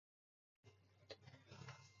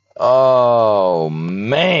Oh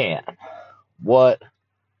man, what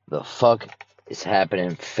the fuck is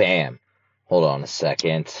happening, fam? Hold on a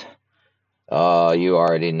second. You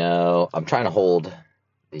already know. I'm trying to hold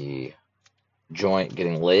the joint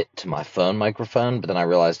getting lit to my phone microphone, but then I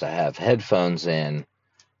realized I have headphones in.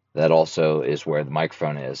 That also is where the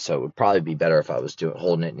microphone is, so it would probably be better if I was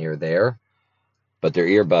holding it near there. But they're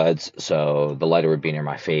earbuds, so the lighter would be near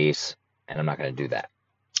my face, and I'm not going to do that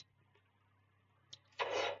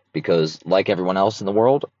because, like everyone else in the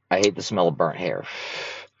world, I hate the smell of burnt hair.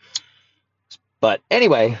 But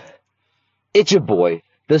anyway, it's your boy,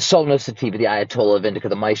 the Sultan of Sativa, the Ayatollah of Indica,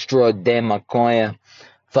 the Maestro de Macoya,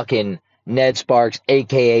 fucking Ned Sparks,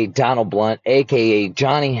 aka Donald Blunt, aka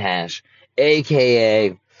Johnny Hash,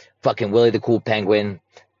 aka fucking Willie the Cool Penguin,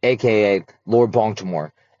 aka Lord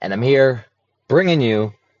Baltimore. And I'm here bringing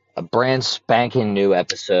you a brand spanking new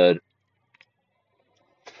episode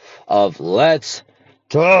of Let's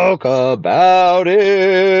Talk About It.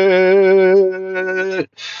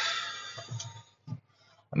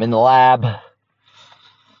 I'm in the lab,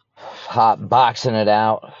 hot boxing it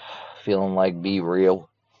out, feeling like Be Real.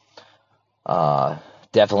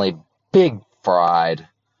 Definitely big fried.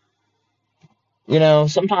 You know,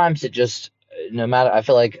 sometimes it just, no matter, I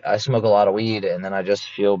feel like I smoke a lot of weed and then I just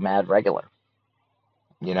feel mad regular.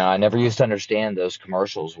 You know, I never used to understand those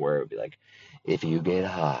commercials where it would be like, if you get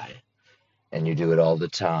high and you do it all the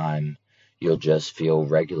time, you'll just feel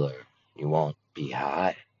regular. You won't be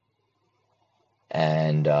high.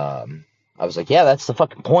 And I was like, yeah, that's the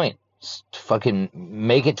fucking point. Just to fucking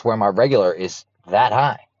make it to where my regular is that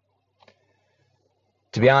high.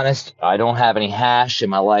 To be honest, I don't have any hash in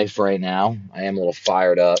my life right now. I am a little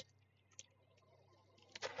fired up.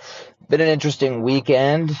 Been an interesting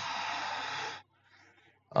weekend.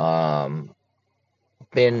 Um,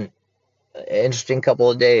 been an interesting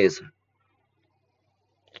couple of days.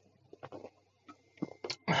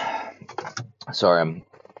 Sorry, I'm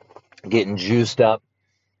getting juiced up.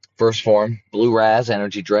 First Form, Blue Raz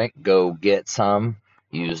energy drink. Go get some.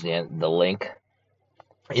 Use the link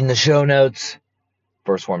in the show notes.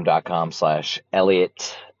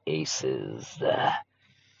 Firstform.com/Elliot Aces.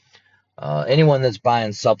 Anyone that's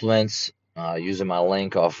buying supplements using my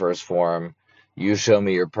link off First Form, you show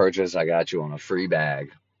me your purchase, I got you on a free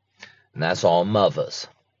bag. And that's all mothers.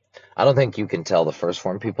 I don't think you can tell the First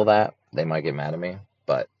Form people that. They might get mad at me.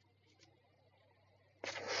 But,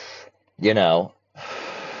 you know,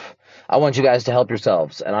 I want you guys to help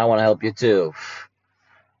yourselves, and I want to help you too.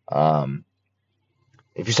 Um,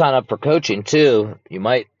 if you sign up for coaching too, you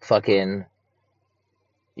might get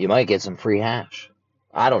some free hash.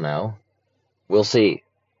 I don't know. We'll see.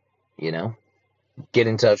 You know, get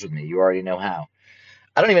in touch with me. You already know how.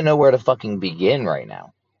 I don't even know where to fucking begin right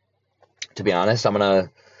now. To be honest, I'm gonna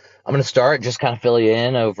start just kind of fill you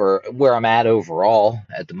in over where I'm at overall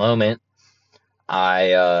at the moment.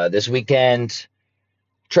 I this weekend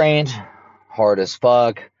trained hard as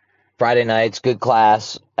fuck. Friday nights, good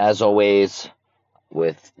class as always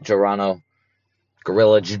with Geronimo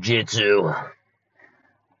Gorilla Jiu Jitsu.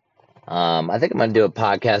 I think I'm gonna do a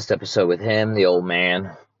podcast episode with him, the old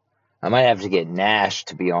man. I might have to get Nash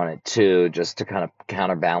to be on it too, just to kind of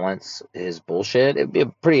counterbalance his bullshit. It'd be a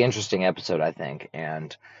pretty interesting episode, I think.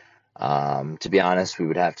 And to be honest, we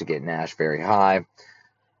would have to get Nash very high.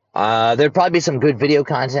 There'd probably be some good video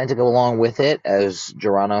content to go along with it, as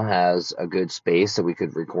Geronimo has a good space that we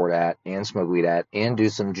could record at and smoke weed at and do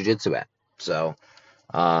some jiu-jitsu at. So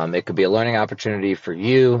it could be a learning opportunity for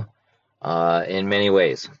you in many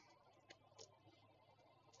ways.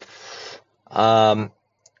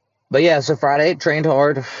 But yeah, so Friday, trained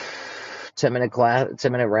hard,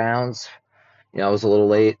 10-minute rounds. You know, I was a little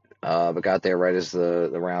late, but got there right as the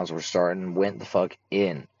rounds were starting. Went the fuck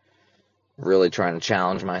in. Really trying to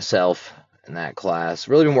challenge myself in that class.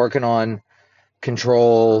 Really been working on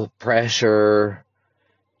control, pressure,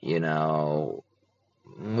 you know,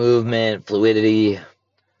 movement, fluidity,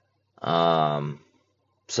 some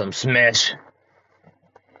smish.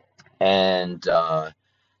 And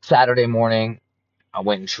Saturday morning, I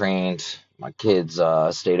went and trained. My kids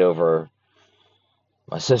stayed over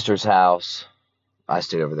my sister's house. I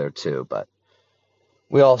stayed over there too, but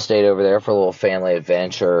we all stayed over there for a little family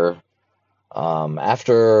adventure.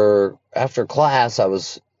 After class, I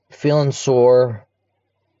was feeling sore.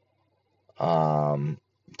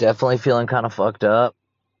 Definitely feeling kind of fucked up,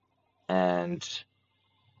 and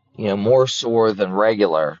you know, more sore than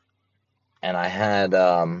regular. And I had,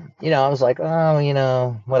 I was like,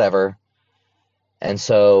 oh, whatever. And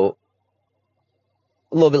so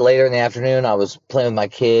a little bit later in the afternoon, I was playing with my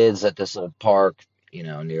kids at this little park,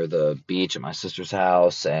 near the beach at my sister's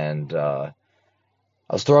house, and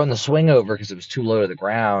I was throwing the swing over because it was too low to the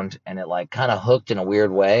ground, and it like kind of hooked in a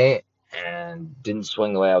weird way and didn't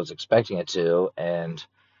swing the way I was expecting it to, and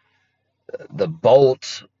the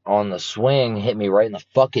bolt on the swing hit me right in the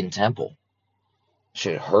fucking temple.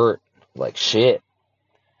 Shit hurt like shit,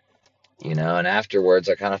 and afterwards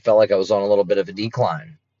I kind of felt like I was on a little bit of a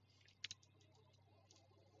decline.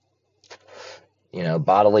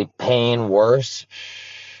 Bodily pain worse.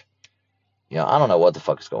 I don't know what the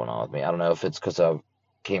fuck is going on with me. I don't know if it's because I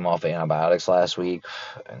came off antibiotics last week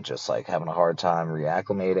and just like having a hard time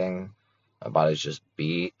reacclimating. My body's just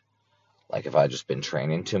beat. Like if I just been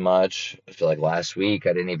training too much. I feel like last week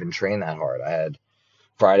I didn't even train that hard. I had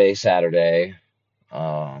Friday, Saturday,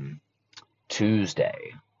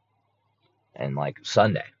 Tuesday, and like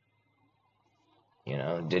Sunday.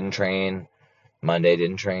 Didn't train. Monday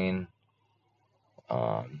didn't train.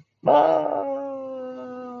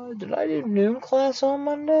 Did I do noon class on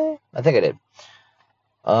Monday? I think I did.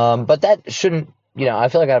 But that shouldn't, I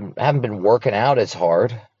feel like I haven't been working out as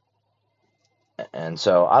hard. And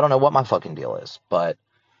so I don't know what my fucking deal is. But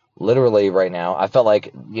literally right now, I felt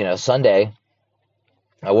like, Sunday,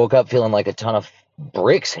 I woke up feeling like a ton of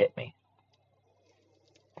bricks hit me.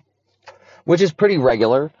 Which is pretty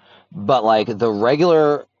regular. But like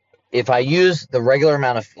if I use the regular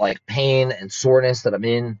amount of like pain and soreness that I'm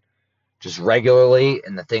in just regularly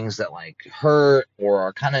and the things that like hurt or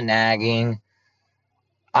are kind of nagging,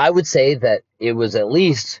 I would say that it was at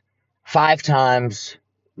least 5 times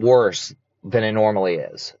worse than it normally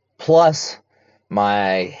is. Plus,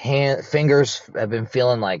 my fingers have been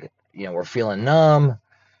feeling like, we're feeling numb,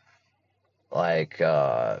 like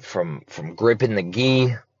from gripping the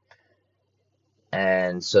gi.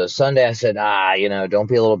 And so Sunday I said, don't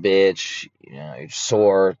be a little bitch, you're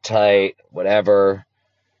sore, tight, whatever.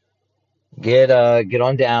 Get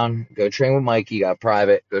on down, go train with Mikey, got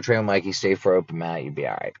private, go train with Mikey, stay for open mat, you'll be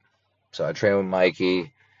alright. So I train with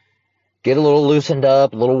Mikey, get a little loosened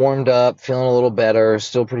up, a little warmed up, feeling a little better,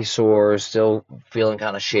 still pretty sore, still feeling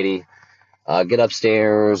kind of shitty. Get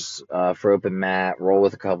upstairs for open mat, roll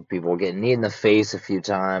with a couple people, get knee in the face a few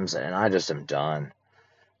times, and I just am done.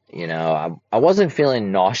 I wasn't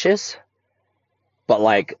feeling nauseous, but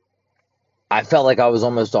like I felt like I was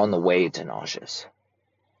almost on the way to nauseous.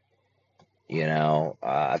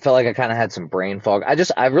 I felt like I kind of had some brain fog.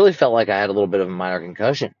 I really felt like I had a little bit of a minor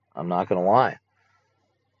concussion. I'm not gonna lie.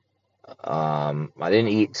 I didn't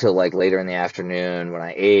eat till like later in the afternoon. When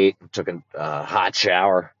I ate, took a hot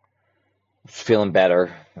shower, feeling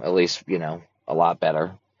better, at least a lot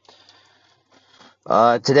better.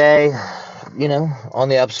 Today, on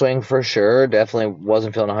the upswing for sure. Definitely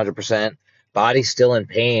wasn't feeling 100%. Body still in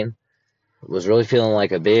pain. Was really feeling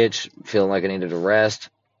like a bitch. Feeling like I needed to rest.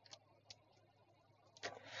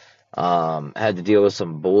 Had to deal with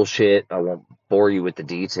some bullshit. I won't bore you with the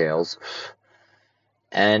details.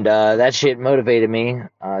 And that shit motivated me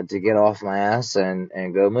to get off my ass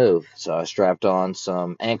and go move. So I strapped on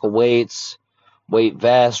some ankle weights, weight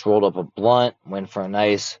vest, rolled up a blunt, went for a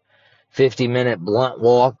nice 50-minute blunt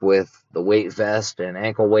walk with the weight vest and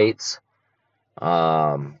ankle weights.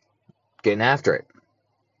 Getting after it.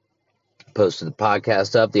 Posted the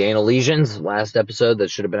podcast up, the Anal Lesions, last episode that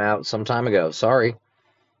should have been out some time ago. Sorry.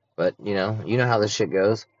 But, you know how this shit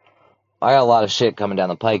goes. I got a lot of shit coming down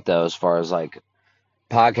the pike, though, as far as, like,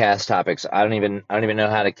 podcast topics. I don't even know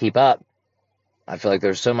how to keep up. I feel like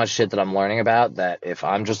there's so much shit that I'm learning about that if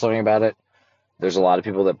I'm just learning about it, there's a lot of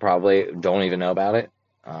people that probably don't even know about it.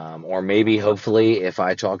 Or maybe, hopefully, if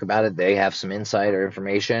I talk about it, they have some insight or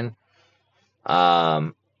information.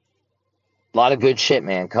 A lot of good shit,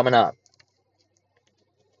 man, coming up.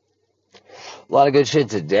 A lot of good shit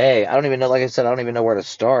today. I don't even know, like I said, I don't even know where to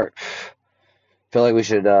start. Feel like we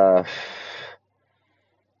should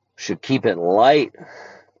keep it light,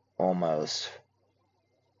 almost.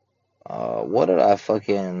 What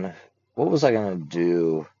was I gonna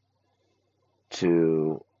do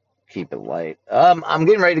to keep it light? I'm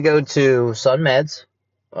getting ready to go to Sun Meds,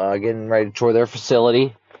 getting ready to tour their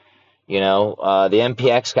facility. The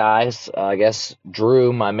MPX guys, I guess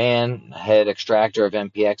Drew, my man, head extractor of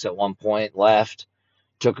MPX at one point, left,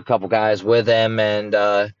 took a couple guys with him, and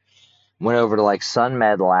went over to like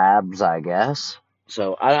SunMed Labs, I guess.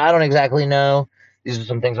 So I don't exactly know. These are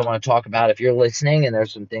some things I want to talk about. If you're listening and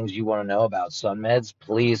there's some things you want to know about SunMeds,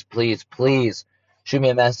 please, please, please shoot me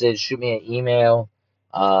a message, shoot me an email.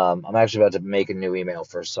 I'm actually about to make a new email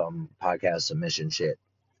for some podcast submission shit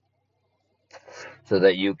so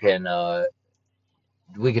that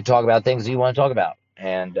we could talk about things that you want to talk about.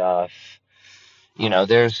 And,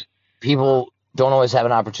 there's people don't always have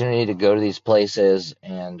an opportunity to go to these places.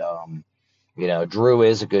 And, Drew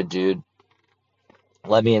is a good dude.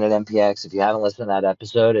 Let Me In at MPX. If you haven't listened to that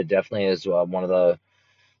episode, it definitely is one of the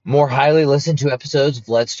more highly listened to episodes of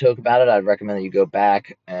Let's Talk About It. I'd recommend that you go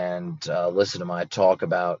back and listen to my talk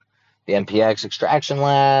about the MPX Extraction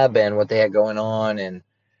Lab and what they had going on, and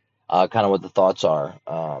kind of what the thoughts are.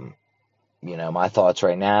 My thoughts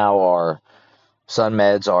right now are Sun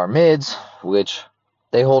Meds are mids, which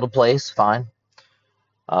they hold a place, fine.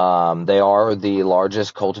 They are the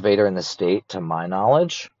largest cultivator in the state, to my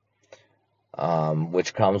knowledge,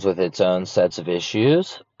 which comes with its own sets of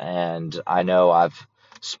issues. And I know I've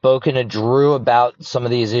spoken to Drew about some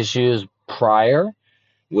of these issues prior,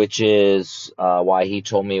 which is why he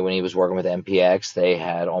told me when he was working with MPX, they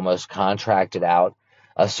had almost contracted out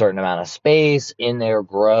a certain amount of space in their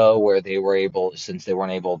grow where they were able, since they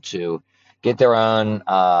weren't able to get their own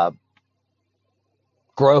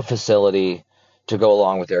grow facility to go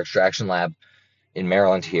along with their extraction lab in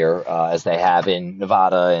Maryland here, as they have in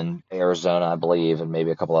Nevada and Arizona, I believe, and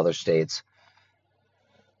maybe a couple other states.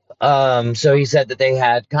 So he said that they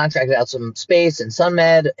had contracted out some space in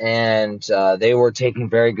SunMed, and they were taking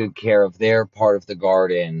very good care of their part of the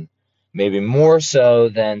garden, maybe more so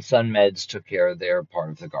than SunMeds took care of their part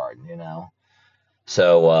of the garden.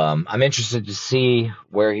 So I'm interested to see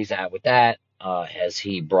where he's at with that. Has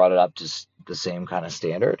he brought it up to the same kind of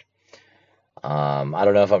standard? I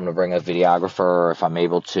don't know if I'm going to bring a videographer or if I'm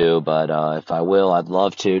able to, but if I will, I'd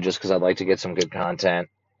love to, just because I'd like to get some good content.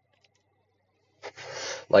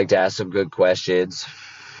 Like to ask some good questions,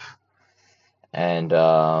 and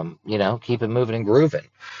keep it moving and grooving.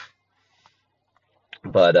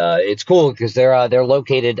 But it's cool because they're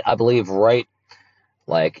located, I believe, right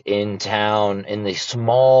like in town, in the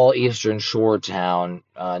small Eastern Shore town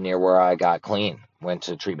near where I got clean, went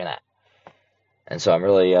to treatment at. And so I'm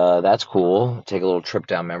really that's cool. Take a little trip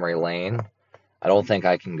down memory lane. I don't think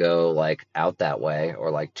I can go like out that way or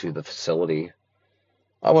like to the facility.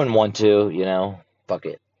 I wouldn't want to. Fuck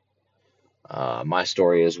it. My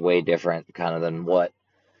story is way different kind of than what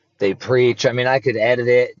they preach. I mean, I could edit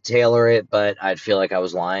it, tailor it, but I'd feel like I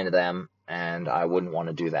was lying to them, and I wouldn't want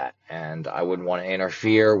to do that. And I wouldn't want to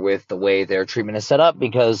interfere with the way their treatment is set up,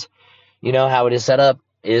 because how it is set up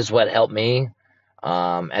is what helped me.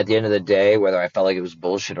 At the end of the day, whether I felt like it was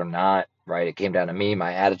bullshit or not, right, it came down to me,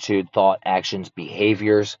 my attitude, thought, actions,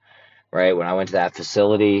 behaviors, right? When I went to that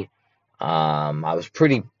facility, I was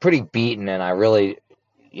pretty beaten, and I really,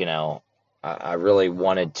 I really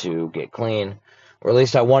wanted to get clean, or at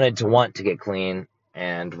least I wanted to want to get clean,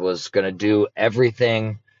 and was going to do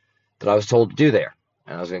everything that I was told to do there.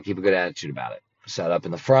 And I was going to keep a good attitude about it. Sat up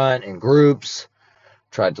in the front in groups,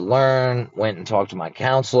 tried to learn, went and talked to my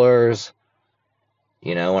counselors.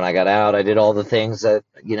 When I got out, I did all the things that,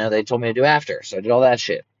 they told me to do after. So I did all that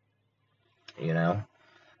shit.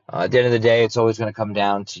 At the end of the day, it's always going to come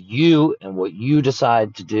down to you and what you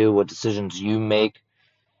decide to do, what decisions you make.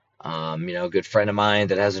 A good friend of mine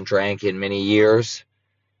that hasn't drank in many years.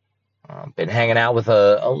 Been hanging out with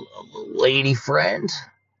a lady friend,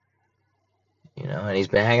 and he's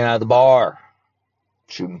been hanging out at the bar,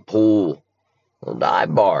 shooting pool, little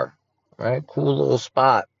dive bar, right? Cool little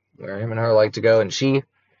spot where him and her like to go, and she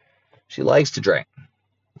likes to drink,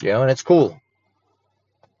 and it's cool.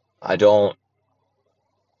 I don't,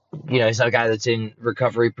 he's not a guy that's in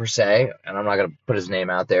recovery per se, and I'm not going to put his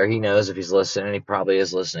name out there. He knows if he's listening, and he probably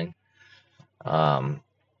is listening. But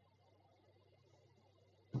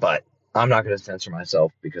I'm not going to censor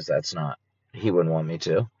myself, because he wouldn't want me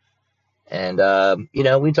to. And,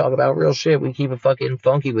 we talk about real shit. We keep it fucking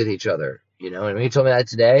funky with each other, and when he told me that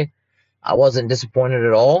today, I wasn't disappointed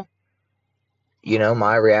at all.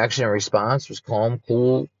 My reaction and response was calm,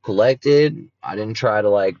 cool, collected. I didn't try to,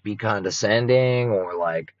 like, be condescending or,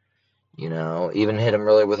 like, even hit him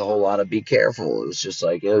really with a whole lot of be careful. It was just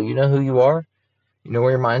like, yo, you know who you are? You know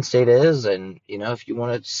where your mind state is? And, if you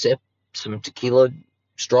want to sip some tequila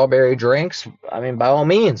strawberry drinks, I mean, by all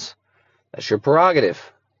means, that's your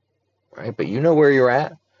prerogative, right? But you know where you're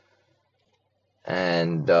at.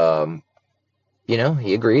 And,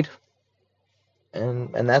 he agreed.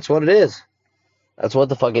 And that's what it is. That's what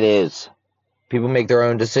the fuck it is. People make their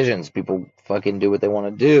own decisions. People fucking do what they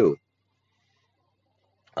want to do.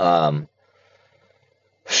 I'm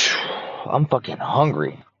fucking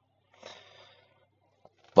hungry.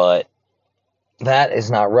 But that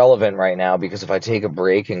is not relevant right now, because if I take a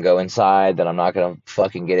break and go inside, then I'm not going to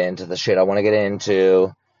fucking get into the shit I want to get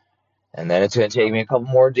into. And then it's going to take me a couple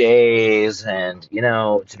more days. And,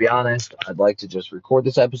 to be honest, I'd like to just record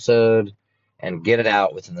this episode and get it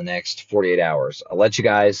out within the next 48 hours. I'll let you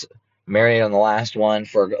guys marinate on the last one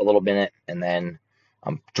for a little minute, and then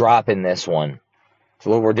I'm dropping this one.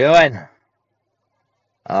 So what we're doing,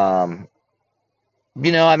 I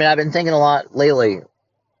mean, I've been thinking a lot lately.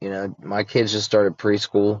 My kids just started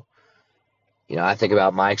preschool. I think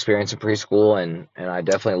about my experience in preschool, and I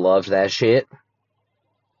definitely loved that shit.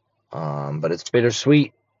 But it's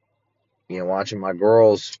bittersweet, watching my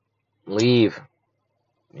girls leave,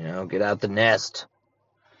 get out the nest,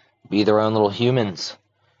 be their own little humans,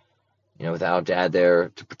 without dad there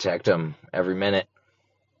to protect them every minute,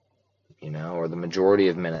 or the majority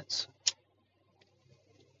of minutes.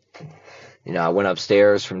 I went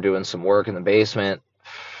upstairs from doing some work in the basement.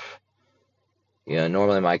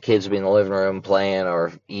 Normally my kids would be in the living room playing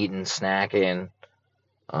or eating, snacking,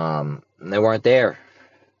 and they weren't there.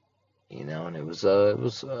 And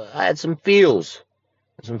I had some feels,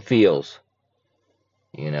 but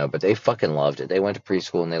they fucking loved it. They went to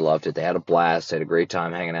preschool and they loved it. They had a blast. They had a great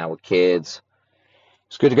time hanging out with kids.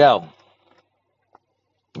 It's good to go.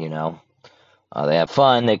 They had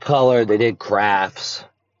fun. They colored. They did crafts.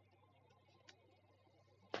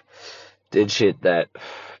 Did shit that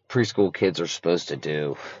preschool kids are supposed to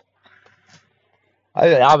do.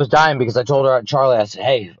 I was dying because I told Charlie,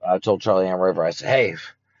 I told Charlie and River, I said, hey,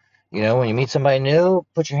 when you meet somebody new,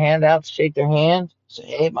 put your hand out, shake their hand, say,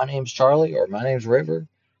 hey, my name's Charlie, or my name's River.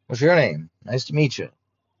 What's your name? Nice to meet you.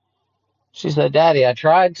 She said, Daddy, I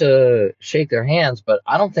tried to shake their hands, but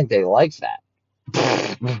I don't think they liked that.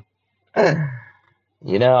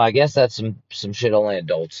 I guess that's some shit only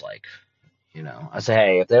adults like. I say,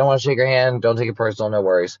 hey, if they don't want to shake your hand, don't take it personal, no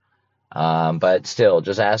worries. But still,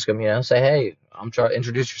 just ask them, say, hey,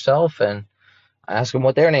 introduce yourself, and ask them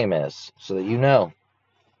what their name is, so that you know.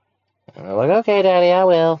 And they're like, okay, Daddy, I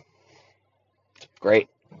will. Great.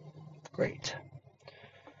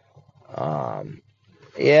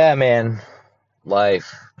 Yeah, man.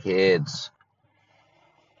 Life, kids.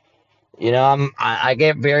 I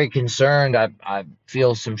get very concerned. I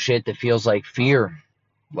feel some shit that feels like fear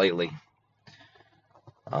lately.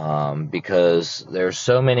 Because there's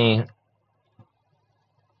so many.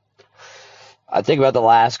 I think about the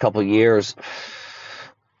last couple years,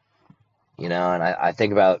 and I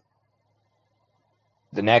think about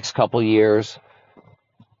the next couple years,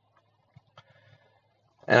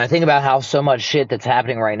 and I think about how so much shit that's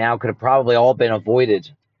happening right now could have probably all been avoided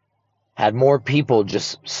had more people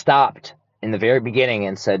just stopped in the very beginning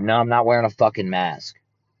and said, no, I'm not wearing a fucking mask.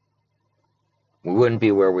 We wouldn't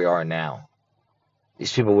be where we are now.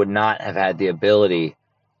 These people would not have had the ability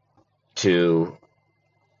to,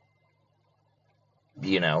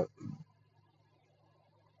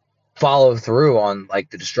 follow through on like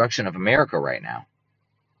the destruction of America right now.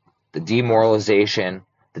 The demoralization,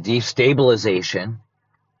 the destabilization.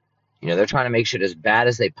 They're trying to make shit as bad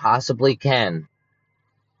as they possibly can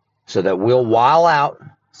so that we'll while out,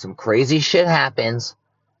 some crazy shit happens,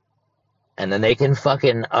 and then they can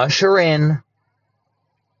fucking usher in,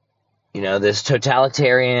 this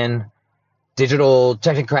totalitarian, digital,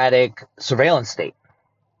 technocratic surveillance state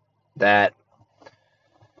that,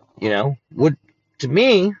 would, to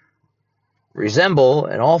me, resemble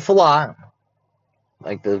an awful lot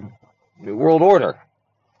like the New World Order.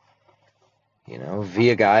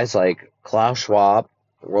 Via guys like Klaus Schwab,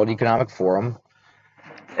 the World Economic Forum,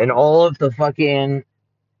 and all of the fucking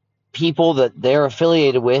people that they're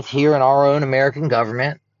affiliated with here in our own American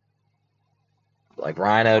government, like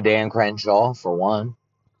Rhino Dan Crenshaw, for one.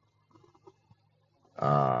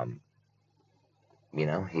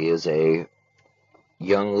 He is a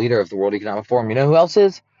young leader of the World Economic Forum. You know who else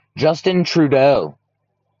is? Justin Trudeau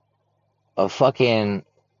of fucking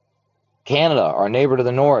Canada, our neighbor to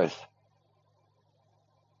the north.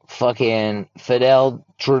 Fucking Fidel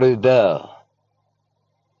Trudeau.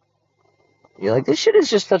 You're like, this shit is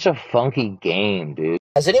just such a funky game, dude.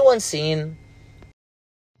 Has anyone seen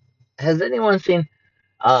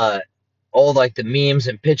all like the memes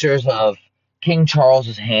and pictures of King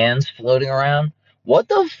Charles's hands floating around? What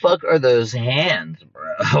the fuck are those hands,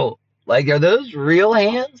 bro? Like, are those real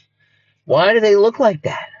hands? Why do they look like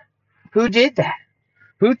that? Who did that?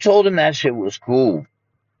 Who told him that shit was cool?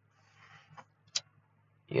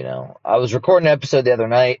 I was recording an episode the other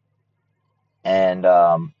night, and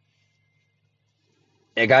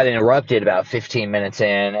it got interrupted about 15 minutes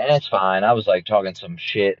in, and it's fine. I was like talking some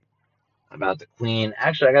shit about the Queen.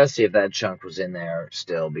 Actually, I gotta see if that chunk was in there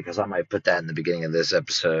still, because I might put that in the beginning of this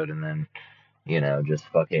episode and then, just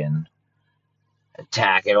fucking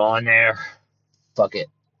tack it on there. Fuck it.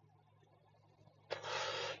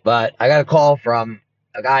 But I got a call from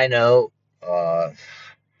a guy I know,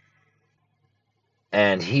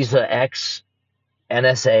 and he's an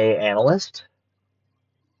ex-NSA analyst,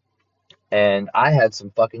 and I had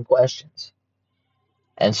some fucking questions.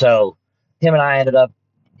 And so him and I ended up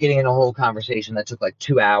getting in a whole conversation that took like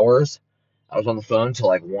 2 hours I was on the phone till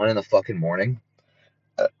like 1 in the fucking morning,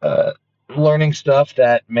 uh, learning stuff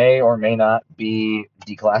that may or may not be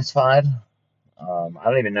declassified. I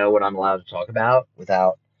don't even know what I'm allowed to talk about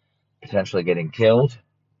without potentially getting killed.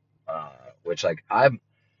 Uh, which like I'm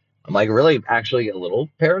like really actually a little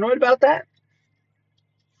paranoid about that.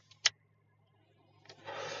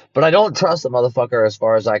 But I don't trust the motherfucker as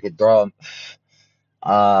far as I could throw him.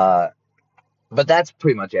 Uh, but that's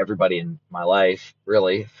pretty much everybody in my life,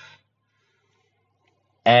 really.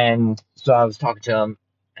 And so I was talking to him,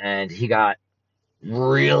 and he got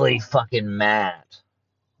really fucking mad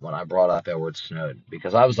when I brought up Edward Snowden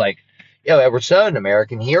because I was like, "Yo, Edward Snowden,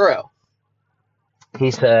 American hero."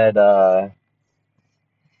 He said,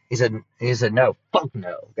 he said, no, fuck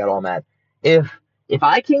no. Got all mad. If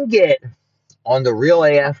I can get on the Real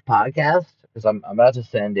AF podcast, because I'm about to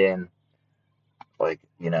send in like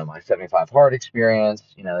my 75 hard experience.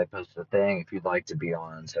 They posted a thing. If you'd like to be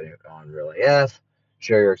on Real AF,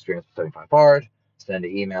 share your experience with 75 hard. Send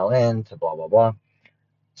an email in to blah blah blah.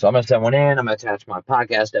 So I'm gonna send one in. I'm gonna attach my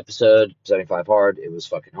podcast episode 75 hard. It was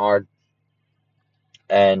fucking hard,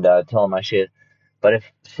 and tell them my shit. But if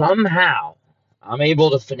somehow I'm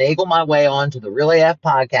able to finagle my way onto the Real AF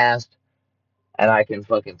podcast, and I can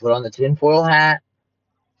fucking put on the tinfoil hat,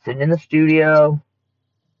 sit in the studio,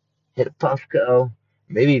 hit a Puffco,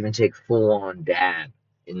 maybe even take full on dad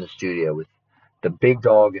in the studio with the big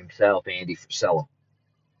dog himself, Andy Frisella.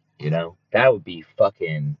 That would be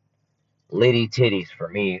fucking litty titties for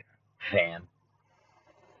me, fan.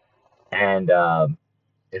 And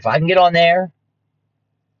if I can get on there,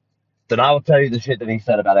 then I will tell you the shit that he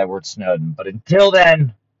said about Edward Snowden. But until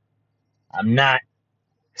then, I'm not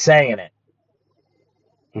saying it.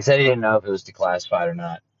 He said he didn't know if it was declassified or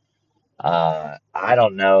not. I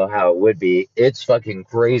don't know how it would be. It's fucking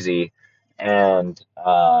crazy. And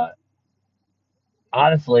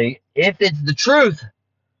honestly, if it's the truth,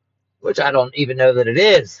 which I don't even know that it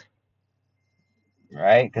is,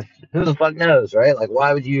 right? Because who the fuck knows, right? Like,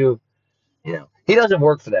 why would he doesn't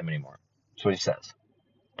work for them anymore. That's what he says.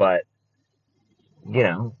 But, you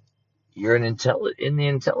know, you're in the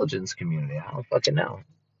intelligence community. I don't fucking know.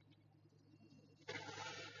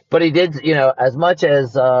 But he did, as much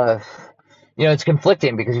as, it's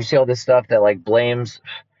conflicting because you see all this stuff that, like, that,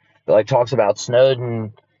 like, talks about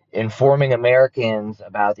Snowden informing Americans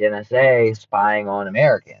about the NSA spying on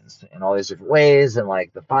Americans in all these different ways, and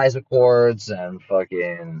like the FISA Accords and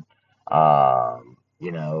fucking,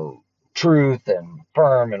 you know, Truth and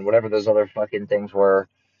Firm and whatever those other fucking things were,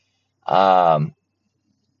 um,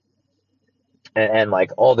 and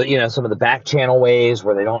like all the, some of the back channel ways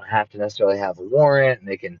where they don't have to necessarily have a warrant, and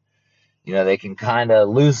they can kind of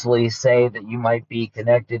loosely say that you might be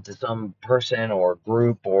connected to some person or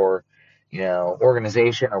group or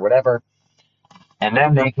organization or whatever, and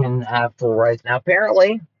then they can have full rights. Now,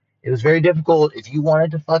 apparently, it was very difficult if you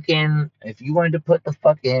wanted to put the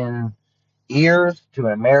fucking ears to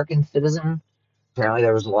an American citizen. Apparently,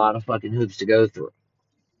 there was a lot of fucking hoops to go through.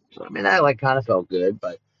 So, I mean, that like kind of felt good,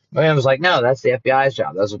 but my man was like, no, that's the FBI's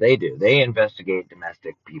job. That's what they do. They investigate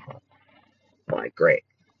domestic people. I'm like, great,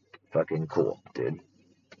 fucking cool, dude.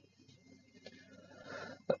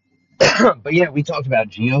 But yeah, we talked about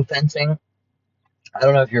geofencing. I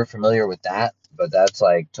don't know if you're familiar with that, but that's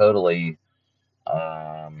like um,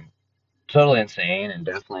 totally insane, and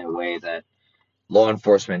definitely a way that law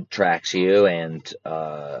enforcement tracks you, and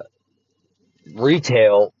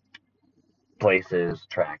retail places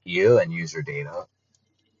track you and use your data.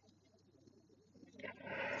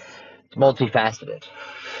 It's multifaceted.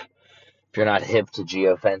 If you're not hip to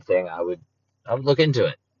geofencing, I would look into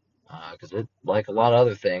it because it, like a lot of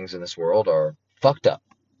other things in this world, are fucked up.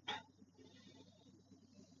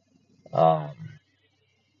 Um,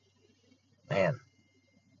 Man,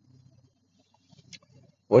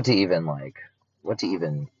 what to even like, where to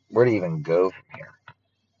even go from here?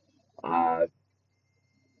 Uh,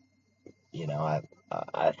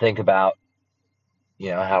 I think about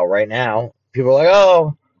how right now people are like,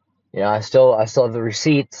 oh, I still have the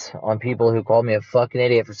receipts on people who called me a fucking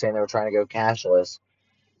idiot for saying they were trying to go cashless.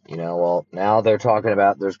 Well, now they're talking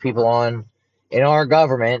about there's people in our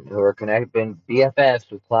government who are been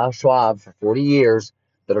BFFs with Klaus Schwab for 40 years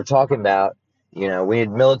that are talking about, we need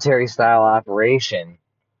military style operation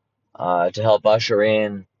to help usher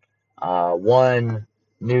in one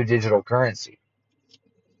new digital currency.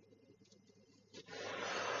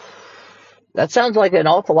 That sounds like an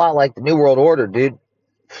awful lot like the New World Order, dude.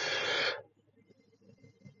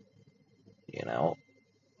 You know,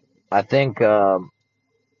 I think, I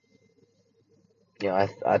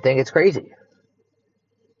think it's crazy.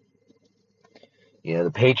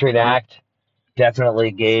 The Patriot Act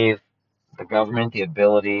definitely gave the government the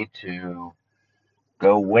ability to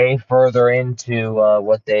go way further into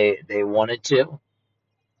what they wanted to.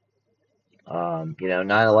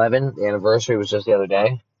 9/11, the anniversary was just the other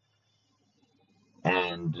day.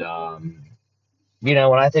 And,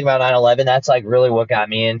 when I think about 9/11, that's like really what got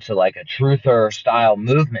me into like a truther style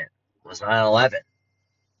movement was 9/11.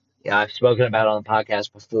 Yeah, I've spoken about it on the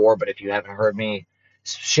podcast before, but if you haven't heard me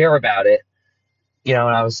share about it, when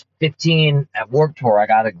I was 15 at Warped Tour, I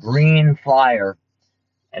got a green flyer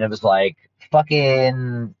and it was like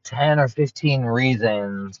fucking 10 or 15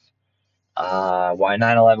 reasons why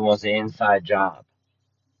 9/11 was an inside job.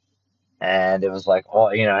 And it was like, oh,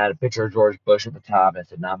 it had a picture of George Bush at the top and it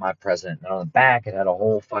said, not my president. And on the back, it had a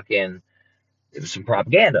whole fucking, it was some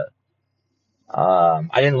propaganda. I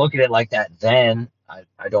didn't look at it like that then.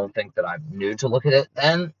 I don't think that I knew to look at it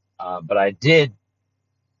then, but I did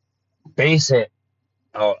base it,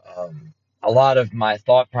 a lot of my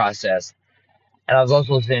thought process. And I was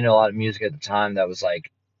also listening to a lot of music at the time that was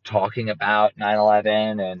like talking about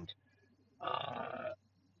 9/11 and uh,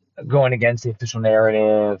 going against the official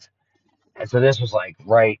narrative. And so this was like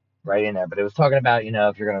right in there. But it was talking about,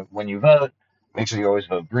 if you're gonna when you vote, make sure you always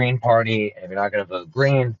vote Green Party. And if you're not gonna vote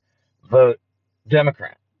Green, vote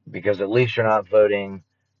Democrat. Because at least you're not voting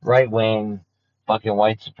right wing, fucking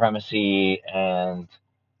white supremacy and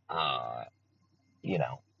uh, you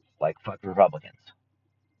know, like fuck Republicans.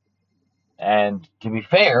 And to be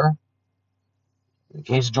fair, in the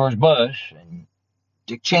case of George Bush and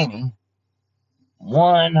Dick Cheney,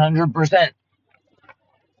 100%.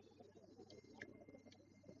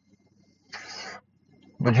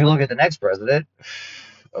 But you look at the next president,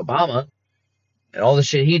 Obama, and all the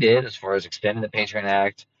shit he did as far as extending the Patriot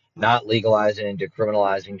Act, not legalizing and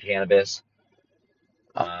decriminalizing cannabis.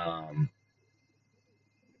 Um,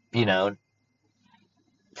 you know,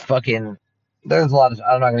 fucking. There's a lot of.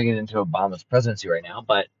 I'm not going to get into Obama's presidency right now,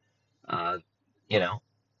 but uh, you know,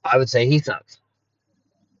 I would say he sucks.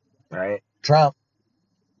 Right? Trump,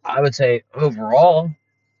 I would say overall,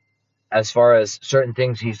 as far as certain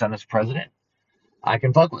things he's done as president, I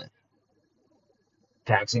can fuck with.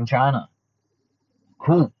 Taxing China,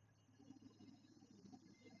 cool.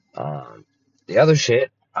 Um, the other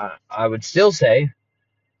shit, I would still say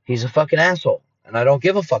he's a fucking asshole, and I don't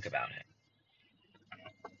give a fuck about him.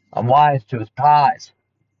 I'm wise to his pies.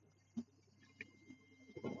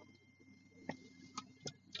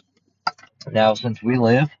 Now, since we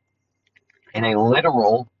live in a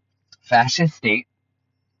literal fascist state,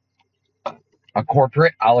 a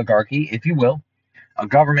corporate oligarchy, if you will, a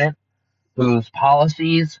government whose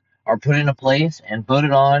policies are put into place and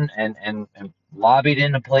voted on and lobbied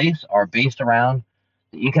into place are based around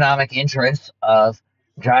the economic interests of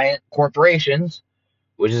giant corporations,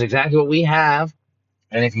 which is exactly what we have.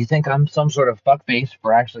 And if you think I'm some sort of fuckface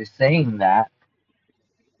for actually saying that,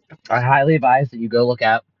 I highly advise that you go look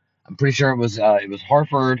at. I'm pretty sure it was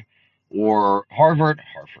Harvard or Harvard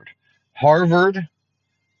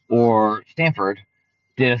or Stanford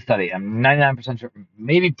did a study. I'm 99% sure,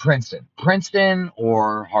 maybe Princeton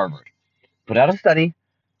or Harvard put out a study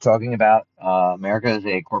talking about America as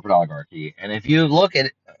a corporate oligarchy. And if you look at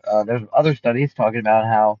it, there's other studies talking about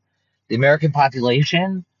how the American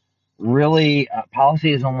population really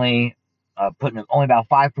policy is only putting only about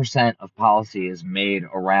 5% of policy is made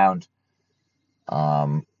around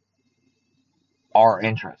um, our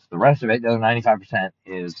interests. The rest of it, the other 95%,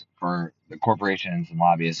 is for the corporations and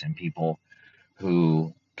lobbyists and people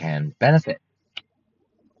who can benefit.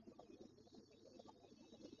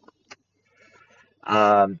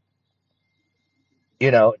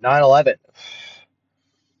 9/11.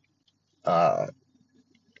 Uh,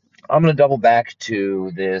 I'm going to double back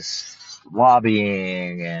to this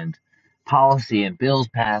lobbying and policy and bills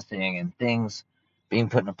passing and things being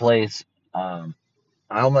put into place. Um,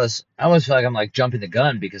 I almost feel like I'm like jumping the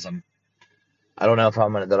gun because I don't know if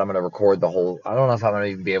I'm gonna record the whole. I don't know if I'm gonna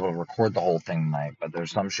even be able to record the whole thing tonight. But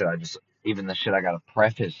there's some shit even the shit I gotta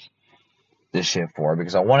preface this shit for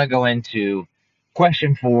because I want to go into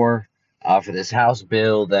question 4 for this House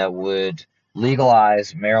bill that would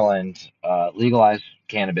legalize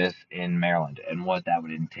cannabis in Maryland and what that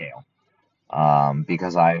would entail.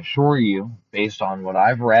 Because I assure you, based on what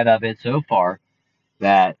I've read of it so far,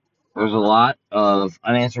 that there's a lot of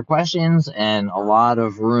unanswered questions and a lot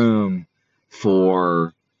of room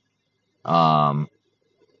for, um,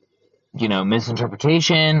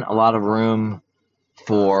 misinterpretation, a lot of room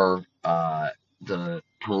for the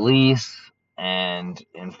police and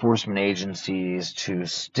enforcement agencies to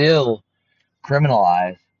still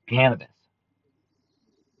criminalize cannabis,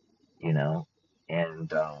 you know,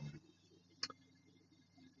 and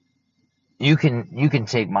you can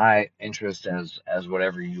take my interest as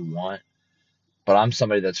whatever you want, but I'm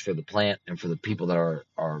somebody that's for the plant and for the people that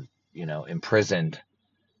are imprisoned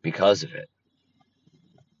because of it.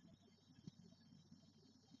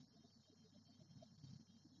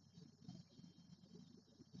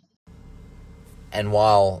 And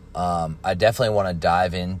while I definitely want to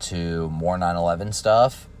dive into more 9/11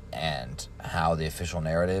 stuff and how the official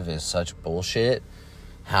narrative is such bullshit,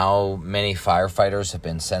 how many firefighters have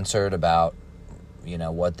been censored about,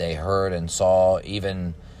 what they heard and saw,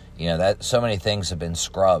 even, that so many things have been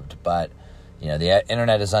scrubbed, but, the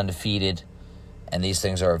internet is undefeated and these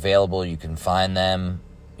things are available. You can find them,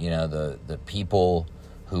 the people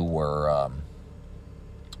who were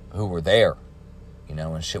there,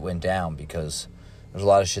 when shit went down, because there's a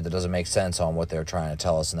lot of shit that doesn't make sense on what they're trying to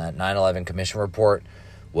tell us. And that 9/11 Commission report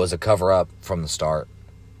was a cover-up from the start.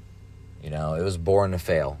 It was born to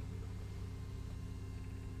fail.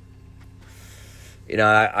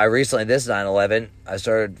 I recently, this 9/11, I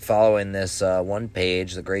started following this one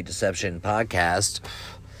page, the Great Deception podcast.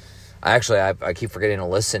 I keep forgetting to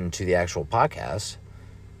listen to the actual podcast.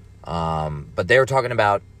 But they were talking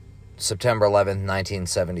about September 11th,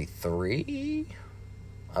 1973,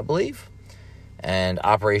 I believe. And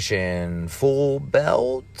Operation Full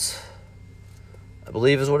Belt, I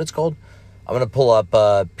believe is what it's called. I'm going to pull up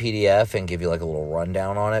a PDF and give you like a little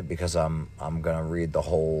rundown on it, because I'm going to read the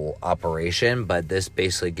whole operation, but this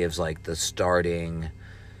basically gives like the starting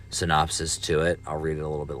synopsis to it. I'll read it a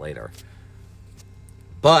little bit later.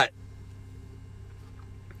 But,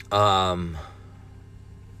 all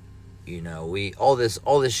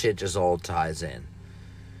this shit just all ties in.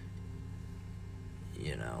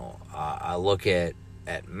 I look at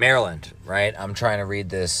Maryland, right? I'm trying to read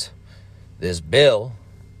this bill,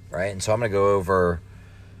 right? And so I'm going to go over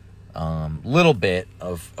a little bit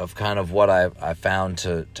of kind of what I found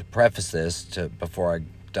to preface this before I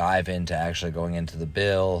dive into actually going into the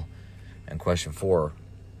bill and question 4,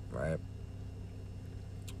 right?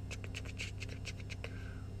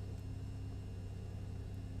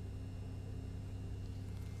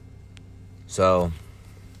 So,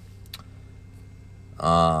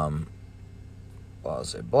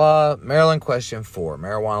 Maryland question 4,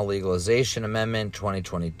 Marijuana Legalization Amendment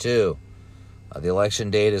 2022. The election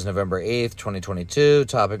date is November 8th, 2022.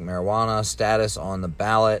 Topic, marijuana, status on the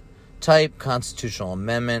ballot. Type, constitutional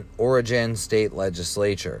amendment. Origin, state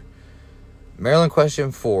legislature. Maryland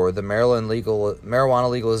question 4, the Marijuana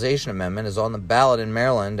Legalization Amendment is on the ballot in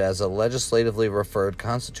Maryland as a legislatively referred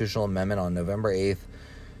constitutional amendment on November 8th,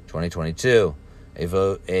 2022.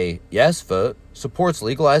 A yes vote supports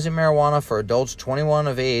legalizing marijuana for adults 21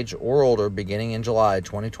 of age or older beginning in July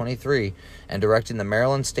 2023 and directing the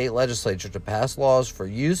Maryland State Legislature to pass laws for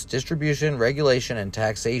use, distribution, regulation, and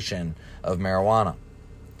taxation of marijuana.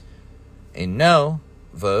 A no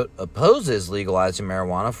vote opposes legalizing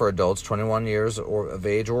marijuana for adults 21 years of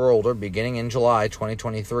age or older beginning in July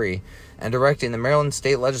 2023 and directing the Maryland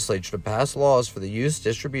State Legislature to pass laws for the use,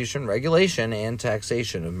 distribution, regulation, and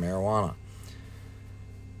taxation of marijuana.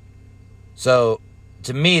 So,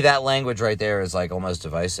 to me, that language right there is like almost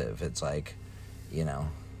divisive. It's like, you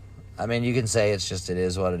can say it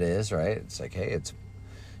is what it is, right? It's like, hey,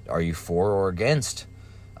 are you for or against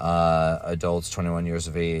adults 21 years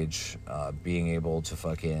of age being able to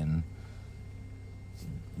fucking,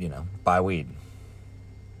 buy weed?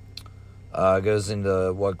 Goes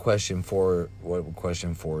into what question 4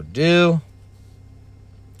 do,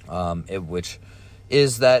 which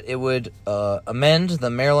is that it would amend the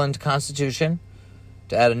Maryland Constitution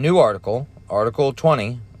to add a new article, Article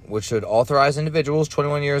 20, which would authorize individuals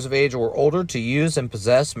 21 years of age or older to use and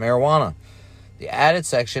possess marijuana. The added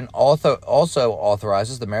section also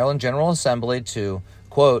authorizes the Maryland General Assembly to,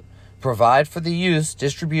 quote, provide for the use,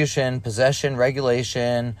 distribution, possession,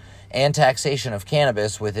 regulation, and taxation of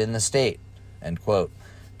cannabis within the state, end quote.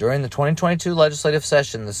 During the 2022 legislative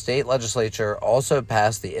session, the state legislature also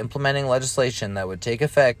passed the implementing legislation that would take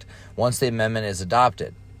effect once the amendment is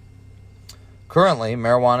adopted. Currently,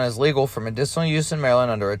 marijuana is legal for medicinal use in Maryland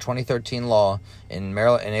under a 2013 law. In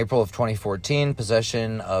April of 2014,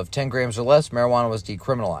 possession of 10 grams or less marijuana was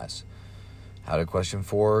decriminalized. How did question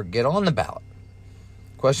 4 get on the ballot?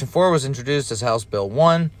 Question 4 was introduced as House Bill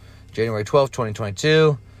 1, January 12,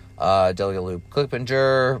 2022. Delegate Luke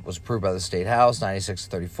Clippinger was approved by the State House,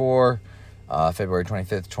 96-34, February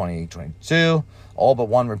 25th, 2022. All but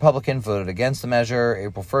one Republican voted against the measure.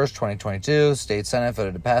 April 1st, 2022, State Senate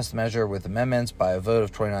voted to pass the measure with amendments by a vote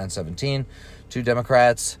of 29-17. 2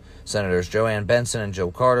 Democrats, Senators Joanne Benson and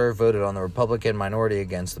Jill Carter, voted on the Republican minority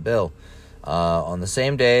against the bill. On the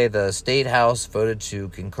same day, the State House voted to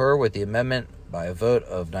concur with the amendment by a vote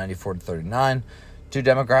of 94 to 39. 2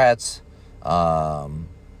 Democrats joined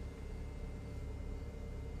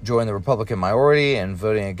the Republican minority in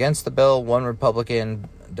voting against the bill. 1 Republican,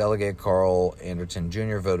 Delegate Carl Anderson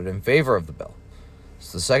Jr., voted in favor of the bill.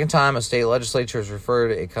 It's the second time a state legislature has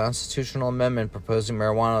referred a constitutional amendment proposing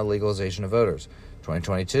marijuana legalization to voters.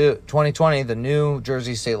 2020, the New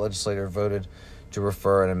Jersey state legislature voted to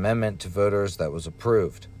refer an amendment to voters that was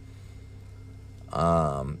approved.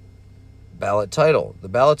 Ballot title. The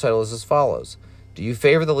ballot title is as follows. Do you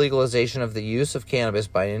favor the legalization of the use of cannabis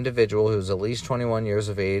by an individual who is at least 21 years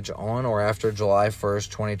of age on or after July 1st,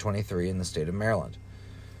 2023 in the state of Maryland?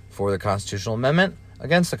 For the constitutional amendment,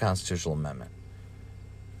 against the constitutional amendment.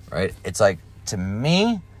 Right? It's like, to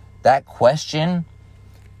me, that question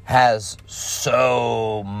has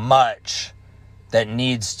so much that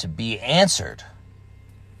needs to be answered.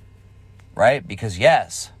 Right? Because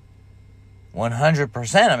yes,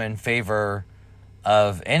 100% I'm in favor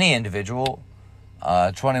of any individual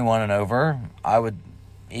 21 and over. I would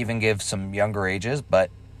even give some younger ages,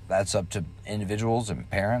 but that's up to individuals and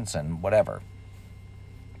parents and whatever.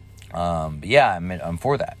 But yeah, I'm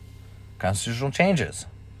for that. Constitutional changes.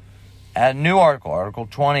 Add a new article, Article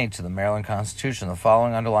 20 to the Maryland Constitution. The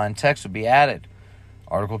following underlined text would be added.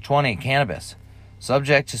 Article 20, cannabis.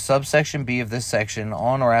 Subject to subsection B of this section,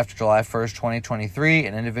 on or after July 1st, 2023,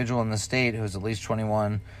 an individual in the state who is at least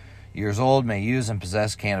 21 years old may use and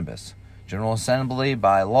possess cannabis. General Assembly,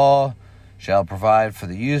 by law, shall provide for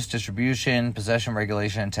the use, distribution, possession,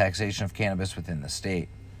 regulation, and taxation of cannabis within the state.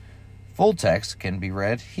 Full text can be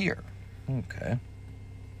read here. Okay.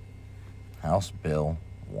 House Bill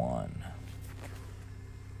 1.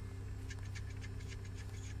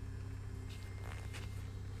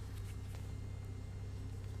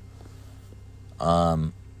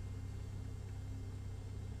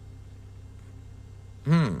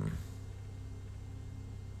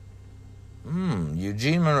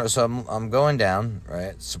 Eugene Monroe. So I'm going down,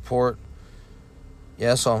 right? Support.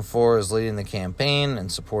 Yes on 4 is leading the campaign in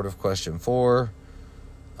support of question 4.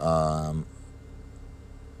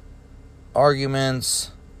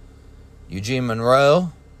 Arguments. Eugene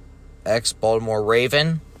Monroe, ex-Baltimore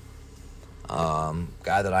Raven,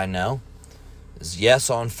 guy that I know, is yes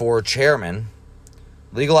on 4 chairman.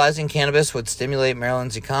 Legalizing cannabis would stimulate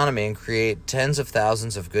Maryland's economy and create tens of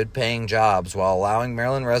thousands of good-paying jobs while allowing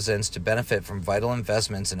Maryland residents to benefit from vital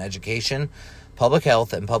investments in education, public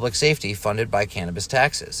health, and public safety funded by cannabis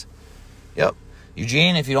taxes. Yep.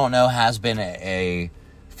 Eugene, if you don't know, has been a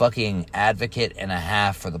fucking advocate and a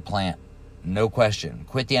half for the plant. No question.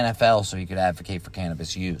 Quit the NFL so he could advocate for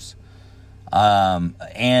cannabis use.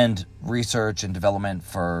 And research and development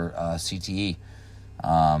for CTE.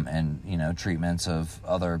 And, treatments of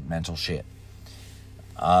other mental shit.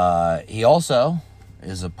 He also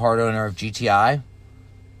is a part owner of GTI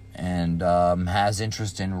and has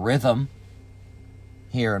interest in Rhythm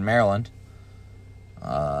here in Maryland,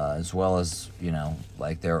 as well as,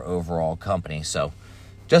 their overall company. So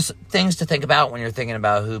just things to think about when you're thinking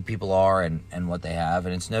about who people are and what they have.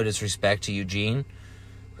 And it's no disrespect to Eugene.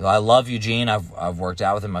 I love Eugene. I've worked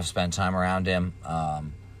out with him. I've spent time around him,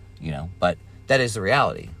 but that is the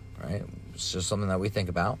reality, right? It's just something that we think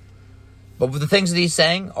about. But the things that he's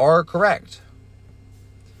saying are correct.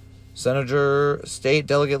 Senator State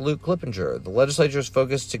Delegate Luke Clippinger, the legislature is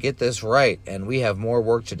focused to get this right, and we have more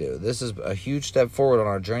work to do. This is a huge step forward on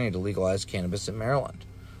our journey to legalize cannabis in Maryland.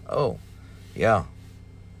 Oh, yeah.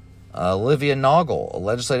 Olivia Noggle, a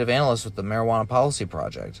legislative analyst with the Marijuana Policy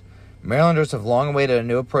Project. Marylanders have long awaited a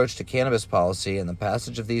new approach to cannabis policy, and the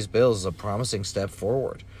passage of these bills is a promising step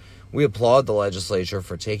forward. We applaud the legislature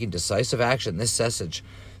for taking decisive action this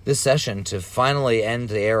session to finally end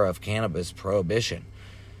the era of cannabis prohibition.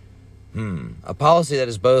 A policy that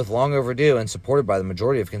is both long overdue and supported by the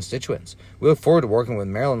majority of constituents. We look forward to working with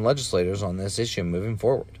Maryland legislators on this issue moving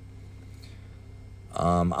forward.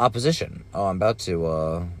 Opposition. Oh, I'm about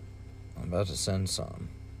to send some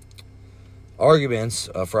arguments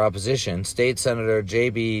for opposition. State Senator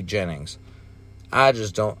J.B. Jennings. I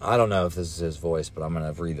don't know if this is his voice, but I'm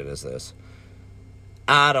going to read it as this.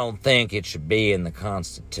 I don't think it should be in the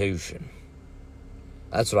Constitution.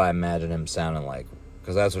 That's what I imagine him sounding like,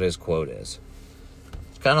 because that's what his quote is.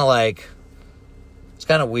 It's kind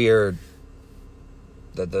of weird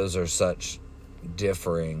that those are such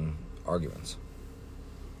differing arguments.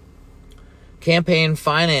 Campaign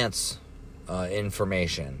finance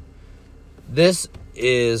information. This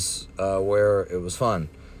is where it was fun.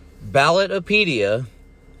 Ballotopedia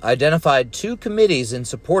identified 2 committees in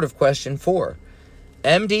support of question 4.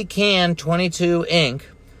 MD Can 22 Inc.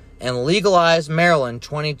 and Legalize Maryland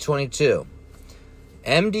 2022.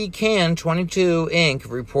 MD Can 22 Inc.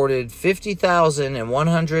 reported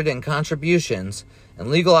 $50,100 in contributions, and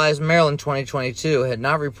Legalize Maryland 2022 had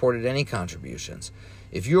not reported any contributions.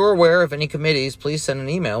 If you are aware of any committees, please send an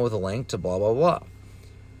email with a link to blah, blah, blah.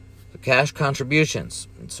 The cash contributions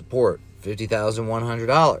and support,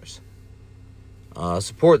 $50,100.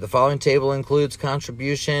 Support. The following table includes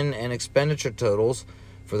contribution and expenditure totals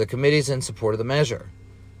for the committees in support of the measure.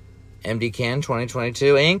 MD Can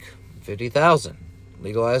 2022 Inc., $50,000.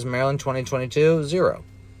 Legalize Maryland 2022, 0.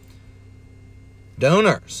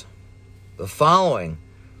 Donors. The following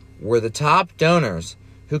were the top donors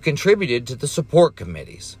who contributed to the support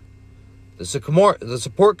committees. The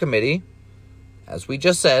support committee, as we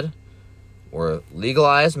just said, were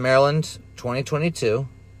Legalize Maryland 2022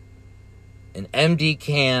 and MD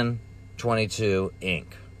Can 22 Inc.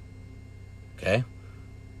 Okay?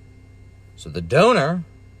 So the donor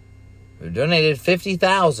who donated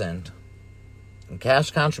 $50,000 in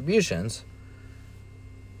cash contributions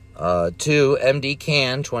to MD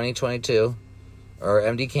Can 2022, or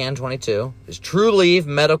MD Can 22, is Trulieve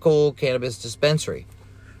Medical Cannabis Dispensary.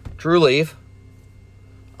 Trulieve,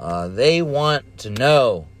 they want to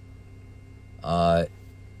know,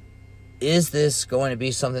 is this going to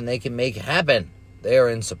be something they can make happen? They are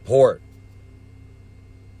in support.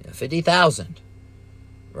 $50,000,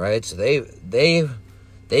 right? So they paid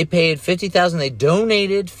 $50,000. They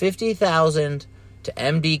donated $50,000 to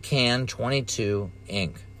MD Can 22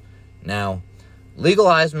 Inc. Now,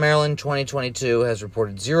 Legalize Maryland 2022 has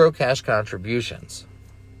reported 0 cash contributions.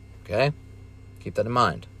 Okay? Keep that in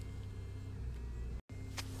mind.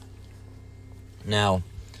 Now,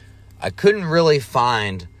 I couldn't really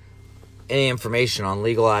find any information on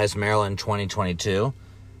Legalize Maryland 2022.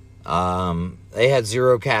 They had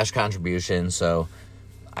 0 cash contributions, so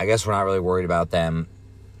I guess we're not really worried about them.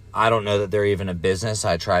 I don't know that they're even a business.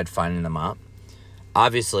 I tried finding them up.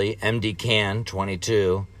 Obviously, MD Can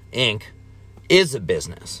 22 Inc. is a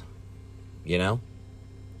business. You know?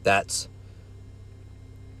 It's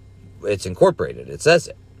incorporated. It says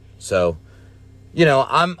it. So,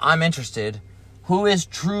 I'm interested. Who is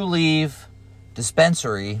Trulieve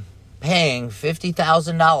Dispensary paying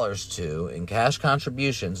 $50,000 to in cash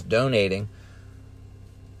contributions, donating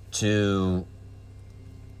to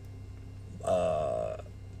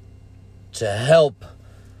help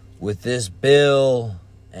with this bill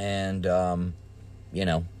and and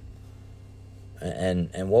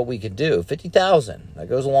what we could do? $50,000. That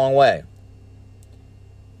goes a long way.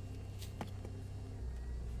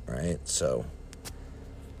 Right? So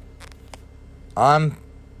I'm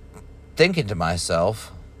thinking to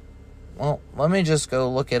myself, well, let me just go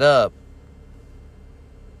look it up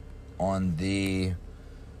on the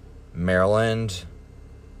Maryland.gov.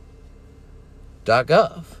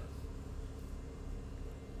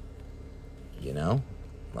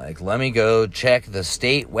 Let me go check the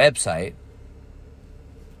state website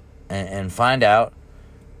and find out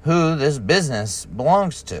who this business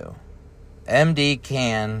belongs to. MD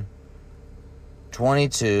Can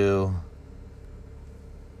 22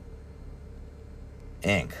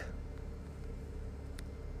 Inc.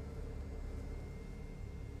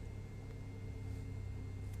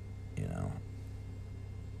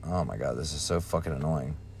 Oh my God, this is so fucking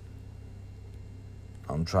annoying.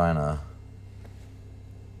 I'm trying to,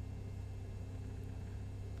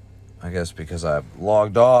 I guess because I've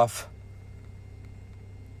logged off,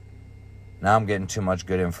 now I'm getting too much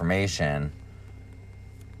good information.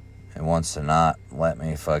 It wants to not let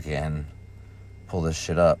me fucking pull this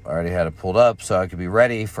shit up. I already had it pulled up so I could be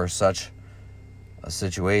ready for such a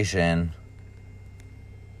situation.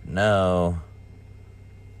 No.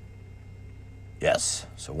 Yes.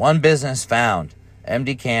 So one business found.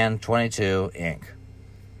 MD Can 22 Inc.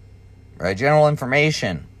 Right? General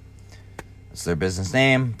information. It's their business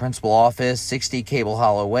name. Principal office, 60 Cable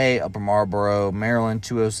Hollow Way, Upper Marlboro, Maryland,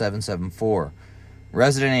 20774.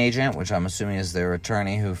 Resident agent, which I'm assuming is their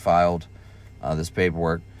attorney who filed this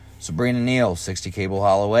paperwork. Sabrina Neal, 60 Cable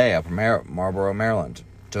Hollow Way, Upper Marlboro, Maryland.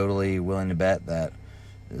 Totally willing to bet that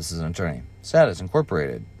this is an attorney. Status,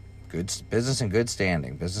 incorporated. Good business in good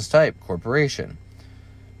standing. Business type, corporation.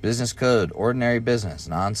 Business code, ordinary business,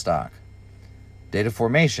 non-stock. Date of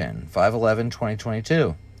formation,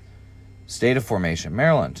 5/11/2022. State of formation,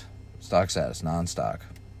 Maryland. Stock status, non-stock.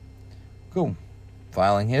 Cool.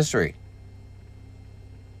 Filing history.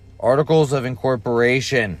 Articles of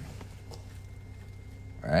incorporation.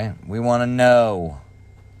 Right? We want to know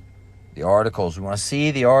the articles. We want to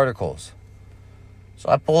see the articles. So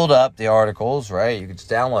I pulled up the articles, right? You can just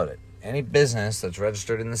download it. Any business that's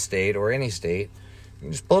registered in the state or any state, you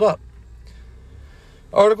can just pull it up.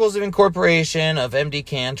 Articles of incorporation of MD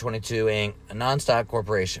Can 22 Inc., a non-stock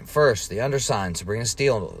corporation. First, the undersigned, Sabrina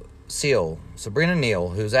Neal,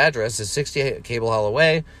 whose address is 60 Cable Hall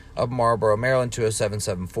Way, Upper Marlboro, Maryland,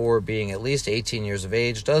 20774, being at least 18 years of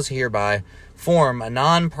age, does hereby form a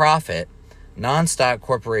non-profit, non-stock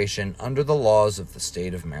corporation under the laws of the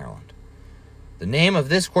state of Maryland. The name of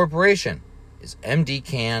this corporation is MD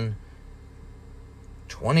Can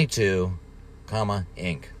 22,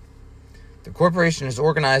 Inc. The corporation is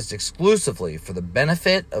organized exclusively for the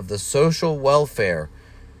benefit of the social welfare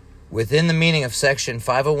within the meaning of Section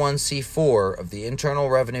 501c4 of the Internal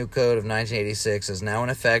Revenue Code of 1986 as now in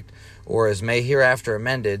effect or as may hereafter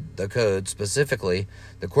amended the code. Specifically,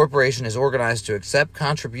 the corporation is organized to accept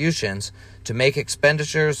contributions to make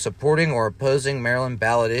expenditures supporting or opposing Maryland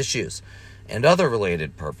ballot issues and other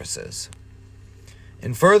related purposes.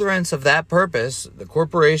 In furtherance of that purpose, the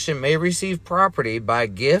corporation may receive property by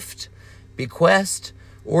gift, bequest,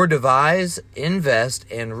 or devise, invest,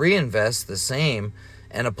 and reinvest the same,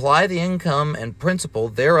 and apply the income and principal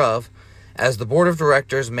thereof, as the Board of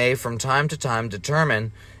Directors may from time to time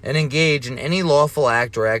determine, and engage in any lawful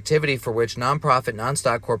act or activity for which nonprofit,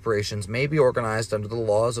 non-stock corporations may be organized under the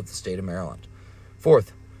laws of the state of Maryland.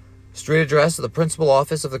 Fourth, street address of the principal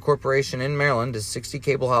office of the corporation in Maryland is 60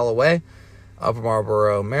 Cable Hall Way, Upper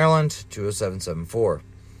Marlboro, Maryland, 20774.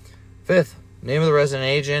 Fifth, name of the resident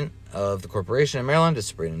agent of the corporation in Maryland is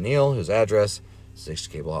Sabrina Neal, whose address is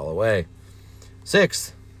 60 Cable Hall Way.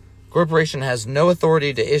 Sixth, corporation has no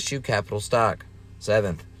authority to issue capital stock.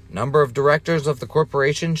 Seventh, number of directors of the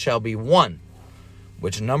corporation shall be 1,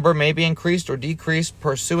 which number may be increased or decreased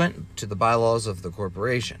pursuant to the bylaws of the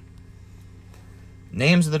corporation.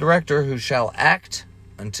 Names of the director who shall act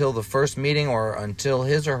until the first meeting or until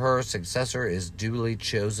his or her successor is duly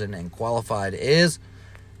chosen and qualified is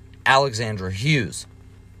Alexandra Hughes.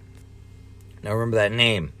 Now remember that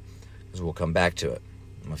name, because we'll come back to it.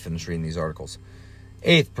 I'm going to finish reading these articles.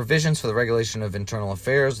 Eighth, provisions for the regulation of internal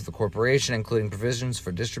affairs of the corporation, including provisions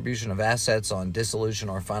for distribution of assets on dissolution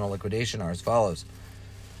or final liquidation, are as follows.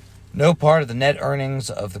 No part of the net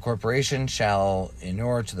earnings of the corporation shall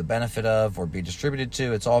inure to the benefit of or be distributed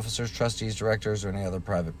to its officers, trustees, directors, or any other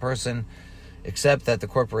private person, except that the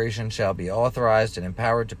corporation shall be authorized and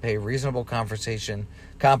empowered to pay reasonable compensation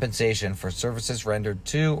for services rendered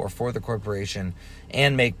to or for the corporation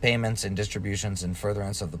and make payments and distributions in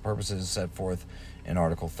furtherance of the purposes set forth in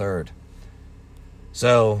Article 3rd.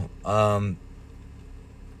 So,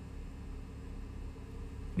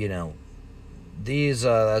 these,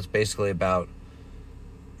 that's basically about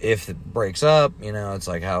if it breaks up, it's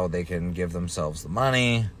like how they can give themselves the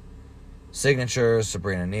money. Signatures,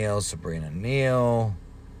 Sabrina Neal,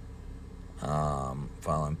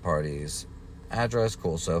 filing parties, address,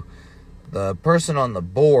 cool. So the person on the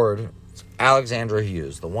board is Alexandra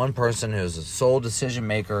Hughes, the one person who's the sole decision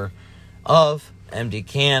maker of MD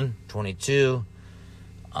Can 22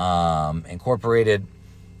 Incorporated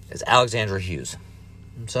is Alexandra Hughes.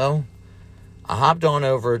 So I hopped on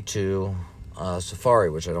over to Safari,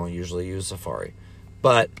 which I don't usually use Safari,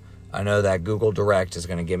 but I know that Google Direct is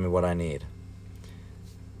going to give me what I need.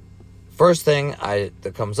 First thing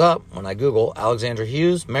that comes up when I Google Alexandra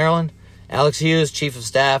Hughes, Maryland. Alex Hughes, Chief of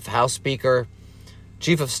Staff, House Speaker.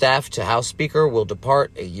 Chief of Staff to House Speaker will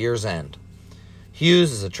depart at year's end.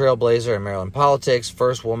 Hughes is a trailblazer in Maryland politics,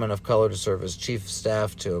 first woman of color to serve as Chief of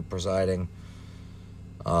Staff to a presiding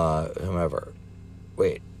whomever.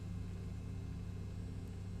 Wait.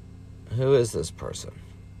 Who is this person?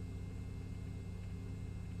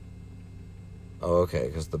 Oh, okay,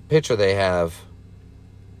 because the picture they have,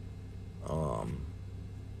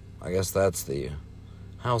 I guess that's the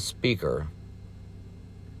House Speaker.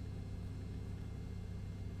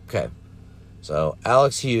 Okay, so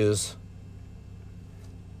Alex Hughes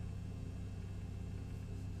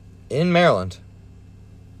in Maryland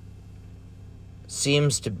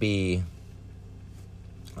seems to be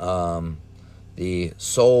the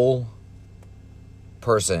sole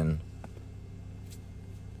person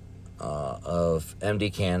of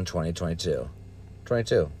MD Can 2022.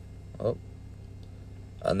 22. Oh.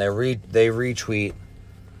 And they retweet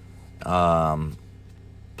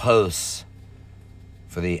posts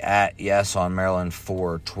for the @Yes on Maryland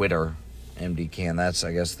for Twitter. MD Can. That's,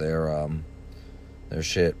 I guess, their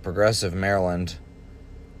shit. Progressive Maryland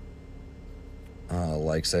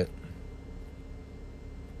likes it.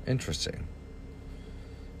 Interesting.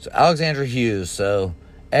 So Alexandra Hughes,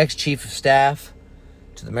 ex-Chief of Staff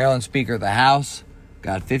to the Maryland Speaker of the House,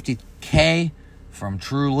 got $50K from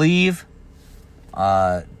True Leave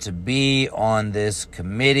to be on this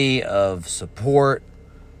committee of support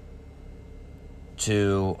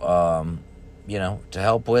to to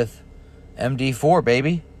help with MD4,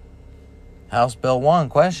 baby. House Bill 1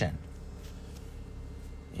 question.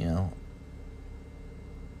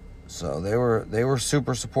 So they were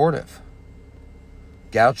super supportive.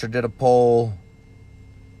 Goucher did a poll.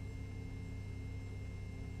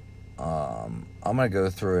 I'm going to go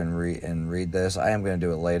through and read this. I am going to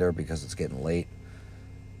do it later because it's getting late.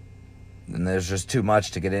 And there's just too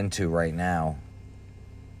much to get into right now.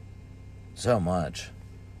 So much.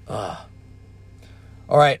 Ugh.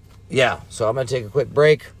 All right. Yeah, so I'm going to take a quick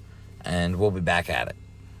break, and we'll be back at it.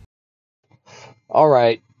 All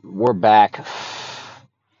right, we're back.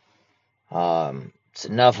 It's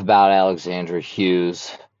enough about Alexandra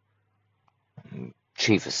Hughes,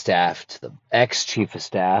 Chief of Staff to the ex-Chief of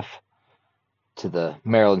Staff to the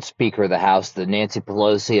Maryland Speaker of the House, the Nancy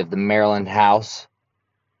Pelosi of the Maryland House.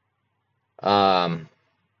 And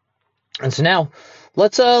so now,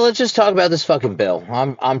 let's just talk about this fucking bill.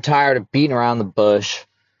 I'm tired of beating around the bush.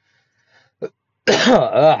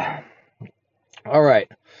 All right.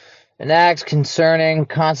 An act concerning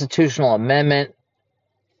constitutional amendment,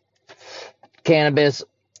 cannabis,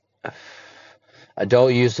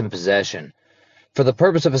 adult use and possession. For the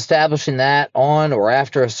purpose of establishing that on or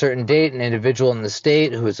after a certain date, an individual in the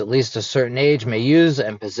state who is at least a certain age may use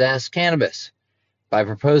and possess cannabis. By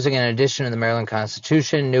proposing an addition to the Maryland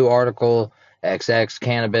Constitution, new Article XX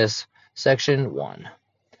Cannabis, Section 1.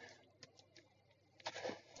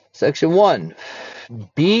 Section 1.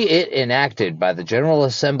 Be it enacted by the General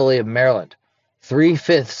Assembly of Maryland,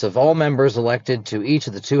 3/5 of all members elected to each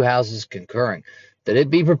of the two houses concurring, that it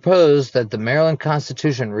be proposed that the Maryland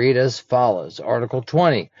Constitution read as follows. Article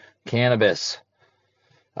 20, Cannabis.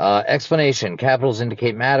 Explanation. Capitals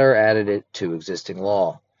indicate matter. Added it to existing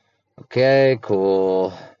law. Okay,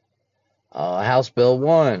 cool. House Bill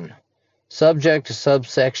 1. Subject to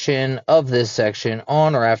subsection of this section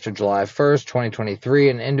on or after July 1st, 2023,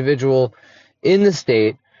 an individual in the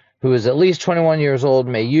state who is at least 21 years old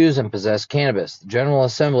may use and possess cannabis. The General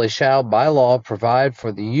Assembly shall, by law, provide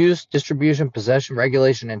for the use, distribution, possession,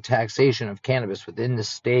 regulation, and taxation of cannabis within the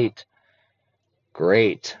state.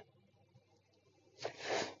 Great.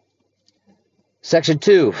 Section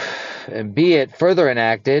 2. And be it further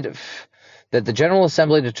enacted that the General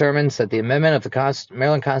Assembly determines that the amendment of the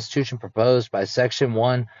Maryland Constitution proposed by Section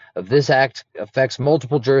 1 of this Act affects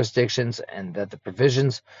multiple jurisdictions, and that the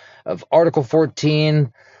provisions of Article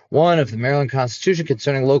 14, 1 of the Maryland Constitution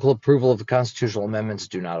concerning local approval of the constitutional amendments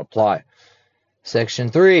do not apply. Section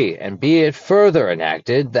 3, and be it further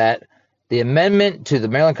enacted that the amendment to the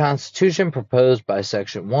Maryland Constitution proposed by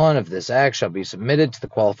Section 1 of this Act shall be submitted to the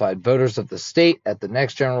qualified voters of the state at the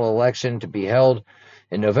next general election to be held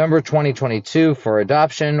in November 2022 for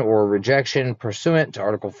adoption or rejection pursuant to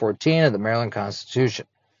Article 14 of the Maryland Constitution.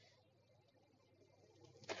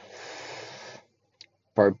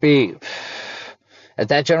 Part B. At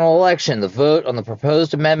that general election, the vote on the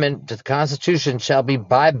proposed amendment to the Constitution shall be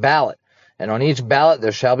by ballot, and on each ballot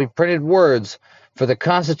there shall be printed words for the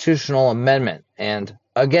constitutional amendment and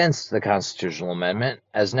against the constitutional amendment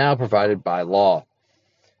as now provided by law.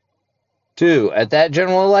 2. At that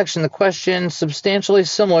general election, the question substantially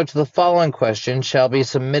similar to the following question shall be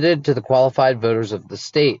submitted to the qualified voters of the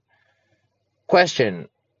state. Question.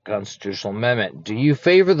 Constitutional amendment. Do you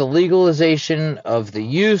favor the legalization of the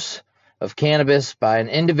use of cannabis by an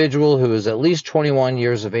individual who is at least 21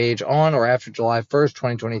 years of age on or after July 1st,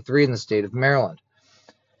 2023 in the state of Maryland?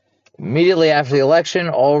 Immediately after the election,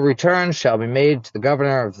 all returns shall be made to the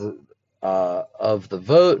governor of the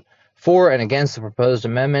vote for and against the proposed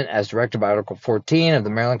amendment as directed by Article 14 of the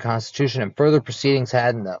Maryland Constitution, and further proceedings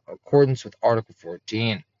had in accordance with Article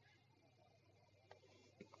 14.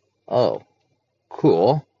 Oh,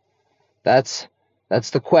 cool. That's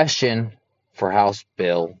the question for House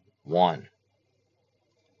Bill 1.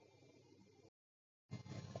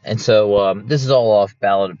 And so this is all off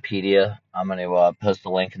Ballotopedia. I'm going to post a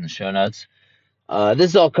link in the show notes. This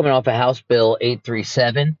is all coming off of House Bill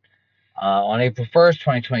 837. On April 1st,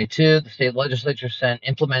 2022, the state legislature sent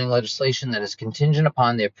implementing legislation that is contingent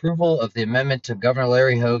upon the approval of the amendment to Governor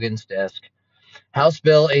Larry Hogan's desk. House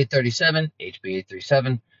Bill 837, HB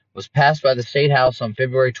 837, was passed by the State House on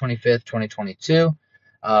February 25th, 2022,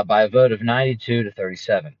 by a vote of 92 to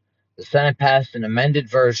 37. The Senate passed an amended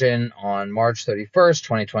version on March 31st,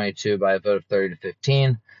 2022, by a vote of 30 to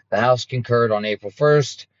 15. The House concurred on April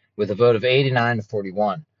 1st with a vote of 89 to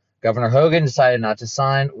 41. Governor Hogan decided not to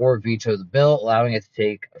sign or veto the bill, allowing it to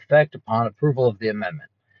take effect upon approval of the amendment.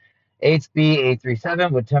 HB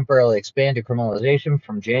 837 would temporarily expand decriminalization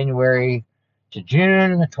from January to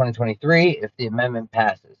June 2023 if the amendment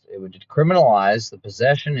passes. It would decriminalize the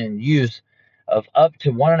possession and use of up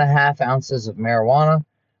to 1.5 ounces of marijuana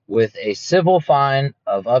with a civil fine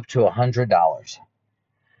of up to $100.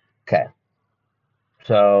 Okay,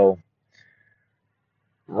 so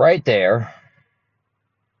right there,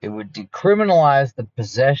 it would decriminalize the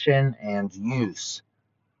possession and use.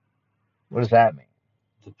 What does that mean?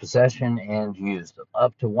 The possession and use of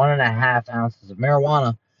up to 1.5 ounces of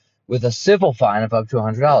marijuana with a civil fine of up to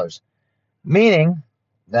 $100. Meaning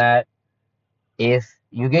that if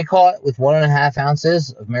you get caught with 1.5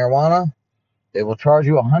 ounces of marijuana, they will charge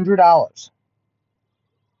you $100.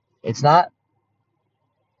 It's not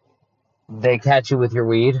they catch you with your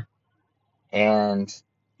weed and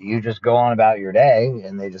you just go on about your day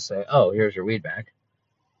and they just say, oh, here's your weed back.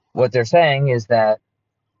 What they're saying is that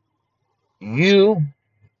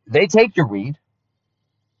they take your weed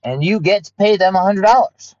and you get to pay them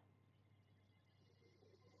 $100.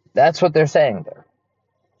 That's what they're saying there.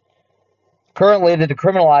 Currently, the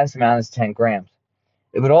decriminalized amount is 10 grams.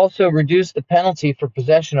 It would also reduce the penalty for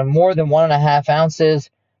possession of more than 1.5 ounces,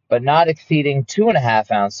 but not exceeding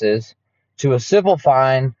 2.5 ounces, to a civil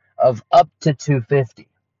fine of up to $250.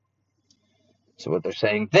 So what they're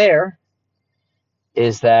saying there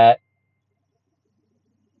is that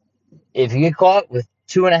if you get caught with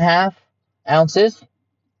 2.5 ounces,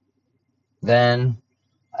 then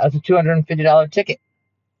that's a $250 ticket.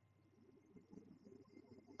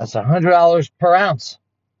 That's $100 per ounce.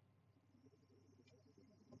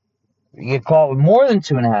 If you get caught with more than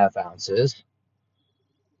 2.5 ounces,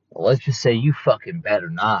 well, let's just say you fucking better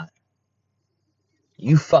not.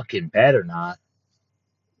 You fucking better not.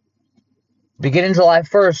 Beginning July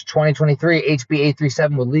 1st, 2023, HB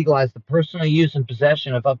 837 would legalize the personal use and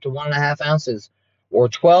possession of up to 1.5 ounces or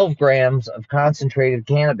 12 grams of concentrated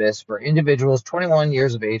cannabis for individuals 21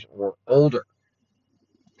 years of age or older.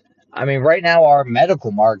 I mean, right now our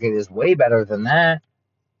medical market is way better than that.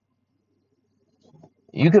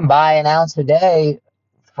 You can buy an ounce a day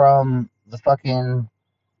from the fucking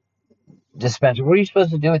dispensary. What are you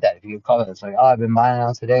supposed to do with that if you call it? It's like, oh, I've been buying an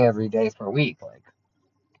ounce a day every day for a week. Like,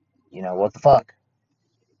 what the fuck?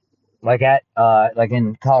 Like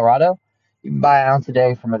in Colorado, you can buy an ounce a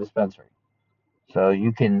day from a dispensary. So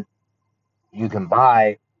you can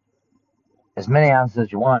buy as many ounces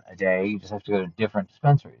as you want a day. You just have to go to different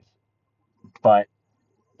dispensaries. But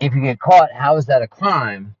if you get caught, how is that a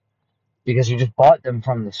crime? Because you just bought them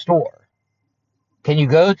from the store. Can you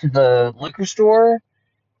go to the liquor store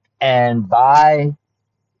and buy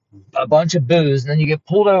a bunch of booze, and then you get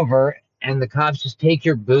pulled over, and the cops just take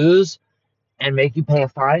your booze and make you pay a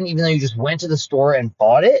fine, even though you just went to the store and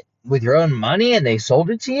bought it with your own money and they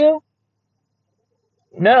sold it to you?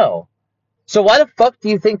 No. So why the fuck do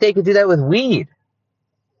you think they could do that with weed?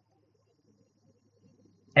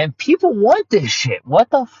 And people want this shit.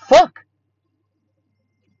 What the fuck?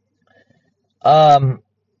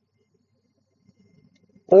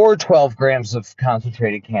 Or 12 grams of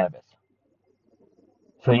concentrated cannabis.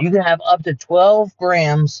 So you can have up to 12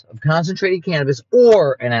 grams of concentrated cannabis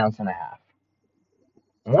or an ounce and a half.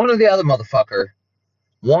 One or the other, motherfucker.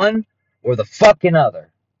 One or the fucking other.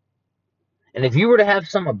 And if you were to have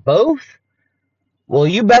some of both, well,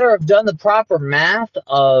 you better have done the proper math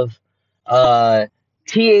of THC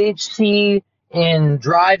in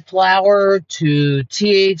dried flower to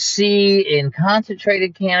THC in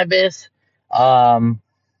concentrated cannabis, to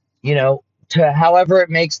however it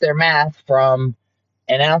makes their math from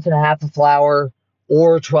an ounce and a half of flour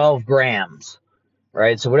or 12 grams,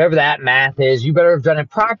 right? So whatever that math is, you better have done it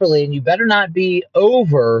properly, and you better not be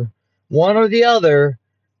over one or the other,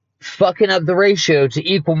 fucking up the ratio to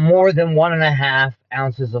equal more than 1.5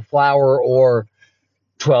 ounces of flour or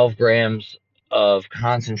 12 grams of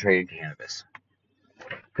concentrated cannabis.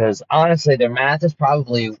 Because honestly, their math is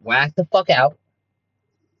probably whacked the fuck out.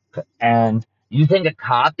 And you think a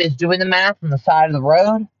cop is doing the math on the side of the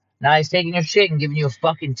road? Now he's taking your shit and giving you a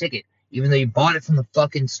fucking ticket, even though you bought it from the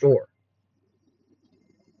fucking store.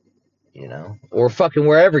 Or fucking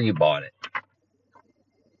wherever you bought it.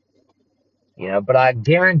 But I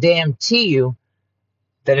guarantee you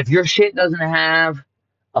that if your shit doesn't have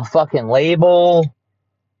a fucking label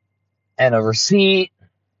and a receipt,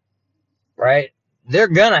 right, they're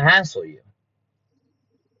gonna hassle you.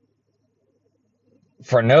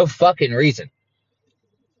 For no fucking reason.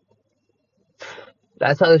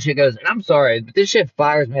 That's how this shit goes. And I'm sorry, but this shit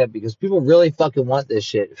fires me up because people really fucking want this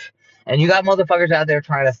shit. And you got motherfuckers out there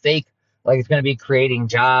trying to fake like it's going to be creating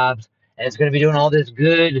jobs and it's going to be doing all this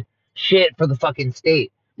good shit for the fucking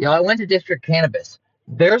state. I went to District Cannabis.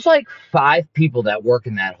 There's like 5 people that work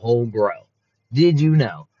in that whole grow. Did you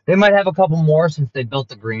know? They might have a couple more since they built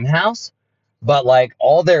the greenhouse, but like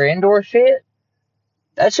all their indoor shit,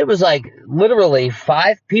 That shit was like literally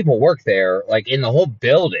 5 people work there, like in the whole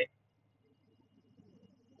building.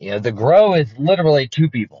 The grow is literally 2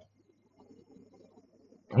 people.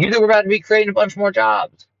 You think we're about to be creating a bunch more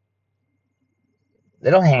jobs? They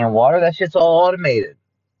don't hand water. That shit's all automated.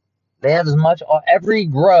 They have every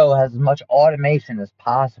grow has as much automation as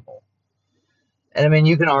possible. And I mean,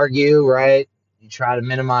 you can argue, right? You try to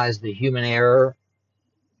minimize the human error.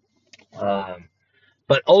 Um,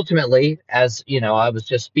 but ultimately, as you know, I was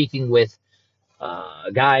just speaking with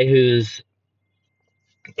a guy who's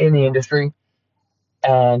in the industry,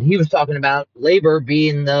 and he was talking about labor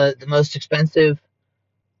being the most expensive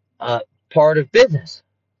uh, part of business.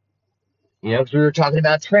 Because we were talking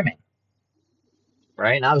about trimming,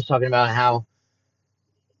 right? And I was talking about how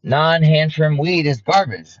non-hand trim weed is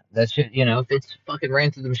garbage. That shit, if it's fucking ran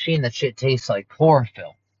through the machine, that shit tastes like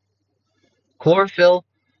chlorophyll. Chlorophyll,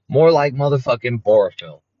 more like motherfucking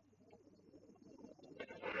borophyll.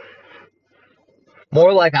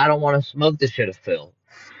 More like I don't want to smoke this shit of Phil.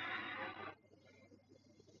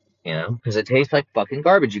 Because it tastes like fucking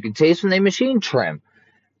garbage. You can taste when they machine trim.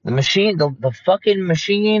 The fucking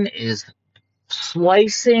machine is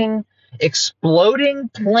slicing, exploding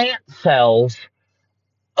plant cells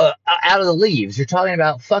out of the leaves. You're talking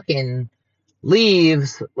about fucking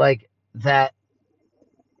leaves like that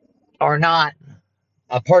are not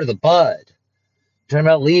a part of the bud. You're talking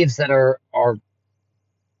about leaves that are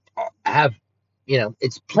have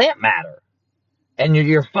it's plant matter, and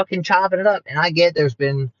you're fucking chopping it up. And I get there's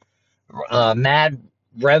been mad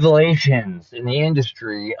revelations in the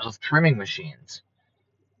industry of trimming machines,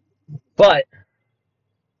 but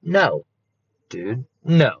no, dude,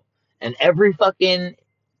 no. And every fucking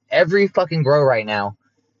grow right now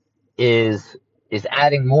is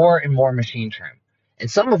adding more and more machine trim. And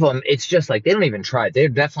some of them, it's just like they don't even try. They're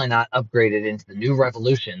definitely not upgraded into the new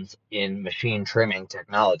revolutions in machine trimming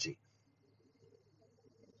technology.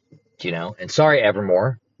 And sorry,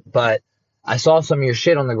 Evermore, but I saw some of your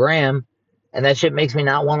shit on the gram, and that shit makes me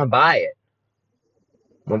not want to buy it.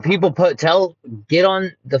 When people get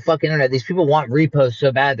on the fucking internet, these people want reposts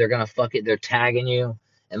so bad they're gonna fuck it. They're tagging you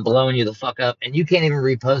and blowing you the fuck up, and you can't even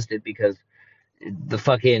repost it because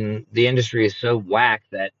the industry is so whack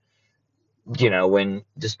that when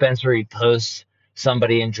dispensary posts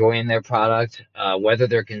somebody enjoying their product, whether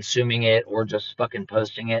they're consuming it or just fucking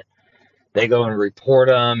posting it, they go and report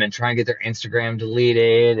them and try and get their Instagram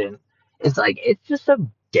deleted, and it's just so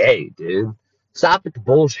gay, dude. Stop with the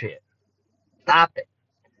bullshit. Stop it.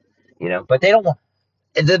 But they don't want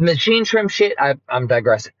the machine trim shit. I'm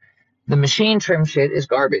digressing. The machine trim shit is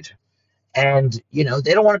garbage, and they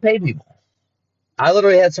don't want to pay people. I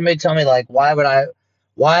literally had somebody tell me, like, why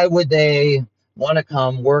would they want to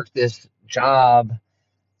come work this job,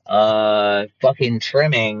 fucking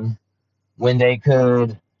trimming, when they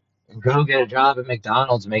could go get a job at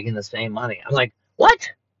McDonald's making the same money? I'm like, what?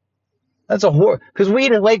 That's a horror. Because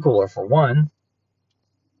weed is way cooler, for one.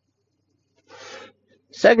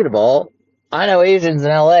 Second of all, I know Asians in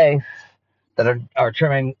LA that are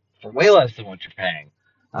trimming for way less than what you're paying.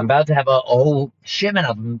 I'm about to have a whole shipment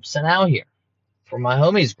of them sent out here for my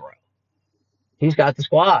homie's grow. He's got the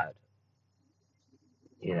squad,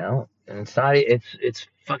 and it's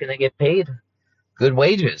fucking, they get paid good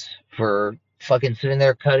wages for fucking sitting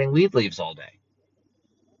there cutting weed leaves all day.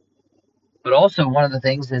 But also, one of the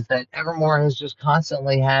things is that Evermore has just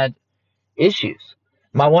constantly had issues.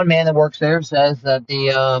 My one man that works there says that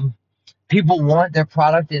the people want their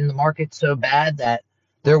product in the market so bad that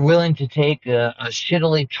they're willing to take a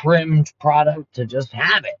shittily trimmed product to just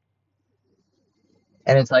have it.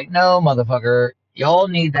 And it's like, no, motherfucker, y'all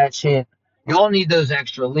need that shit. Y'all need those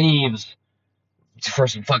extra leaves for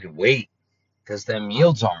some fucking weight, because them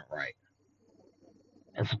yields aren't right.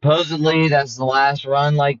 And supposedly that's the last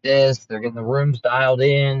run like this. They're getting the rooms dialed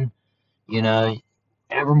in.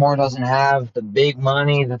 Evermore doesn't have the big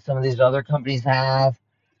money that some of these other companies have.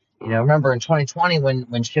 Remember in 2020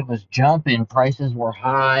 when shit was jumping, prices were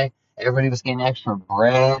high, everybody was getting extra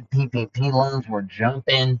bread, PPP loans were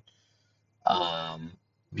jumping.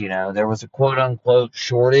 There was a quote unquote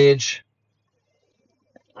shortage.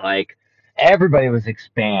 Like, everybody was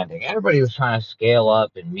expanding. Everybody was trying to scale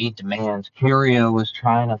up and meet demands. Curio was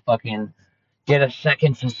trying to fucking get a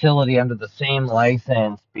second facility under the same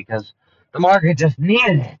license because the market just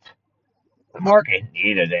needed it. The market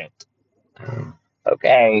needed it.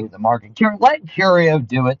 Okay, let Curio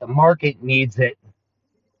do it. The market needs it.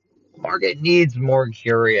 The market needs more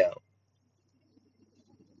Curio.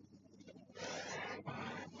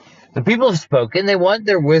 The people have spoken. They want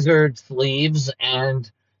their wizard sleeves and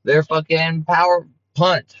their fucking power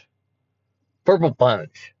punch. Purple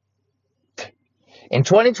punch. In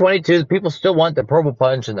 2022, the people still want the purple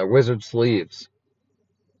punch and their wizard sleeves.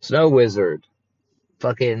 Snow wizard.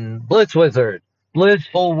 Fucking blitz wizard.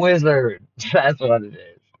 Blissful wizard. That's what it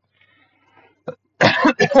is.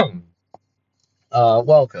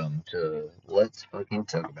 Welcome to Let's Fucking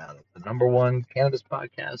Talk About It, the number one cannabis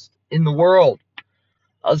podcast in the world.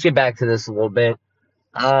 Let's get back to this a little bit.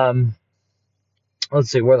 Let's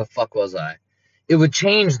see, where the fuck was I? It would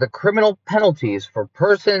change the criminal penalties for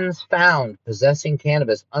persons found possessing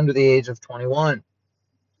cannabis under the age of 21.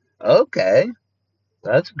 Okay,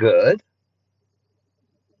 that's good.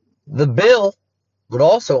 The bill would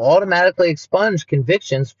also automatically expunge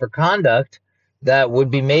convictions for conduct that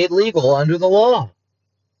would be made legal under the law.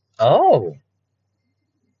 Oh,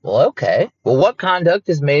 well, okay. Well, what conduct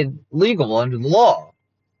is made legal under the law?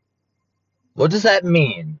 What does that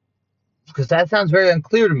mean? Because that sounds very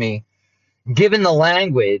unclear to me, given the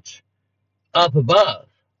language up above,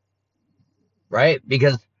 right?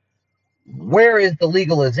 Because where is the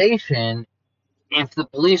legalization if the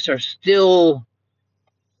police are still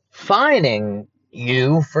fining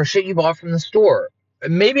you for shit you bought from the store?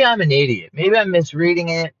 Maybe I'm an idiot. Maybe I'm misreading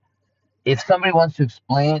it. If somebody wants to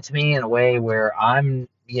explain it to me in a way where I'm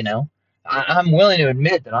willing to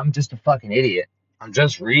admit that I'm just a fucking idiot. I'm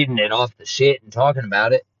just reading it off the shit and talking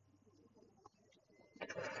about it.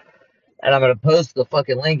 And I'm going to post the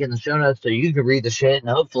fucking link in the show notes so you can read the shit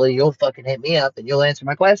and hopefully you'll fucking hit me up and you'll answer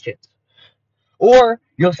my questions. Or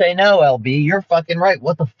you'll say, no, LB, you're fucking right.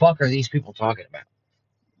 What the fuck are these people talking about?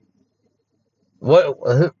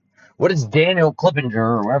 What is Daniel Clippinger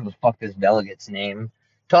or whatever the fuck this delegate's name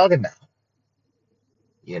talking about?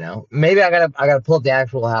 Maybe I gotta pull up the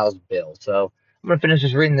actual House bill. So I'm gonna finish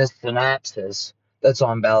just reading this synopsis that's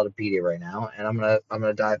on Ballotopedia right now, and I'm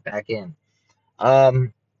gonna dive back in.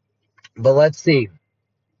 But let's see.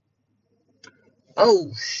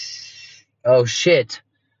 Oh shit!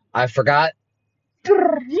 I forgot.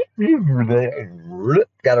 Gotta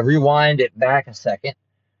rewind it back a second,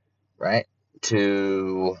 right?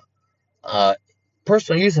 To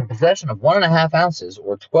personal use and possession of 1.5 ounces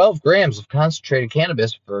or 12 grams of concentrated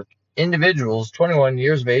cannabis for individuals 21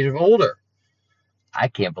 years of age or older. I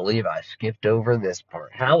can't believe I skipped over this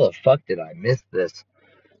part. How the fuck did I miss this?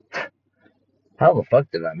 How the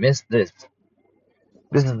fuck did I miss this?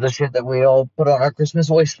 This is the shit that we all put on our Christmas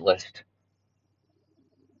wish list.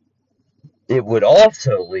 It would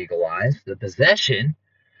also legalize the possession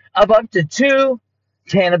of up to 2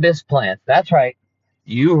 cannabis plants. That's right.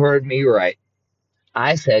 You heard me right.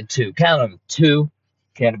 I said 2. Count them. 2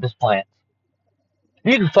 cannabis plants.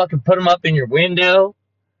 You can fucking put them up in your window.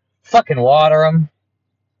 Fucking water them.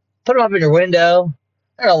 Put them up in your window.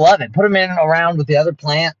 They're gonna love it. Put them in around with the other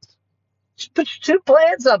plants. Just put your 2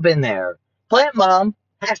 plants up in there. Plant mom.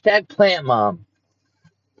 Hashtag plant mom.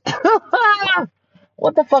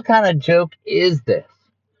 What the fuck kind of joke is this?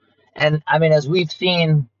 And I mean, as we've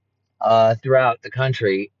seen throughout the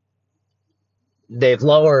country, they've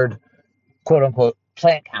lowered quote unquote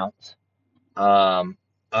plant counts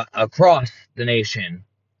across the nation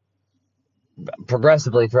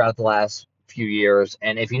progressively throughout the last few years.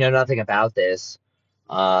 And if you know nothing about this,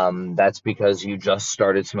 that's because you just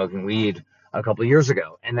started smoking weed a couple years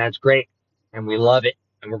ago. And that's great. And we love it.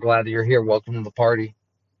 And we're glad that you're here. Welcome to the party.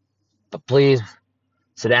 But please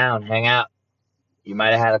sit down, hang out. You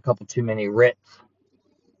might have had a couple too many Ritz.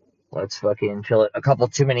 Let's fucking chill it. A couple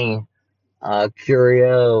too many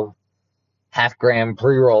Curio half-gram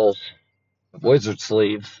pre-rolls, wizard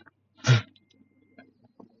sleeves.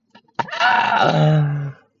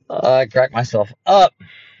 I cracked myself up.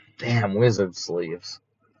 Damn, wizard sleeves.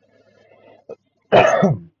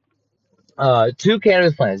 2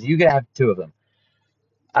 cannabis plants. You can have 2 of them.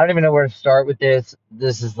 I don't even know where to start with this.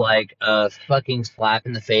 This is like a fucking slap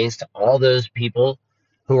in the face to all those people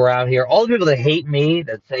who are out here. All the people that hate me,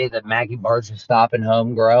 that say that Maggie Bart should stop and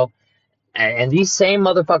home grow. And these same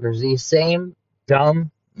motherfuckers, these same dumb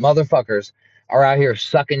motherfuckers are out here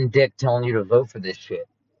sucking dick telling you to vote for this shit.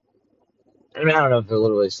 I mean, I don't know if they're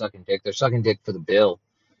literally sucking dick. They're sucking dick for the bill.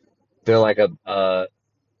 They're like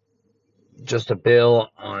just a bill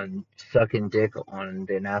on sucking dick on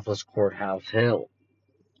the Annapolis Courthouse Hill.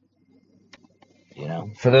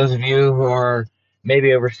 For those of you who are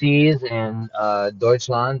maybe overseas in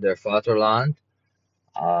Deutschland, der Vaterland,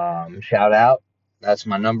 shout out. That's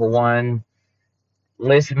my number one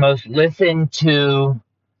most listened to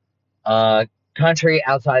country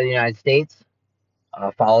outside the United States,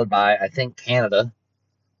 followed by, I think, Canada.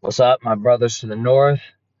 What's up, my brothers to the North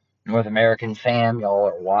American fam? Y'all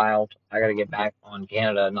are wild. I got to get back on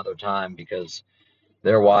Canada another time because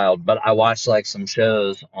they're wild. But I watched like some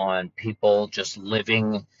shows on people just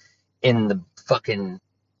living in the fucking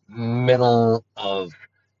middle of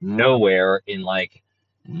nowhere in like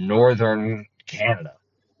northern Canada.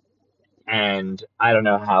 And I don't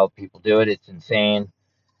know how people do it. It's insane.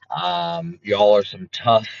 Y'all are some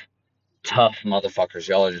tough motherfuckers.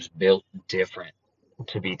 Y'all are just built different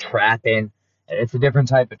to be trapping. And it's a different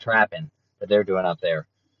type of trapping that they're doing up there.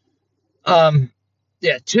 Um,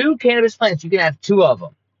 yeah, two cannabis plants. You can have two of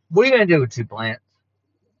them. What are you gonna do with two plants?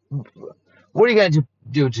 What are you gonna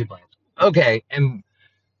do with two plants? Okay, and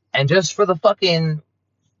just for the fucking,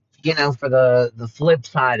 for the flip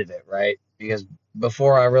side of it, right? Because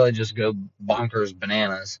before I really just go bonkers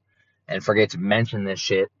bananas and forget to mention this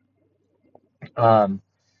shit, um,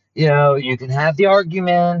 you can have the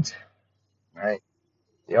argument, right?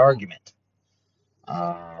 The argument.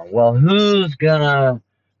 Well, who's gonna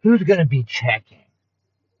be checking?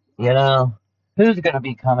 You know, who's gonna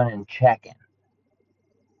be coming and checking?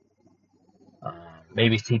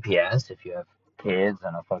 Maybe CPS if you have kids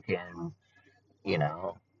and a fucking, you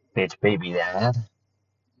know, bitch baby dad.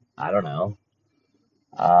 I don't know.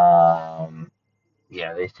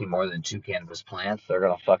 Yeah, they see more than two cannabis plants. They're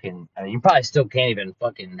gonna fucking. I mean, you probably still can't even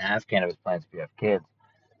fucking have cannabis plants if you have kids.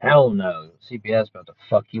 Hell no. CPS about to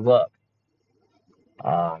fuck you up.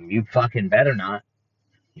 You fucking better not.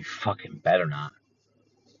 You fucking better not.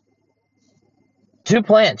 Two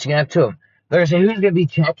plants. You can have two of them. They're gonna say, who's gonna be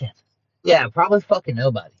checking? Yeah, probably fucking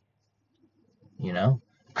nobody. You know?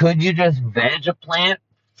 Could you just veg a plant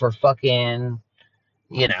for fucking,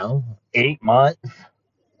 8 months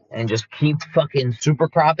and just keep fucking super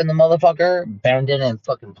cropping the motherfucker, bending and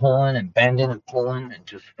fucking pulling and bending and pulling and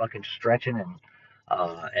just fucking stretching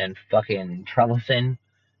and fucking trellising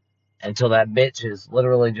until that bitch is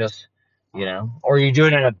literally just, or you do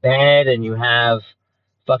it in a bed and you have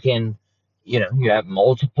fucking, you have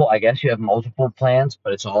multiple, I guess you have multiple plants,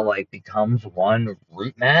 but it's all like becomes one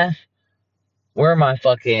root mass. Where are my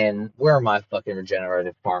fucking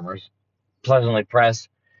regenerative farmers? Pleasantly pressed.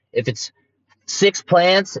 If it's 6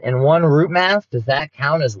 plants and one root mass, does that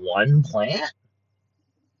count as one plant?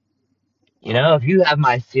 If you have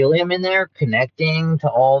mycelium in there connecting to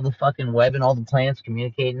all the fucking web and all the plants,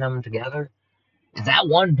 communicating them together, is that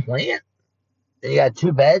one plant? You got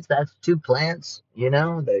two beds, that's two plants,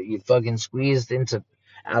 that you fucking squeezed into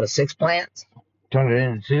out of 6 plants, turned it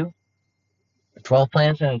into two, 12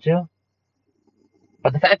 plants into two.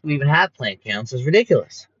 But the fact that we even have plant counts is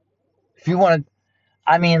ridiculous. If you want to,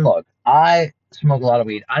 I mean, look, I smoke a lot of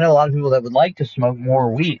weed. I know a lot of people that would like to smoke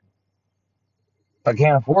more weed, but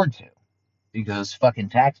can't afford to because fucking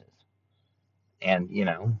taxes. And,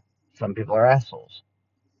 some people are assholes.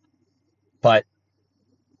 But,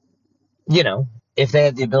 if they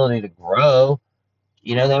had the ability to grow,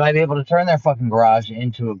 they might be able to turn their fucking garage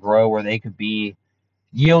into a grow where they could be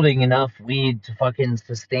yielding enough weed to fucking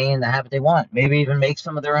sustain the habit they want. Maybe even make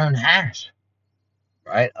some of their own hash.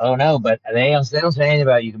 Right? Oh no, but they don't say anything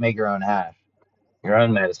about you can make your own hash, your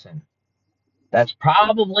own medicine. That's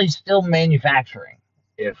probably still manufacturing.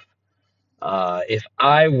 If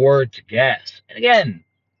I were to guess, and again,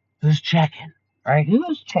 who's checking? Right?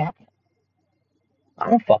 Who's checking? I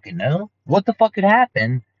don't fucking know. What the fuck could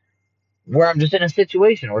happen where I'm just in a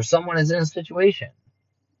situation, or someone is in a situation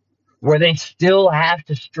where they still have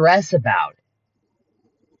to stress about it?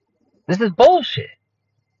 This is bullshit.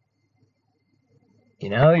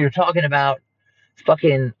 You're talking about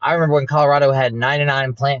fucking. I remember when Colorado had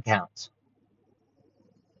 99 plant counts,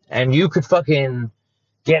 and you could fucking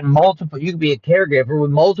get multiple. You could be a caregiver with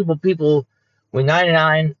multiple people with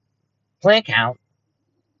 99 plant count,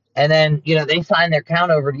 and then they sign their count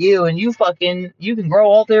over to you, and you can grow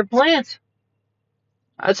all their plants.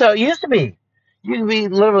 That's how it used to be. You can be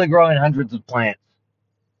literally growing hundreds of plants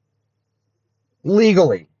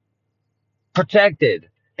legally, protected.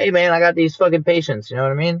 Hey man, I got these fucking patients. You know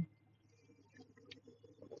what I mean?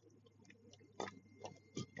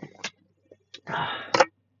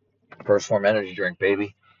 First form energy drink,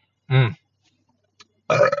 baby.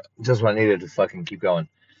 Just what I needed to fucking keep going.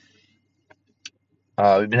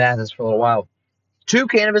 We've been at this for a little while. Two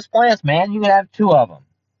cannabis plants, man. You can have two of them.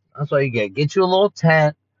 That's what you get. Get you a little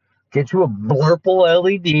tent. Get you a blurple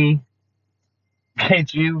LED.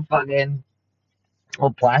 Get you fucking a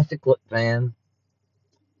little plastic lip fan.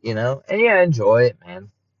 And yeah, enjoy it, man.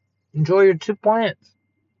 Enjoy your two plants.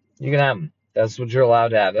 You can have them. That's what you're allowed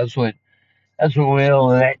to have. That's what we'll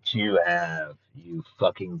let you have. You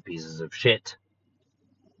fucking pieces of shit.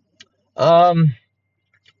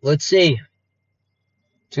 Let's see.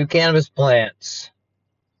 Two cannabis plants.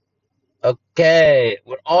 Okay,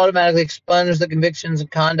 would automatically expunge the convictions of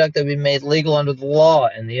conduct that would be made legal under the law,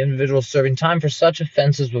 and the individual serving time for such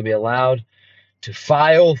offenses would be allowed to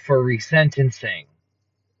file for resentencing.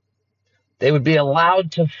 They would be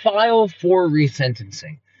allowed to file for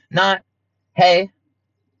resentencing. Not, hey,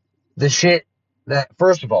 the shit that,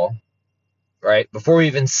 first of all, right, before we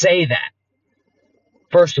even say that,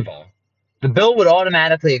 first of all, the bill would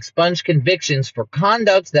automatically expunge convictions for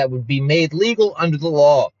conduct that would be made legal under the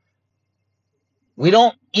law. We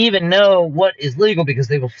don't even know what is legal because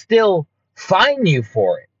they will still fine you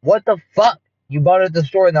for it. What the fuck? You bought it at the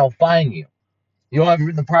store and they'll fine you. You don't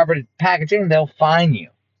have the proper packaging, they'll fine you.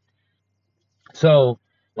 So,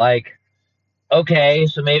 like, okay,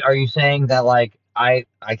 so maybe are you saying that like I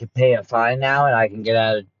could pay a fine now and I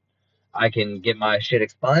can get my shit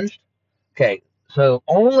expunged? Okay, so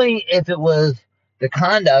only if it was the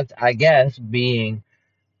conduct, I guess, being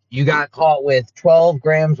you got caught with 12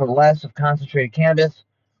 grams or less of concentrated cannabis,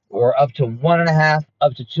 or up to 1.5,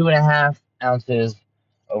 up to 2.5 ounces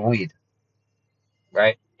of weed,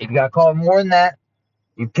 right? If you got caught with more than that,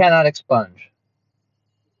 you cannot expunge,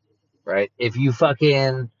 right? If you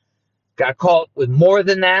fucking got caught with more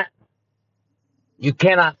than that, you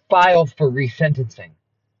cannot file for resentencing.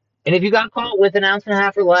 And if you got caught with 1.5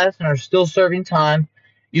 ounces or less and are still serving time,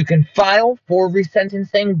 you can file for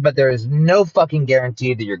resentencing, but there is no fucking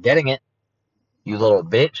guarantee that you're getting it, you little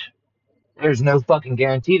bitch. There's no fucking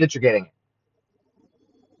guarantee that you're getting it.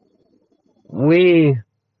 We,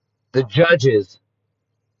 the judges,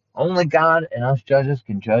 only God and us judges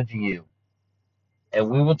can judge you. And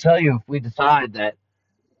we will tell you if we decide that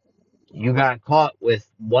you got caught with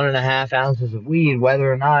 1.5 ounces of weed, whether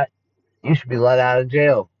or not you should be let out of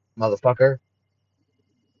jail, motherfucker.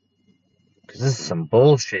 Because this is some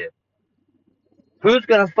bullshit. Who's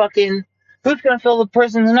gonna fill the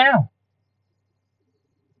prisons now?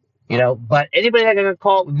 You know, but anybody that got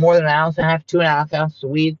caught with more than 1.5 ounces, 2.5 ounces of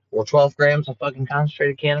weed, or 12 grams of fucking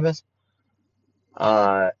concentrated cannabis,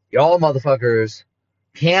 y'all motherfuckers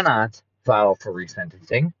cannot file for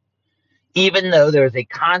resentencing, even though there's a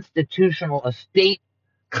state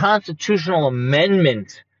constitutional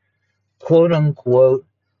amendment, quote unquote,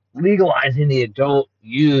 legalizing the adult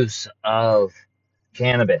use of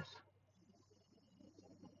cannabis.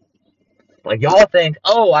 Like, y'all think,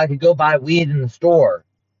 oh, I could go buy weed in the store.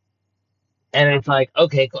 And it's like,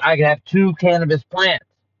 okay, I could have 2 cannabis plants.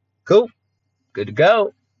 Cool. Good to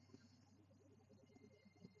go.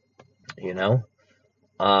 You know?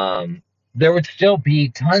 There would still be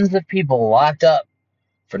tons of people locked up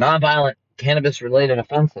for nonviolent cannabis related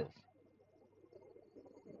offenses.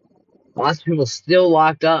 Lots of people still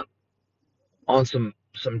locked up on some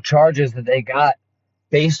charges that they got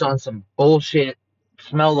based on some bullshit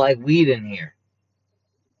smell like weed in here.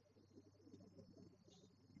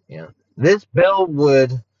 You know, this bill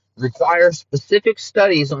would require specific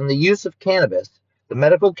studies on the use of cannabis, the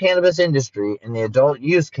medical cannabis industry, and the adult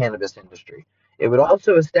use cannabis industry. It would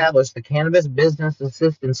also establish the Cannabis Business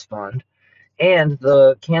Assistance Fund and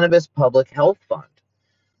the Cannabis Public Health Fund,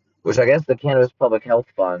 which I guess the Cannabis Public Health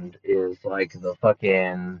Fund is like the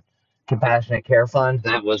fucking compassionate care fund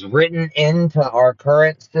that was written into our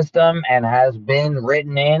current system and has been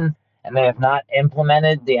written in, and they have not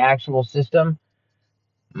implemented the actual system.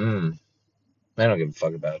 They don't give a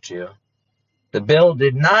fuck about you. The bill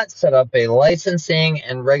did not set up a licensing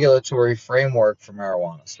and regulatory framework for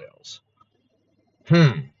marijuana sales.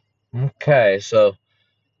 Okay, so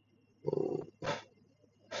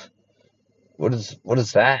what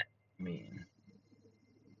does that mean?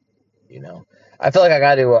 You know, I feel like I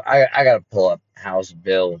gotta pull up House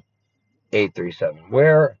Bill 837.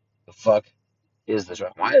 Where the fuck is this?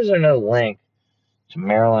 Why is there no link to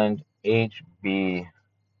Maryland HB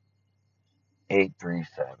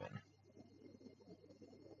 837?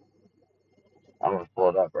 I'm gonna pull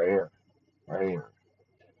it up right here. Right here.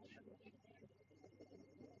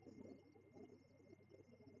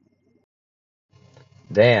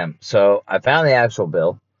 Damn. So I found the actual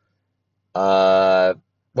bill. Uh,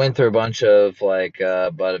 Went through a bunch of like a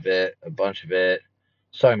bunch of it.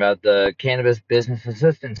 It's talking about the Cannabis Business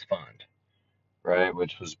Assistance Fund, right,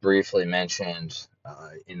 which was briefly mentioned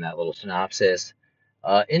in that little synopsis.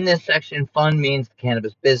 In this section, fund means the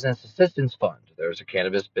Cannabis Business Assistance Fund. There's a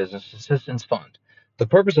Cannabis Business Assistance Fund. The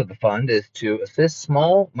purpose of the fund is to assist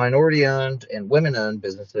small, minority-owned, and women-owned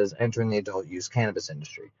businesses entering the adult use cannabis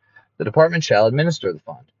industry. The department shall administer the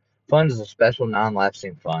fund. Fund is a special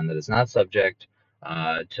non-lapsing fund that is not subject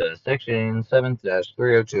to Section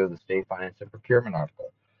 7-302 of the State Finance and Procurement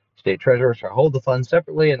Article. State treasurer shall hold the fund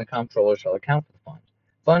separately, and the comptroller shall account for the fund.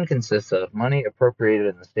 Fund consists of money appropriated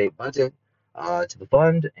in the state budget to the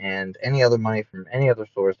fund and any other money from any other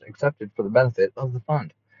source accepted for the benefit of the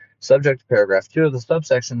fund. Subject to paragraph 2 of the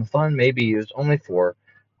subsection, the fund may be used only for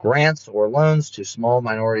grants or loans to small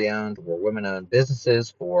minority-owned or women-owned businesses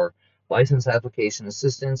for license application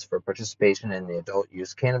assistance for participation in the adult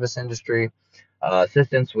use cannabis industry,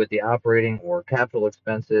 assistance with the operating or capital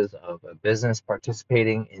expenses of a business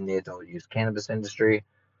participating in the adult use cannabis industry,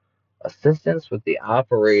 assistance with the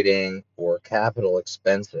operating or capital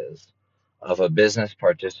expenses of a business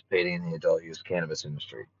participating in the adult use cannabis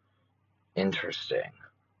industry. Interesting.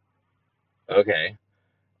 Okay.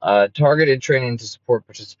 Targeted training to support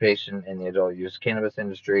participation in the adult use cannabis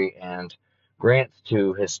industry, and grants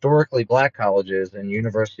to historically black colleges and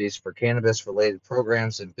universities for cannabis-related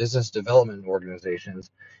programs and business development organizations,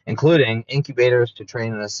 including incubators to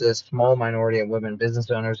train and assist small minority and women business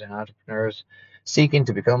owners and entrepreneurs seeking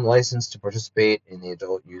to become licensed to participate in the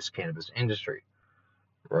adult use cannabis industry.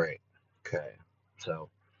 Right. Okay. So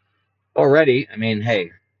already, I mean,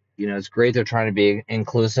 hey, it's great they're trying to be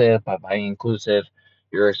inclusive, but by inclusive,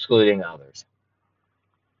 you're excluding others.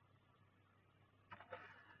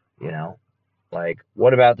 You know, like,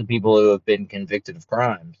 what about the people who have been convicted of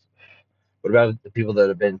crimes? What about the people that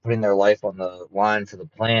have been putting their life on the line for the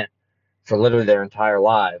plant for literally their entire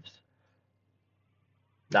lives?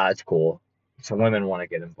 Nah, it's cool. Some women want to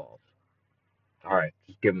get involved. All right,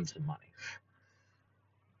 just give them some money.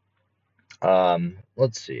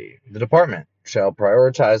 Let's see. The department shall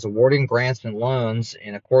prioritize awarding grants and loans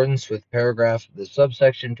in accordance with paragraph the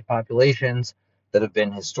subsection to populations that have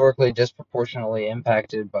been historically disproportionately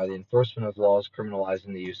impacted by the enforcement of laws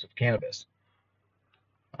criminalizing the use of cannabis.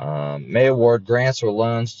 May award grants or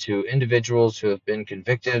loans to individuals who have been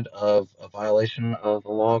convicted of a violation of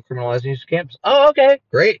the law criminalizing use of cannabis. Oh, okay,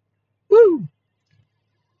 great. Woo!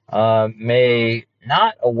 May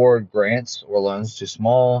not award grants or loans to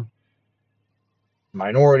small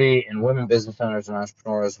minority and women business owners and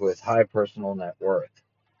entrepreneurs with high personal net worth.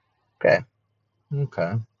 Okay.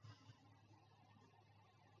 Okay.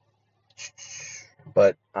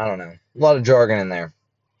 But I don't know. A lot of jargon in there.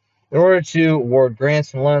 In order to award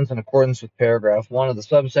grants and loans in accordance with paragraph 1 of the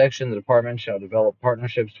subsection, the department shall develop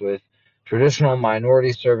partnerships with traditional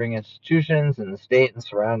minority-serving institutions in the state and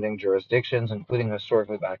surrounding jurisdictions, including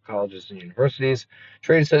historically black colleges and universities,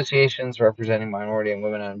 trade associations representing minority and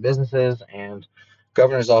women-owned businesses, and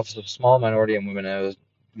Governor's Office of Small Minority and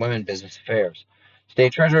Women Business Affairs.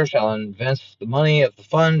 State Treasurer shall invest the money of the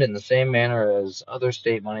fund in the same manner as other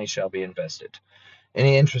state money shall be invested.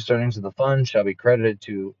 Any interest earnings of the fund shall be credited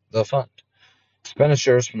to the fund.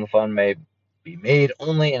 Expenditures from the fund may be made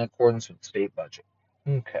only in accordance with the state budget.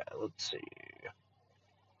 Okay, let's see.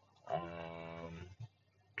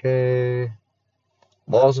 Okay.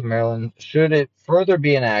 Laws of Maryland. Should it further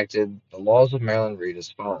be enacted, the laws of Maryland read as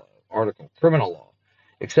follows. Article: Criminal Law.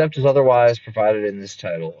 Except as otherwise provided in this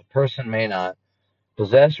title, a person may not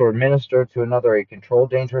possess or administer to another a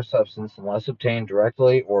controlled dangerous substance unless obtained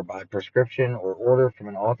directly or by prescription or order from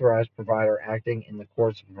an authorized provider acting in the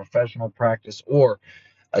course of a professional practice, or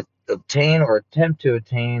obtain or attempt to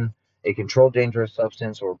attain a controlled dangerous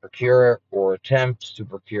substance, or procure or attempt to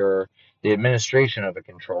procure the administration of a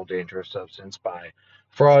controlled dangerous substance by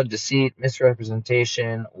fraud, deceit,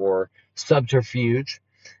 misrepresentation, or subterfuge,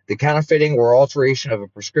 the counterfeiting or alteration of a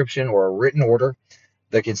prescription or a written order,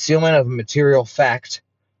 the concealment of a material fact,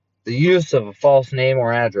 the use of a false name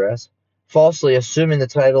or address, falsely assuming the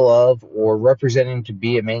title of or representing to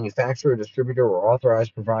be a manufacturer, distributor, or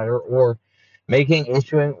authorized provider, or making,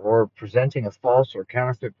 issuing, or presenting a false or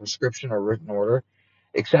counterfeit prescription or written order,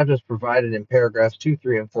 except as provided in paragraphs 2,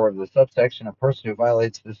 3, and 4 of the subsection. A person who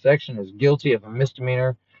violates this section is guilty of a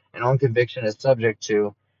misdemeanor and on conviction is subject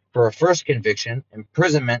to, for a first conviction,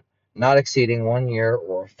 imprisonment not exceeding 1 year,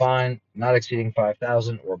 or a fine not exceeding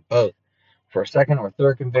 $5,000, or both. For a second or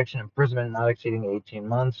third conviction, imprisonment not exceeding 18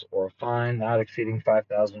 months, or a fine not exceeding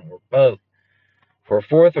 $5,000, or both. For a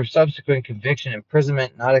fourth or subsequent conviction,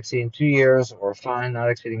 imprisonment not exceeding 2 years, or a fine not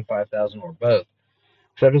exceeding $5,000, or both.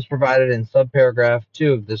 Except as provided in subparagraph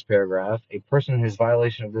 2 of this paragraph, a person whose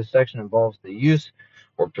violation of this section involves the use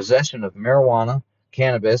or possession of marijuana,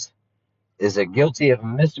 cannabis, is guilty of a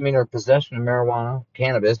misdemeanor possession of marijuana,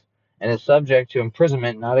 cannabis, and is subject to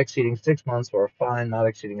imprisonment not exceeding 6 months, or a fine not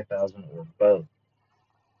exceeding $1,000, or both.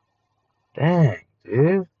 Dang,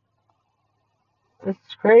 dude. This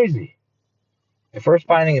is crazy. The first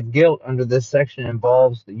finding of guilt under this section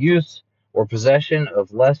involves the use or possession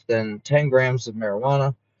of less than 10 grams of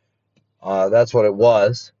marijuana. That's what it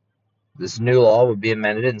was. This new law would be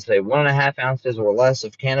amended and say 1.5 ounces or less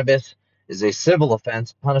of cannabis is a civil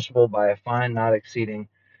offense punishable by a fine not exceeding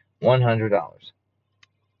 $100.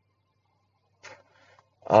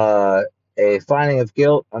 A finding of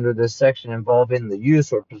guilt under this section involving the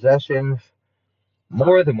use or possession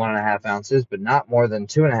More than 1.5 ounces, but not more than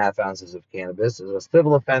 2.5 ounces of cannabis is a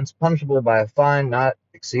civil offense punishable by a fine not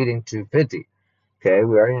exceeding $250. Okay,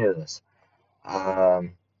 we already knew this.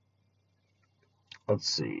 Let's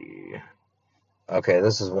see. Okay,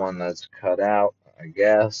 this is one that's cut out, I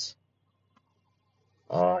guess.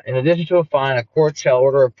 In addition to a fine, a court shall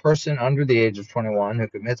order a person under the age of 21 who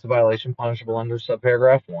commits a violation punishable under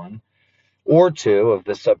subparagraph 1 or 2 of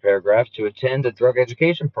this subparagraph to attend a drug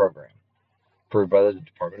education program approved by the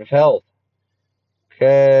Department of Health.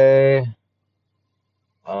 Okay.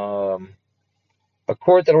 A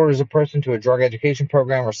court that orders a person to a drug education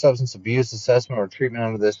program or substance abuse assessment or treatment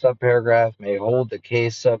under this subparagraph may hold the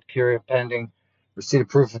case sub curia pending receipt of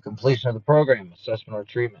proof of completion of the program, assessment, or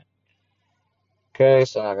treatment. Okay,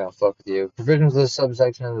 so I'm not going to fuck with you. Provisions of this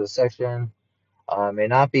subsection of this section may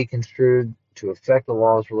not be construed to affect the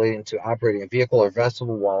laws relating to operating a vehicle or vessel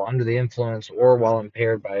while under the influence or while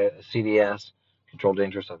impaired by a CDS, controlled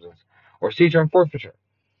dangerous substance, or seizure and forfeiture.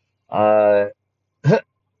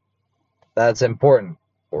 That's important.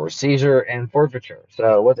 Or seizure and forfeiture.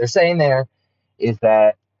 So what they're saying there is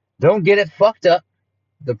that don't get it fucked up.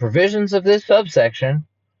 The provisions of this subsection,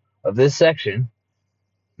 of this section,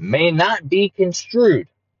 may not be construed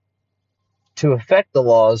to affect the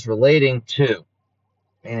laws relating to.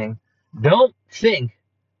 Meaning, don't think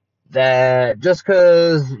that just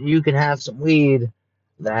because you can have some weed,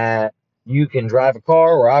 that you can drive a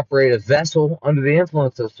car or operate a vessel under the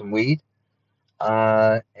influence of some weed,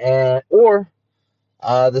 or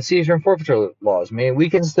the seizure and forfeiture laws. I mean, we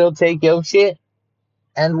can still take your shit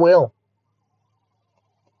and will.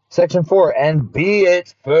 Section 4, and be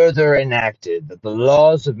it further enacted that the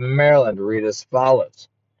laws of Maryland read as follows.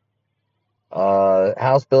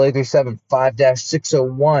 House Bill 837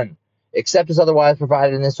 5-601. Except as otherwise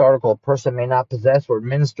provided in this article, a person may not possess or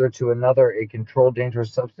administer to another a controlled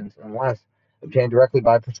dangerous substance unless obtained directly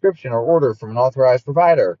by prescription or order from an authorized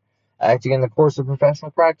provider acting in the course of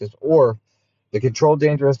professional practice, or the controlled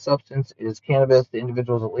dangerous substance is cannabis. The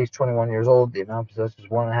individual is at least 21 years old. The amount possessed is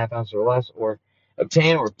 1.5 ounces or less, or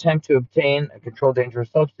obtain or attempt to obtain a controlled dangerous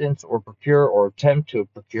substance, or procure or attempt to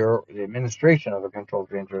procure the administration of a controlled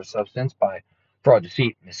dangerous substance by fraud,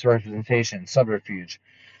 deceit, misrepresentation, subterfuge,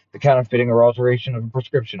 the counterfeiting or alteration of a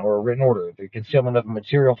prescription or a written order, the concealment of a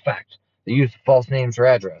material fact, the use of false names or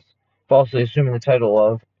address, falsely assuming the title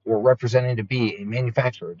of or representing to be a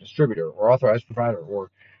manufacturer, distributor, or authorized provider, or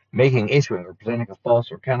making, issuing, or presenting a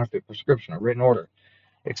false or counterfeit prescription or written order,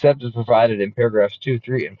 except as provided in paragraphs 2,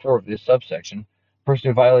 3, and 4 of this subsection. The person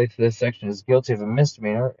who violates this section is guilty of a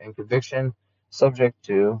misdemeanor and conviction subject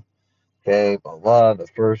to, okay, blah, blah, the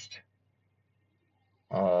first,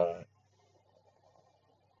 so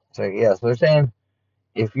they're saying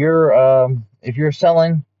if you're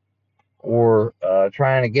selling or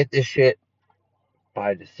trying to get this shit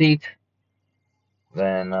by deceit,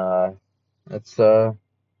 then it's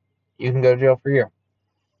you can go to jail for a year.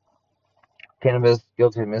 Cannabis,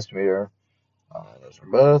 guilty of misdemeanor. Those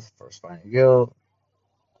are both. First finding guilt,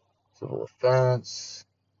 civil offense.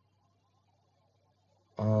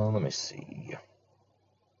 Let me see.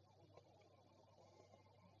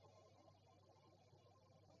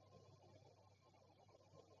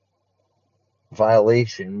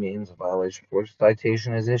 Violation means a violation for which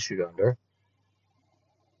citation is issued under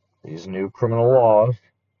these new criminal laws.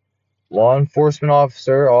 Law enforcement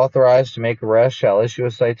officer authorized to make arrest shall issue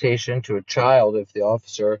a citation to a child if the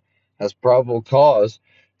officer has probable cause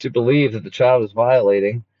to believe that the child is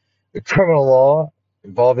violating the criminal law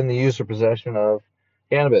involving the use or possession of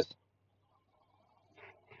cannabis.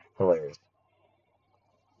 Hilarious.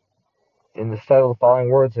 In the title, the following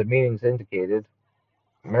words have meanings indicated.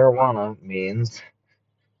 Marijuana means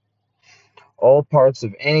all parts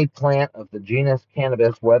of any plant of the genus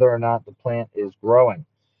Cannabis, whether or not the plant is growing,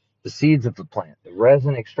 the seeds of the plant, the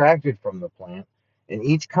resin extracted from the plant, and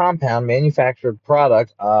each compound manufactured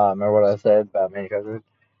product. Remember what I said about manufactured?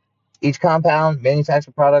 Each compound,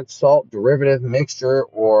 manufactured product, salt, derivative, mixture,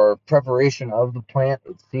 or preparation of the plant,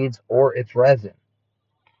 its seeds, or its resin.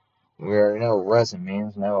 We already know what resin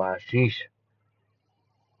means, no hashish.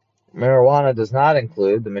 Marijuana does not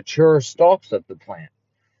include the mature stalks of the plant,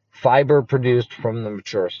 fiber produced from the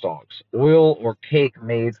mature stalks, oil or cake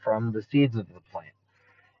made from the seeds of the plant,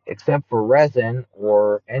 except for resin,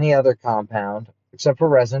 any other compound,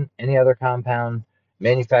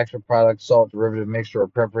 manufactured product, salt, derivative, mixture, or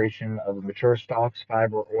preparation of the mature stalks,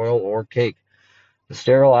 fiber, oil, or cake. The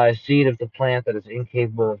sterilized seed of the plant that is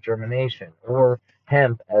incapable of germination, or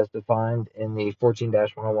hemp as defined in the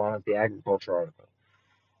 14-101 of the agriculture article.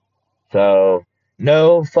 So,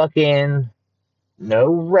 no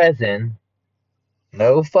resin,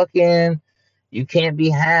 no fucking You can't be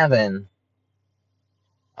having,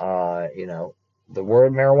 you know, the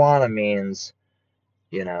word marijuana means,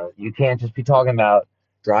 you know, you can't just be talking about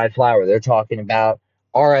dried flower. They're talking about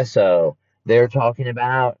RSO. They're talking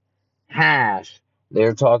about hash.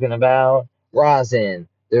 They're talking about rosin.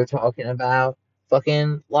 They're talking about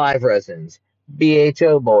fucking live resins,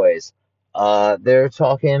 BHO boys. They're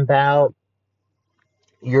talking about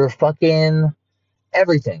your fucking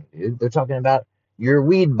everything, dude. They're talking about your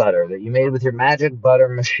weed butter that you made with your magic butter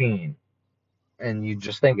machine, and you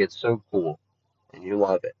just think it's so cool, and you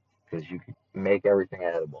love it because you can make everything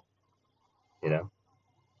edible, you know.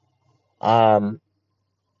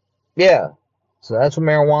 Yeah. So that's what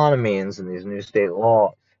marijuana means in these new state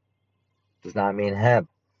laws. Does not mean hemp.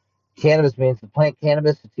 Cannabis means the plant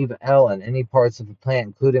cannabis, sativa L, and any parts of the plant,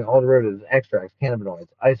 including all derivatives, extracts, cannabinoids,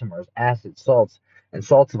 isomers, acids, salts, and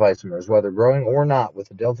salts of isomers, whether growing or not, with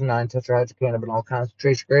a delta 9 tetrahydrocannabinol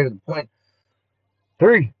concentration greater than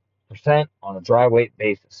 0.3% on a dry weight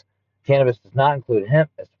basis. Cannabis does not include hemp,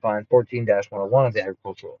 as defined 14-101 of the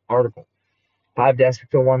agricultural article.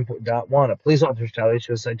 5-601.1, a police officer shall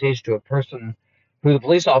issue a citation to a person who the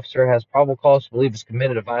police officer has probable cause to believe has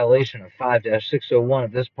committed a violation of 5-601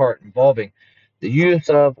 of this part involving the use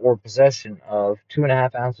of or possession of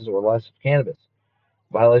 2.5 ounces or less of cannabis.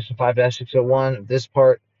 Violation of 5-601 of this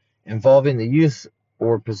part involving the use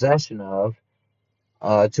or possession of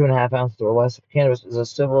 2.5 ounces or less of cannabis is a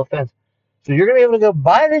civil offense. So you're gonna be able to go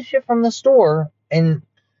buy this shit from the store and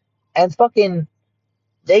fucking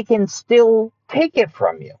they can still take it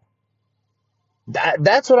from you.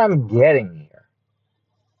 That's what I'm getting here.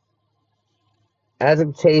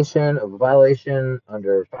 Adjudication of a violation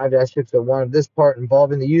under 5-601 of this part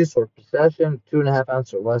involving the use or possession of 2.5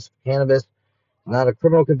 ounces or less of cannabis, not a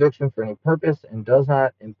criminal conviction for any purpose, and does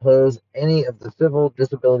not impose any of the civil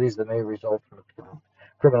disabilities that may result from a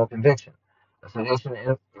criminal conviction. A citation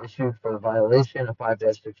issued for the violation of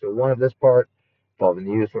 5-601 of this part involving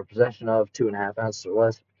the use or possession of 2.5 ounces or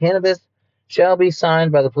less of cannabis shall be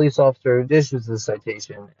signed by the police officer who issues the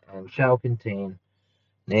citation and shall contain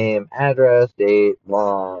name, address, date,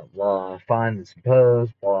 blah, blah, fine that's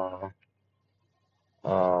imposed, blah.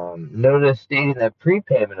 Notice stating that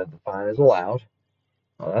prepayment of the fine is allowed.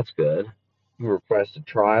 Oh, that's good. You request a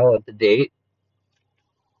trial at the date.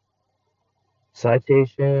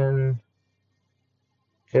 Citation.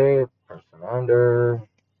 Okay, person under.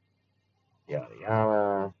 Yada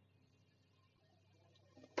yada.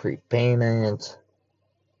 Prepayment.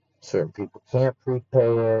 Certain people can't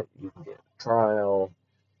prepay it. You can get a trial.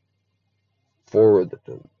 Forward the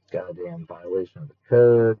goddamn violation of the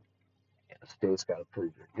code. Yeah, the state's got to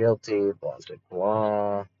prove you're guilty. Blah, blah,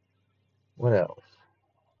 blah. What else?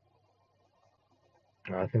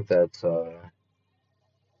 I think that's,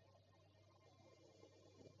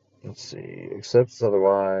 let's see, except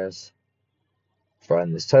otherwise.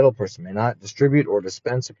 From this title, person may not distribute or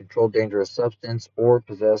dispense a controlled dangerous substance or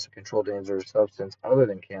possess a controlled dangerous substance other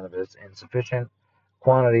than cannabis in sufficient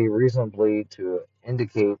quantity reasonably to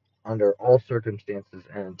indicate under all circumstances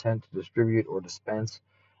an intent to distribute or dispense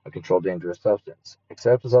a controlled dangerous substance.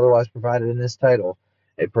 Except as otherwise provided in this title,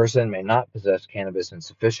 a person may not possess cannabis in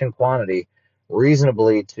sufficient quantity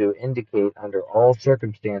reasonably to indicate under all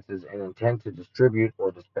circumstances an intent to distribute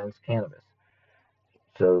or dispense cannabis.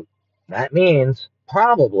 So that means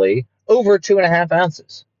probably over 2.5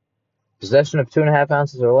 ounces. Possession of 2.5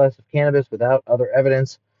 ounces or less of cannabis without other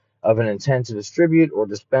evidence of an intent to distribute or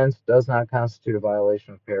dispense does not constitute a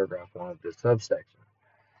violation of paragraph 1 of this subsection.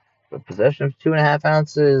 But possession of 2.5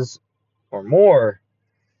 ounces or more,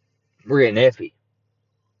 we're getting iffy.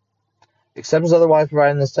 Except as otherwise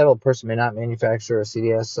provided in this title, a person may not manufacture a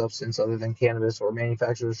CDS substance other than cannabis or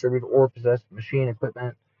manufacture, distribute, or possess machine,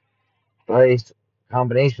 equipment, device,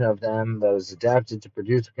 combination of them that is adapted to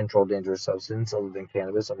produce a controlled dangerous substance other than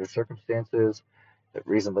cannabis under circumstances that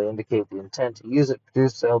reasonably indicate the intent to use it,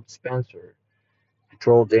 produce, sell, dispense, or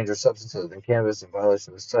controlled dangerous substance other than cannabis in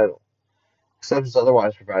violation of this title. Except as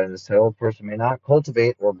otherwise provided in this title, a person may not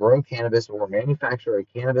cultivate or grow cannabis or manufacture a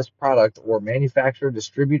cannabis product or manufacture,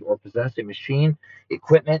 distribute, or possess a machine,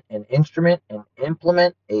 equipment, an instrument, an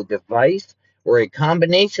implement, a device, or a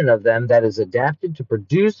combination of them that is adapted to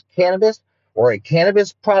produce cannabis or a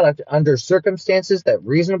cannabis product under circumstances that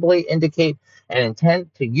reasonably indicate an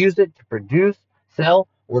intent to use it to produce, sell,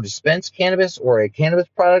 or dispense cannabis or a cannabis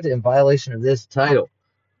product in violation of this title.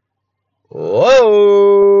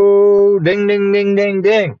 Whoa! Ding, ding, ding, ding,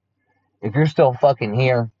 ding. If you're still fucking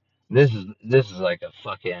here, this is like a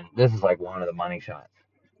fucking this is like one of the money shots,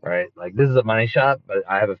 right? Like this is a money shot, but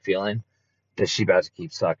I have a feeling that she about to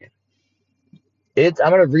keep sucking. I'm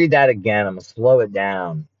gonna read that again. I'm gonna slow it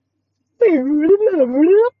down.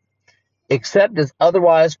 Except as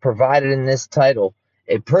otherwise provided in this title,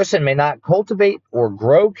 a person may not cultivate or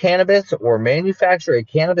grow cannabis or manufacture a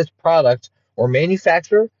cannabis product or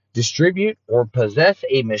manufacture, distribute, or possess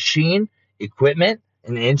a machine, equipment,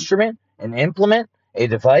 an instrument, an implement, a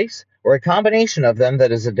device, or a combination of them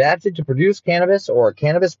that is adapted to produce cannabis or a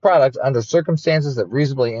cannabis product under circumstances that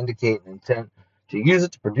reasonably indicate an intent to use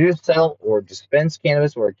it to produce, sell, or dispense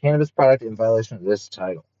cannabis or a cannabis product in violation of this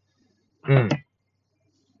title.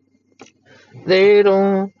 They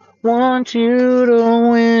don't want you to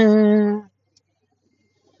win.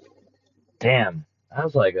 Damn,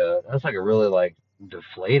 that's like a really like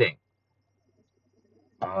deflating.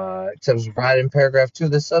 Except as provided in paragraph 2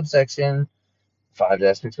 of this subsection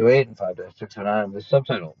 5-608 and 5-609 of the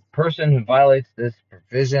subtitle. Person who violates this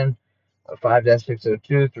provision of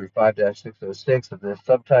 5-602 through 5-606 of this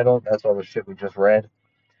subtitle, that's all the shit we just read,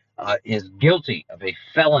 is guilty of a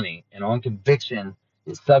felony and on conviction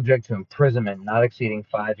is subject to imprisonment not exceeding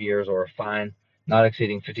 5 years or a fine not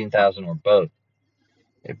exceeding 15,000 or both.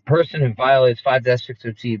 A person who violates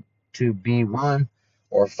 5-602B1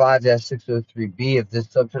 or 5-603B of this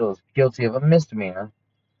subtitle is guilty of a misdemeanor,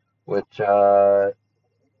 which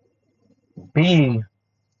B.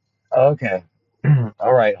 Okay.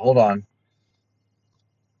 All right, hold on.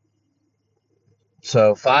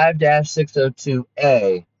 So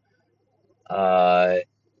 5-602A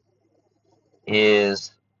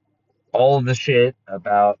is all of the shit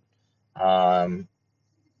about,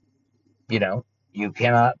 you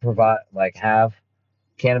cannot have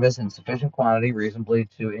cannabis in sufficient quantity reasonably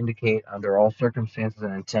to indicate under all circumstances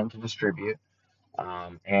an intent to distribute,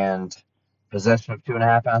 and possession of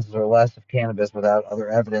 2.5 ounces or less of cannabis without other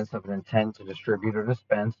evidence of an intent to distribute or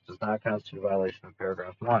dispense does not constitute a violation of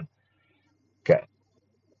paragraph 1. Okay.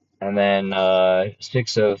 And then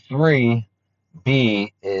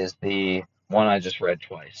 603B is the one I just read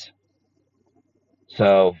twice.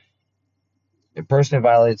 So a person who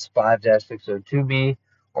violates 5-602B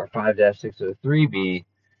or 5-603B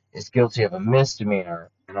is guilty of a misdemeanor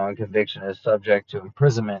and on conviction is subject to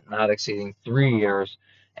imprisonment not exceeding 3 years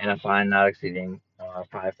and a fine not exceeding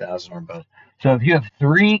 5,000 or both. So if you have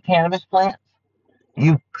 3 cannabis plants,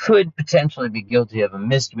 you could potentially be guilty of a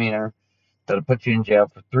misdemeanor that'll put you in jail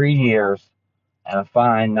for 3 years and a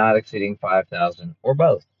fine not exceeding 5,000 or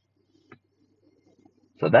both.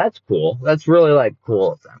 So that's cool. That's really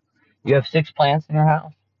cool of them. You have 6 plants in your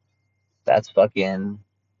house. That's fucking.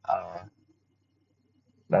 Uh,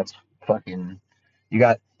 that's fucking. You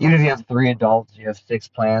got, even if you have 3 adults, you have 6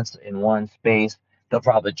 plants in one space. They'll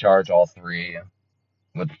probably charge all 3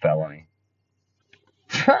 with the felony.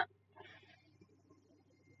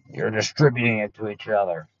 You're distributing it to each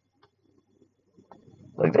other.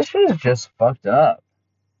 This shit is just fucked up.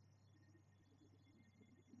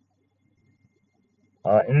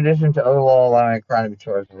 In addition to other law allowing a crime to be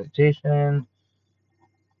charged with citation,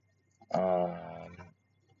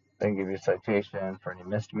 they give you a citation for any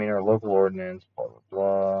misdemeanor or local ordinance, blah,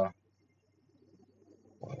 blah,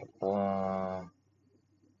 blah, blah, blah.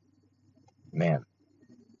 Man.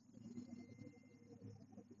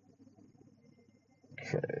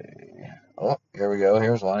 Okay. Oh, here we go.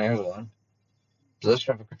 Here's one.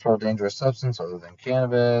 Possession of a controlled dangerous substance other than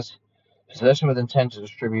cannabis. Possession with intent to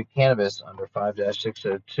distribute cannabis under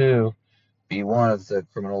 5-602 B1 of the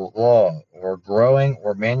criminal law, or growing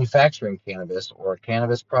or manufacturing cannabis or a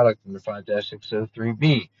cannabis product under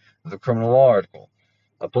 5-603B of the criminal law article.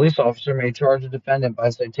 A police officer may charge a defendant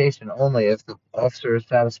by citation only if the officer is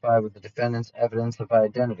satisfied with the defendant's evidence of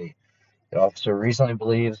identity. The officer reasonably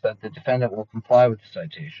believes that the defendant will comply with the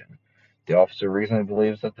citation. The officer reasonably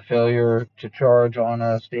believes that the failure to charge on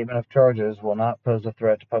a statement of charges will not pose a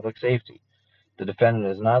threat to public safety. The defendant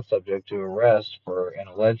is not subject to arrest for an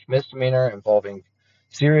alleged misdemeanor involving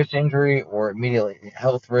serious injury or immediate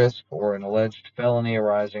health risk, or an alleged felony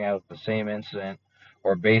arising out of the same incident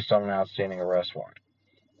or based on an outstanding arrest warrant.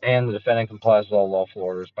 And the defendant complies with all lawful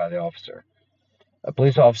orders by the officer. A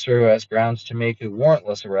police officer who has grounds to make a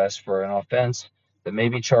warrantless arrest for an offense that may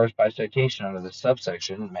be charged by citation under this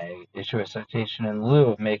subsection may issue a citation in lieu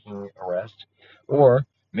of making the arrest, or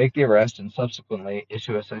make the arrest and subsequently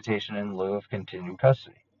issue a citation in lieu of continued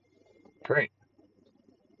custody. Great.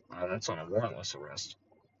 That's on a warrantless arrest.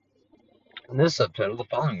 In this subtitle, the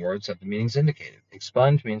following words have the meanings indicated.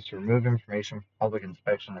 Expunge means to remove information from public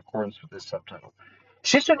inspection in accordance with this subtitle.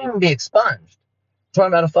 Shit shouldn't even be expunged. Talking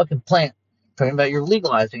about a fucking plant. Talking about you're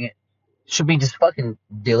legalizing it. Should be just fucking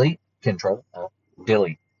delete. Control.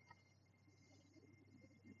 Delete.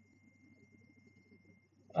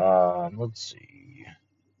 Let's see.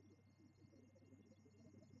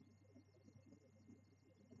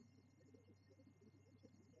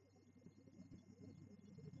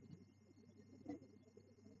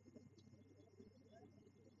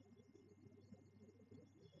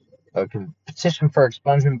 A petition for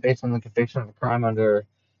expungement based on the conviction of a crime under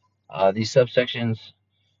these subsections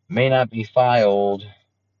may not be filed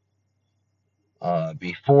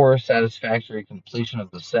before satisfactory completion of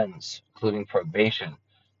the sentence, including probation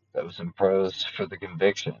that was imposed for the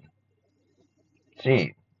conviction.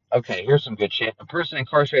 Gee, okay, here's some good shit. A person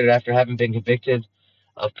incarcerated after having been convicted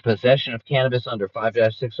of possession of cannabis under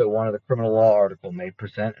 5-601 of the criminal law article may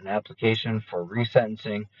present an application for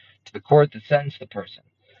resentencing to the court that sentenced the person.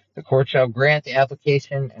 The court shall grant the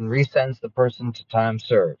application and resentence the person to time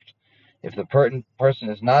served. If the person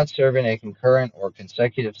is not serving a concurrent or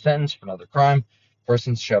consecutive sentence for another crime,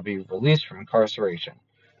 persons shall be released from incarceration.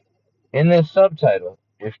 In this subtitle,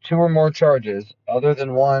 if two or more charges, other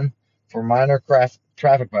than one for minor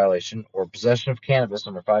traffic violation or possession of cannabis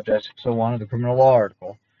under 5-601 of the criminal law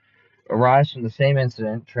article, arise from the same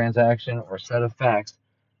incident, transaction, or set of facts,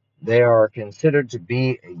 they are considered to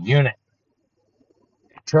be a unit.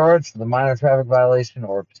 A charge for the minor traffic violation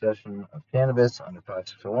or possession of cannabis under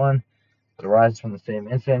 5-601 that arises from the same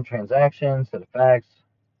incident, transaction, set of facts,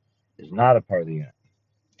 is not a part of the unit.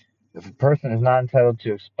 If a person is not entitled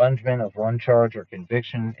to expungement of one charge or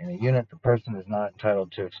conviction in a unit, the person is not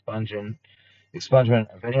entitled to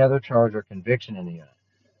expungement of any other charge or conviction in the unit.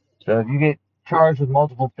 So if you get charged with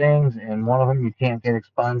multiple things and one of them you can't get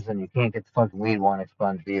expunged, then you can't get the fucking weed one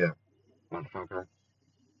expunged either. Motherfucker.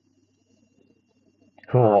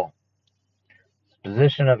 Cool.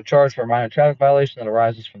 Disposition of a charge for a minor traffic violation that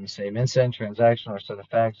arises from the same incident, transaction, or set of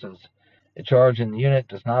facts as a charge in the unit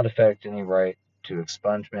does not affect any right to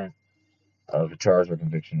expungement of a charge or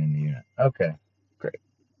conviction in the unit. Okay,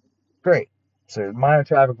 great. So minor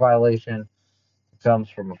traffic violation comes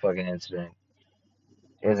from a fucking incident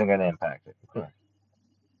isn't going to impact it. Cool.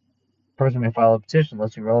 Person may file a petition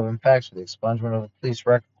listing relevant facts for the expungement of the police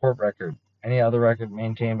court record, any other record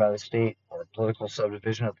maintained by the state or political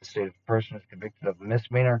subdivision of the state if the person is convicted of a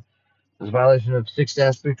misdemeanor as a violation of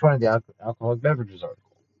 6-320 of the Alcoholic Beverages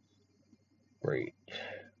Article. Great.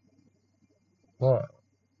 Well,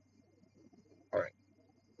 all right.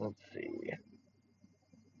 Let's see.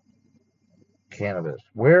 Cannabis.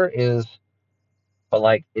 Where is, but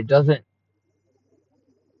like, it doesn't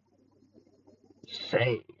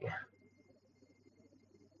say.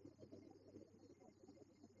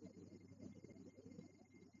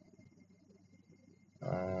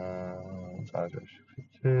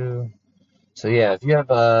 So yeah, if you have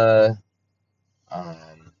it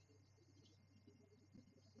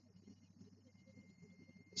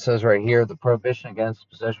says right here the prohibition against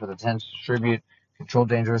possession with intent to distribute controlled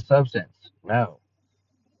dangerous substance. No.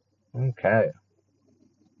 Okay.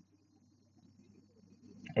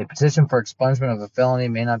 A petition for expungement of a felony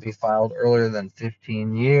may not be filed earlier than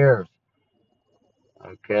 15 years.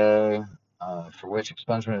 Okay. For which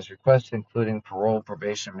expungement is requested, including parole,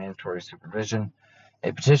 probation, mandatory supervision.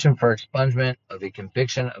 A petition for expungement of a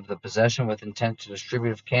conviction of the possession with intent to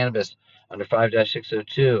distribute of cannabis under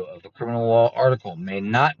 5-602 of the criminal law article may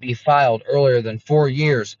not be filed earlier than 4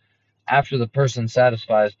 years after the person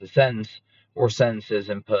satisfies the sentence or sentences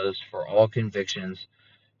imposed for all convictions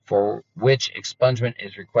for which expungement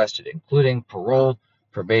is requested, including parole,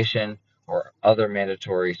 probation, or other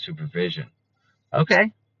mandatory supervision.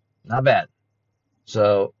 Okay, not bad.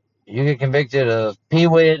 So you get convicted of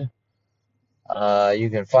PWID, you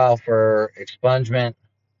can file for expungement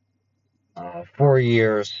 4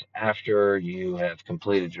 years after you have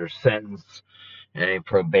completed your sentence and any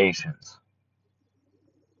probations.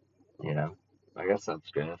 You know, I guess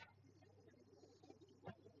that's good.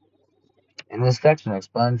 In this section,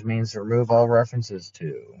 expunge means to remove all references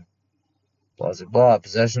to blah, blah, blah.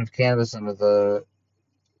 Possession of cannabis under the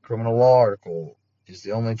criminal law article is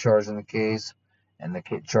the only charge in the case, and the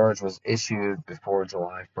charge was issued before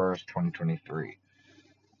July 1st, 2023.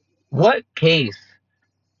 What case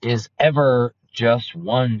is ever just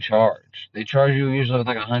one charge? They charge you usually with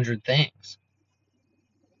like 100 things.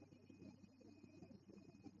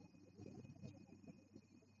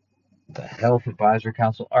 The Health Advisory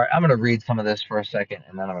Council. All right, I'm gonna read some of this for a second,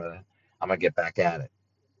 and then I'm gonna get back at it.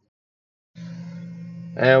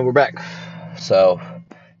 And we're back. So,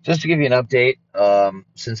 just to give you an update,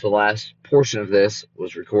 since the last portion of this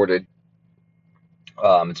was recorded,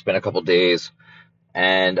 it's been a couple days,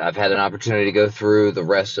 and I've had an opportunity to go through the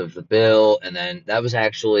rest of the bill, and then that was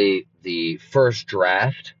actually the first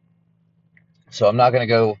draft. So I'm not gonna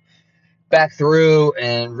go back through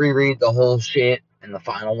and reread the whole shit in the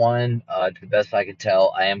final one. To the best I can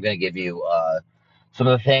tell, I am going to give you some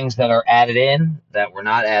of the things that are added in, that were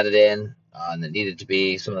not added in, and that needed to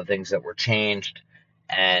be, some of the things that were changed.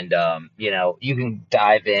 And, you can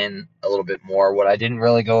dive in a little bit more. What I didn't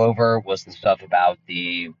really go over was the stuff about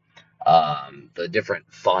the the different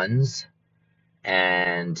funds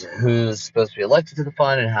and who's supposed to be elected to the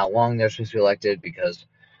fund and how long they're supposed to be elected, because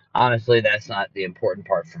honestly, that's not the important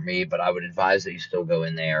part for me, but I would advise that you still go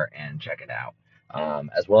in there and check it out,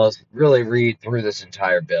 as well as really read through this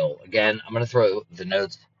entire bill. Again, I'm going to throw the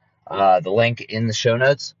notes, the link in the show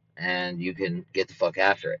notes, and you can get the fuck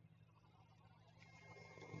after it.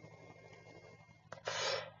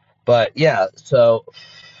 But yeah, so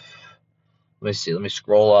let me see. Let me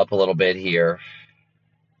scroll up a little bit here.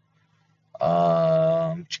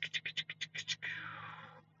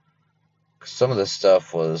 Some of this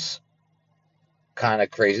stuff was kind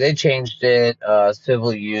of crazy. They changed it.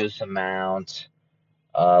 Civil use amount.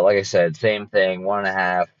 Like I said, same thing.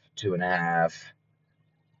 1.5, 2.5.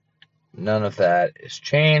 None of that is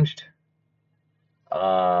changed.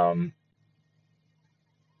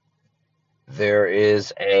 There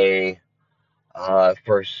is a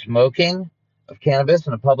for smoking of cannabis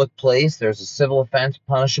in a public place, there's a civil offense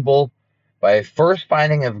punishable by a first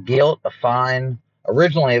finding of guilt, a fine.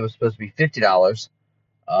 Originally, it was supposed to be $50.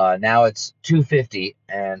 Now it's $250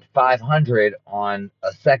 and $500 on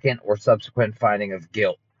a second or subsequent finding of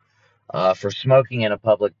guilt for smoking in a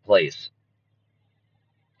public place.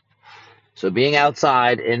 So being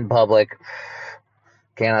outside in public,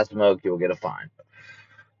 cannot smoke, you'll get a fine.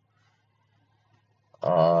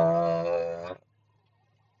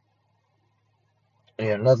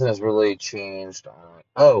 Yeah, nothing has really changed on.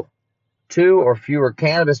 Oh, 2 or fewer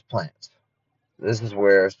cannabis plants. This is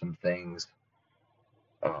where some things.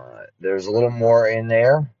 There's a little more in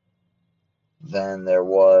there than there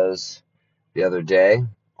was the other day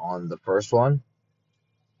on the first one.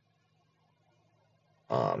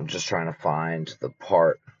 I'm just trying to find the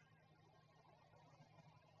part.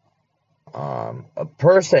 A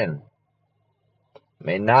person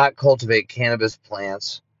may not cultivate cannabis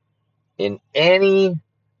plants in any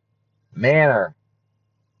manner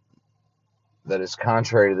that is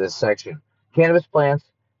contrary to this section. Cannabis plants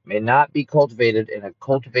may not be cultivated in a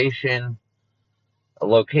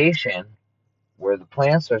location where the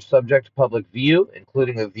plants are subject to public view,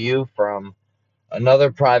 including a view from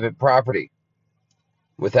another private property,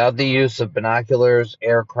 without the use of binoculars,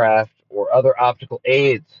 aircraft, or other optical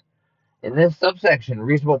aids. In this subsection,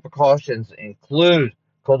 reasonable precautions include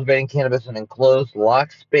cultivating cannabis in an enclosed,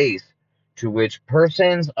 locked space to which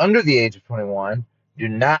persons under the age of 21 do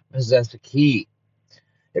not possess a key.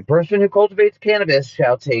 A person who cultivates cannabis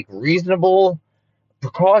shall take reasonable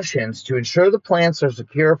precautions to ensure the plants are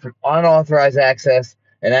secure from unauthorized access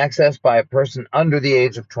and access by a person under the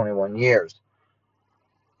age of 21 years.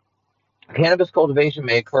 Cannabis cultivation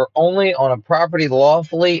may occur only on a property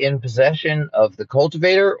lawfully in possession of the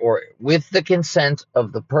cultivator or with the consent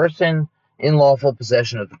of the person in lawful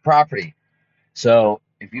possession of the property. So,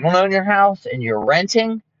 if you don't own your house and you're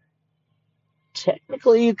renting,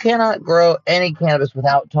 technically you cannot grow any cannabis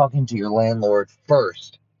without talking to your landlord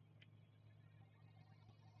first.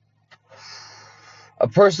 A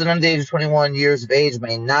person under the age of 21 years of age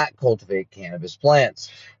may not cultivate cannabis plants.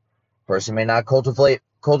 A person may not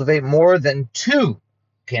cultivate more than 2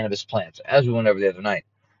 cannabis plants, as we went over the other night.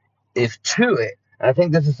 If 2, and I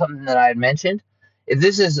think this is something that I had mentioned, if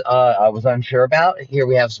this is I was unsure about, here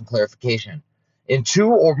we have some clarification. In 2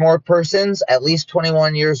 or more persons, at least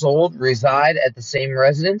 21 years old, reside at the same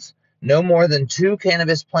residence, no more than 2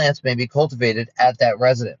 cannabis plants may be cultivated at that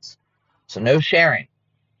residence. So no sharing,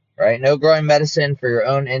 right? No growing medicine for your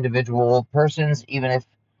own individual persons, even if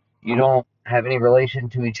you don't have any relation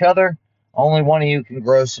to each other. Only one of you can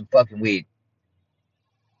grow some fucking weed.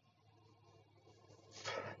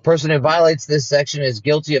 Person who violates this section is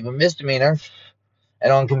guilty of a misdemeanor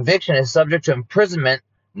and on conviction is subject to imprisonment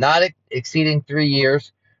not exceeding 3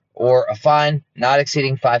 years or a fine not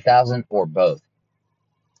exceeding $5,000 or both.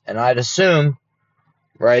 And I'd assume,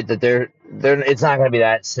 right, that it's not going to be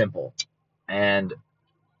that simple. And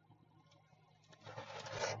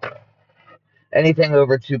anything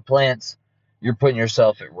over 2 plants, you're putting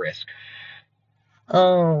yourself at risk.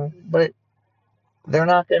 Oh, but they're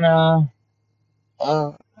not going to,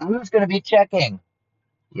 who's going to be checking?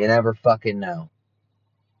 You never fucking know.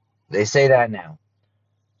 They say that now.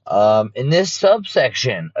 In this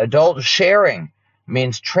subsection, adult sharing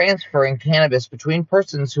means transferring cannabis between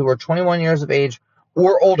persons who are 21 years of age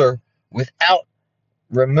or older without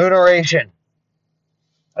remuneration.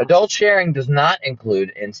 Adult sharing does not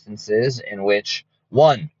include instances in which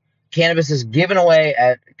 1. Cannabis is given away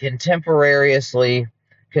contemporaneously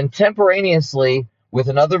with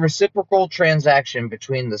another reciprocal transaction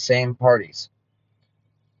between the same parties.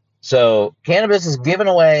 So, cannabis is given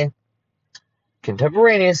away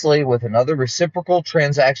contemporaneously with another reciprocal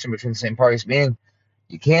transaction between the same parties, meaning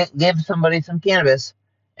You can't give somebody some cannabis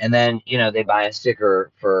and then, they buy a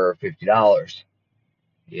sticker for $50,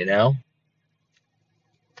 you know?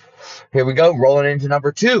 Here we go, rolling into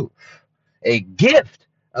number 2. A gift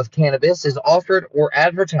of cannabis is offered or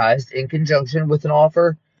advertised in conjunction with an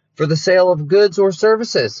offer for the sale of goods or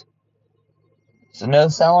services. So no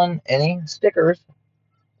selling any stickers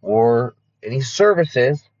or any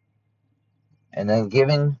services and then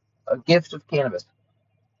giving a gift of cannabis.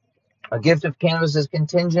 A gift of cannabis is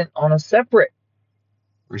contingent on a separate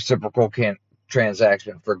reciprocal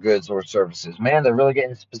transaction for goods or services. Man, they're really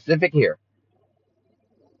getting specific here.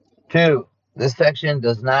 2, this section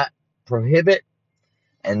does not prohibit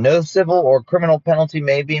and no civil or criminal penalty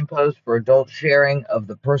may be imposed for adult sharing of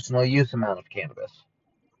the personal use amount of cannabis.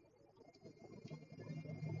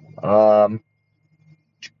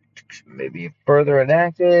 Maybe further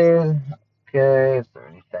enacted. Okay, is there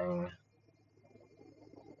anything?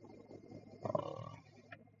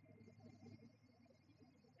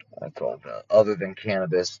 That's all other than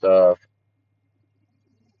cannabis stuff.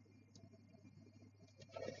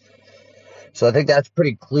 So I think that's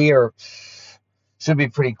pretty clear. Should be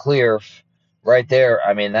pretty clear right there.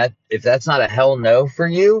 I mean, that if that's not a hell no for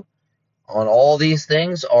you on all these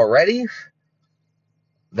things already,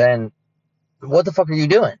 then what the fuck are you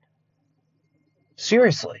doing?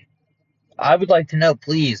 Seriously. I would like to know,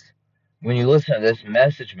 please, when you listen to this,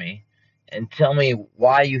 message me and tell me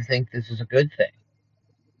why you think this is a good thing.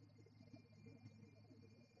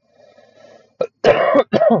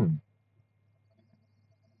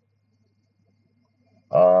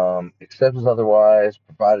 Except as otherwise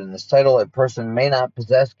provided in this title, a person may not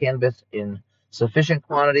possess cannabis in sufficient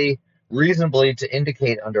quantity reasonably to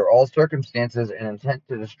indicate under all circumstances an intent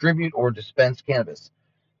to distribute or dispense cannabis.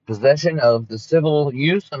 Possession of the civil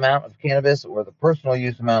use amount of cannabis or the personal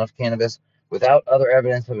use amount of cannabis without other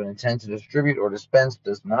evidence of an intent to distribute or dispense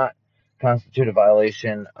does not constitute a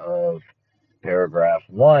violation of paragraph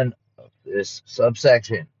 1 of this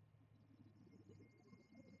subsection.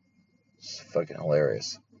 It's fucking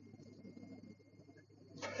hilarious.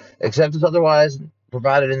 Except as otherwise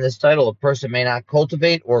provided in this title, a person may not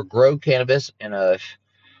cultivate or grow cannabis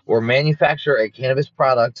or manufacture a cannabis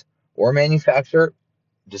product or manufacture,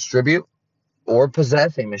 distribute, or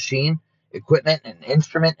possess a machine, equipment, an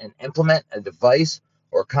instrument, an implement, a device,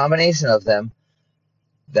 or combination of them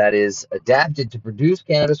that is adapted to produce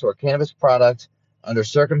cannabis or cannabis product under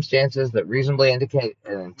circumstances that reasonably indicate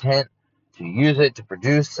an intent to use it to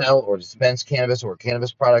produce, sell, or dispense cannabis or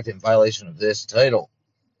cannabis product in violation of this title.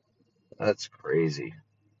 That's crazy.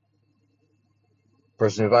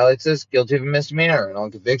 Person who violates this, guilty of a misdemeanor, and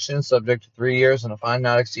on conviction, subject to 3 years and a fine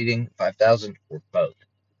not exceeding $5,000 or both.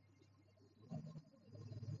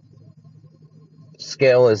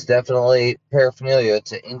 Scale is definitely paraphernalia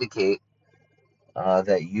to indicate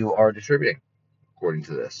that you are distributing, according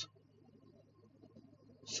to this.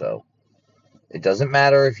 So it doesn't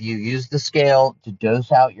matter if you use the scale to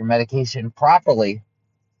dose out your medication properly,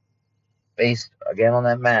 based again on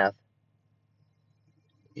that math,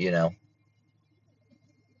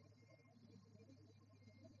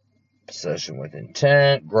 possession with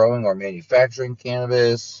intent, growing or manufacturing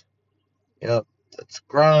cannabis, that's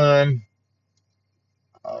crime.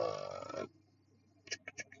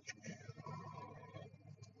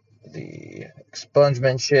 The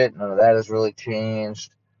expungement shit, none of that has really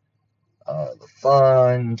changed. The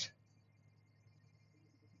fund,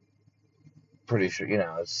 pretty sure,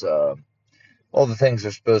 it's all the things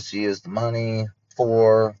they're supposed to use the money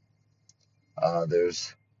for.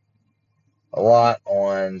 There's a lot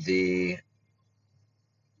on the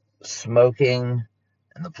smoking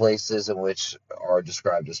and the places in which are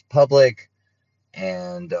described as public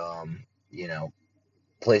and,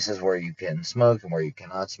 places where you can smoke and where you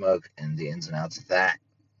cannot smoke and the ins and outs of that.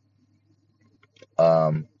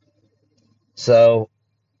 So,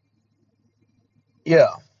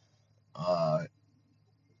 yeah.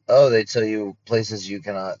 They tell you places you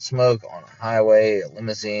cannot smoke on a highway, a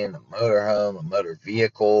limousine, a motorhome, a motor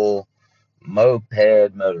vehicle,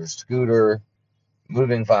 moped, motor scooter,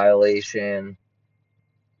 moving violation.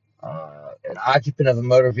 An occupant of a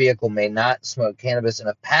motor vehicle may not smoke cannabis in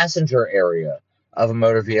a passenger area of a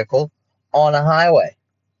motor vehicle on a highway.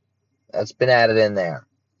 That's been added in there.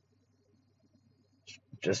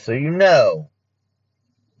 Just so you know.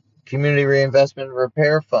 Community Reinvestment and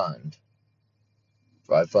Repair Fund.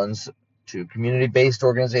 Provide funds to community-based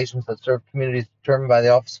organizations that serve communities determined by the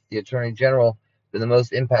Office of the Attorney General been the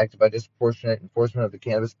most impacted by disproportionate enforcement of the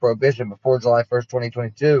cannabis prohibition before July 1st,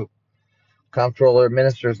 2022. Comptroller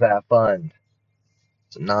administers that fund.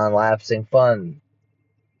 It's a non-lapsing fund.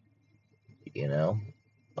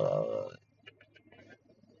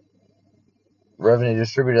 revenue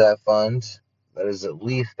distributed to that fund. That is at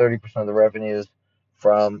least 30% of the revenues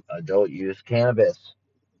from adult use cannabis.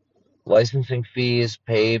 Licensing fees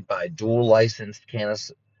paid by dual licensed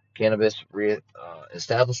cannabis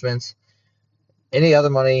establishments. Any other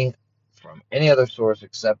money from any other source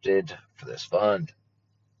accepted for this fund.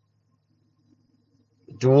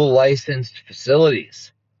 Dual licensed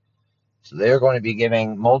facilities. So they're going to be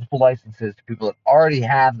giving multiple licenses to people that already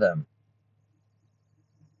have them.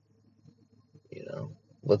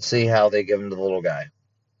 Let's see how they give them to the little guy.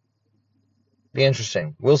 Be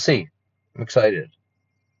interesting. We'll see. I'm excited.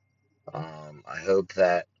 I hope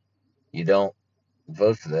that you don't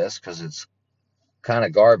vote for this because it's kind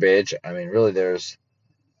of garbage. I mean, really, there's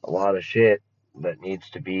a lot of shit that needs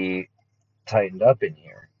to be tightened up in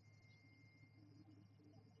here.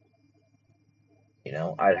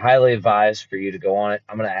 I'd highly advise for you to go on it.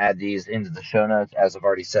 I'm going to add these into the show notes, as I've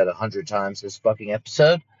already said 100 times this fucking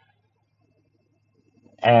episode.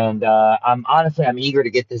 And I'm eager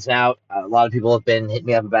to get this out. A lot of people have been hitting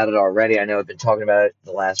me up about it already. I know I've been talking about it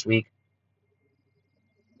the last week.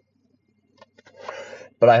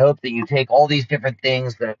 But I hope that you take all these different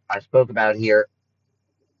things that I spoke about here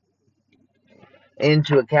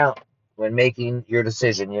into account when making your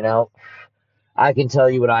decision. I can tell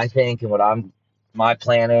you what I think and my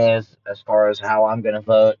plan is as far as how I'm going to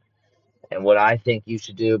vote and what I think you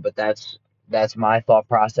should do, but that's my thought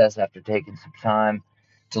process after taking some time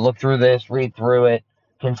to look through this, read through it,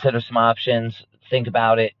 consider some options, think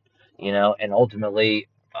about it, and ultimately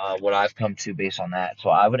what I've come to based on that. So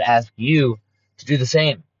I would ask you to do the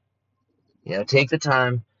same. Take the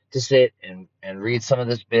time to sit and read some of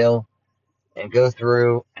this bill and go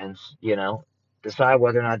through and, decide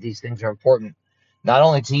whether or not these things are important, not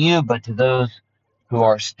only to you, but to those who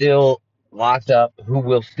are still locked up, who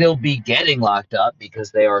will still be getting locked up because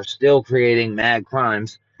they are still creating mad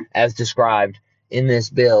crimes as described in this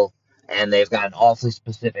bill. And they've gotten awfully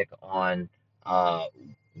specific on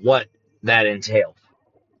what that entails.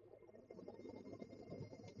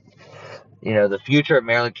 The future of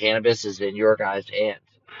Maryland cannabis is in your guys' hands.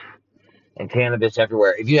 And cannabis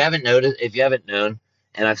everywhere. If you haven't known,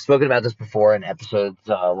 and I've spoken about this before in episodes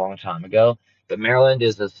a long time ago, but Maryland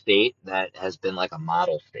is a state that has been like a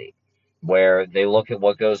model state where they look at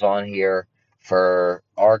what goes on here for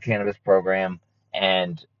our cannabis program,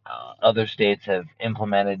 and other states have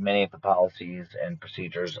implemented many of the policies and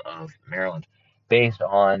procedures of Maryland based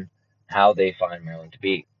on how they find Maryland to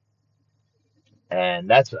be. And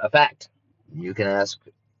that's a fact. You can ask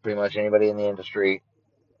pretty much anybody in the industry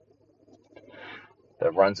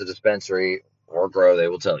that runs a dispensary or grow, they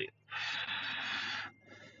will tell you.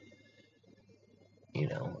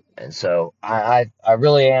 And so I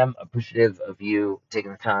really am appreciative of you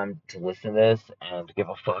taking the time to listen to this and to give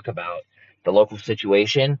a fuck about the local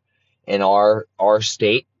situation in our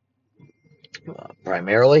state,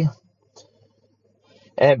 primarily.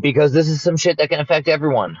 And because this is some shit that can affect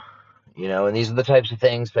everyone. And these are the types of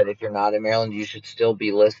things that if you're not in Maryland, you should still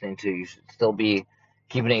be listening to. You should still be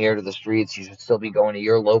keeping an ear to the streets. You should still be going to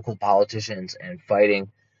your local politicians and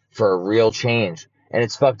fighting for a real change. And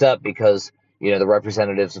it's fucked up because, the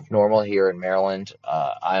representatives of NORML here in Maryland,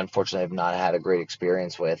 I unfortunately have not had a great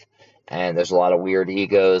experience with. And there's a lot of weird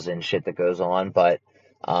egos and shit that goes on. But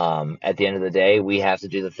at the end of the day, we have to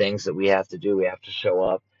do the things that we have to do. We have to show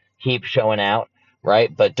up, keep showing out,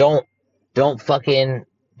 right? But don't fucking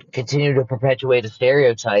continue to perpetuate a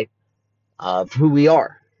stereotype of who we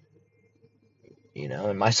are,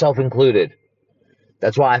 and myself included.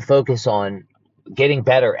 That's why I focus on getting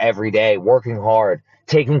better every day, working hard,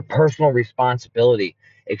 taking personal responsibility,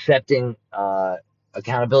 accepting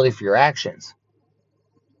accountability for your actions,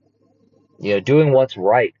 doing what's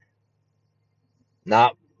right,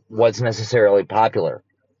 not what's necessarily popular.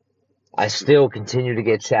 I still continue to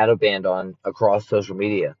get shadow banned on across social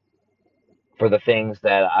media for the things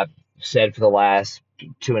that I've said for the last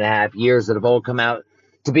 2.5 years that have all come out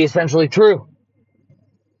to be essentially true.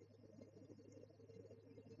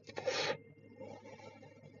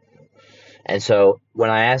 And so when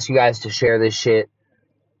I ask you guys to share this shit,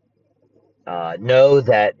 know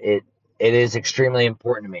that it is extremely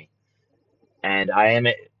important to me. And I am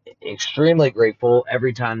extremely grateful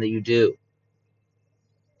every time that you do.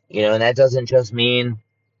 And that doesn't just mean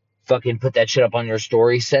fucking put that shit up on your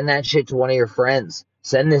story. Send that shit to one of your friends.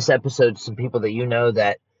 Send this episode to some people that you know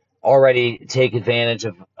that already take advantage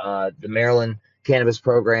of the Maryland cannabis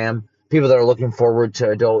program, people that are looking forward to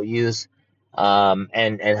adult use,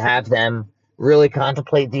 and have them really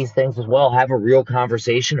contemplate these things as well. Have a real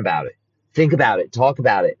conversation about it. Think about it. Talk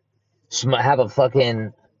about it. Have a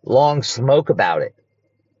fucking long smoke about it.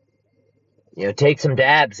 Take some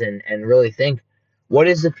dabs and really think What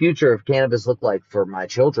does the future of cannabis look like for my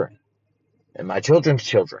children and my children's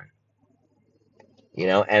children?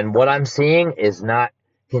 And what I'm seeing is not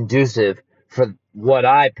conducive for what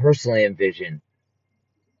I personally envision.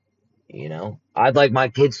 I'd like my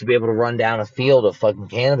kids to be able to run down a field of fucking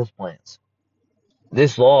cannabis plants.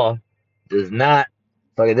 This law does not,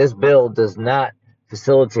 this bill does not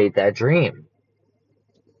facilitate that dream.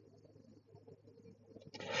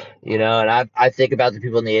 And I think about the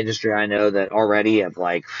people in the industry I know that already have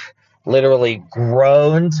literally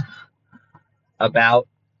groaned about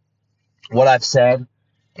what I've said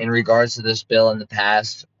in regards to this bill in the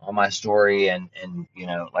past on my story and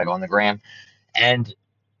on the gram. And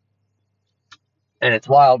it's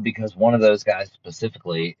wild because one of those guys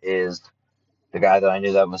specifically is the guy that I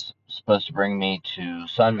knew that was supposed to bring me to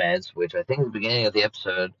Sun Meds, which I think at the beginning of the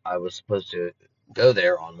episode I was supposed to go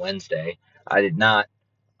there on Wednesday. I did not,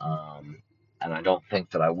 and I don't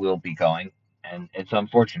think that I will be going, and it's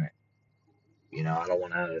unfortunate. I don't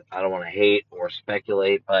want to hate or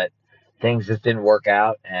speculate, but things just didn't work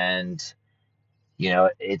out, and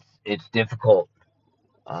it's difficult.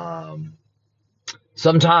 Um,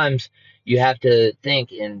 Sometimes you have to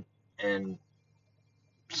think and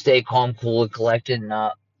stay calm, cool, and collected, and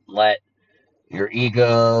not let your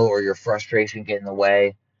ego or your frustration get in the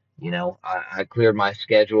way. I cleared my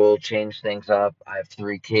schedule, changed things up. I have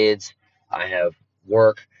 3 kids. I have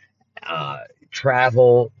work,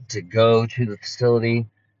 travel to go to the facility,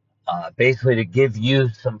 basically to give you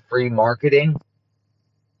some free marketing.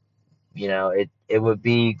 It would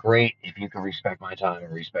be great if you could respect my time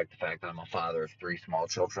and respect the fact that I'm a father of 3 small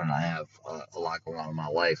children. I have a lot going on in my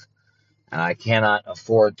life, and I cannot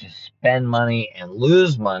afford to spend money and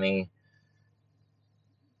lose money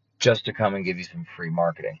just to come and give you some free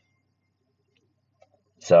marketing.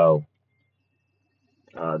 So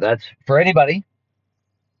that's for anybody.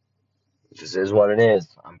 This is what it is.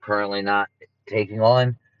 I'm currently not taking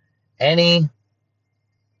on any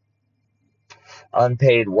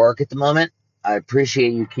unpaid work at the moment. I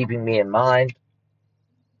appreciate you keeping me in mind,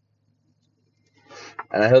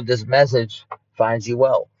 and I hope this message finds you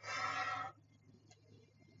well.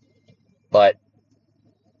 But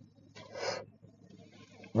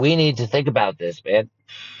we need to think about this, man.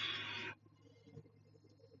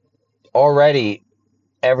 Already,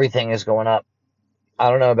 everything is going up.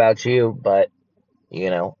 I don't know about you, but,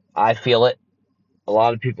 I feel it. A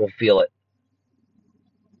lot of people feel it.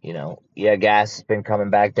 Yeah, gas has been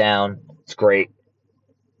coming back down. It's great.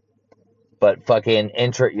 But fucking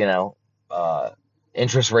interest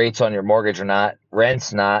rates on your mortgage are not.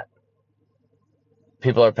 Rent's not.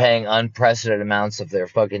 People are paying unprecedented amounts of their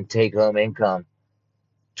fucking take-home income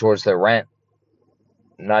towards their rent.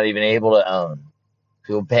 Not even able to own.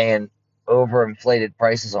 People paying overinflated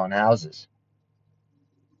prices on houses.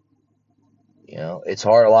 It's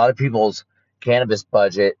hard. A lot of people's cannabis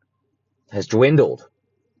budget has dwindled.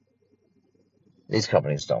 These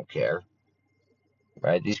companies don't care,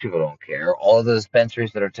 right? These people don't care. All of the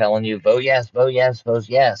dispensaries that are telling you, vote yes, vote yes, vote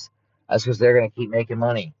yes, that's because they're going to keep making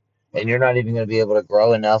money. And you're not even going to be able to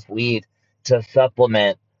grow enough weed to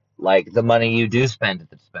supplement the money you do spend at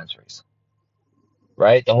the dispensaries,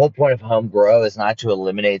 right? The whole point of home grow is not to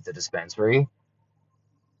eliminate the dispensary.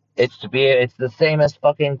 It's the same as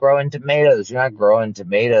fucking growing tomatoes. You're not growing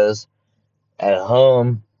tomatoes at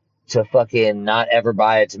home to fucking not ever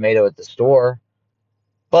buy a tomato at the store,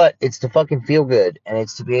 but it's to fucking feel good, and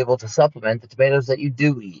it's to be able to supplement the tomatoes that you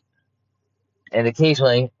do eat. And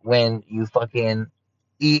occasionally, when you fucking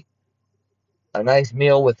eat a nice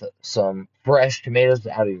meal with some fresh tomatoes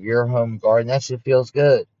out of your home garden, that shit feels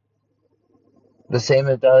good. The same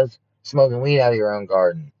it does smoking weed out of your own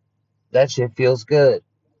garden. That shit feels good.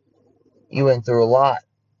 You went through a lot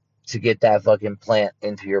to get that fucking plant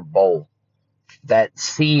into your bowl. That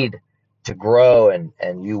seed to grow and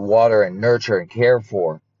you water and nurture and care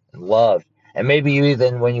for and love. And maybe you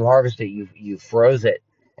even, when you harvest it, you froze it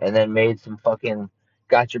and then made some fucking,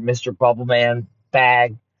 got your Mr. Bubbleman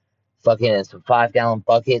bag, fucking in some 5-gallon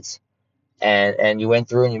buckets, and you went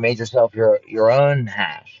through and you made yourself your own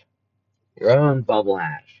hash, your own bubble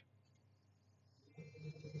hash.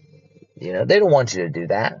 They don't want you to do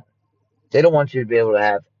that. They don't want you to be able to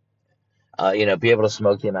have, be able to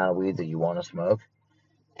smoke the amount of weed that you want to smoke.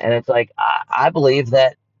 And it's I believe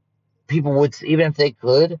that people would, even if they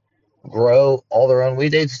could grow all their own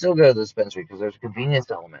weed, they'd still go to the dispensary because there's a convenience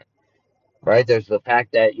element, right? There's the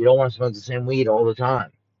fact that you don't want to smoke the same weed all the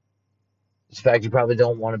time. It's the fact you probably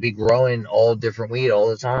don't want to be growing all different weed all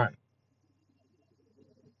the time.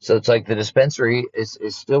 So it's the dispensary is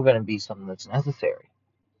still going to be something that's necessary.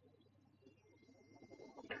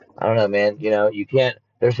 I don't know, man. You can't.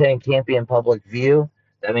 They're saying can't be in public view.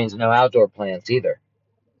 That means no outdoor plants either.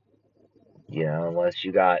 Unless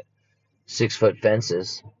you got 6 foot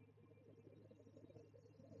fences,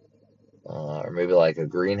 or maybe like a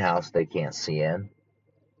greenhouse they can't see in.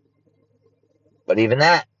 But even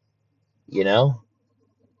that, you know,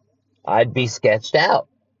 I'd be sketched out.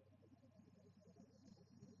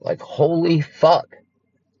 Like, holy fuck.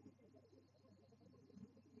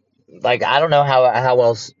 Like, I don't know how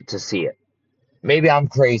else to see it. Maybe I'm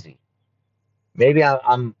crazy. Maybe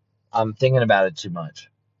I'm thinking about it too much.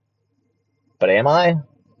 But am I?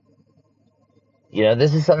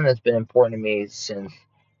 This is something that's been important to me since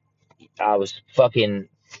I was fucking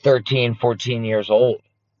 13, 14 years old.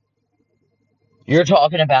 You're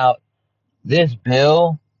talking about this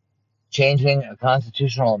bill changing a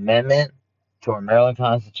constitutional amendment to our Maryland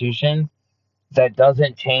Constitution that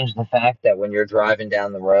doesn't change the fact that when you're driving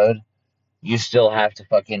down the road, you still have to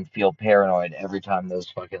fucking feel paranoid every time those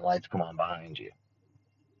fucking lights come on behind you.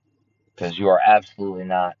 Because you are absolutely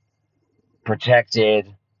not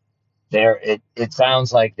protected. It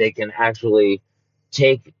sounds like they can actually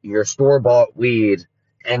take your store bought weed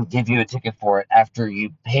and give you a ticket for it after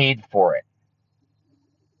you paid for it.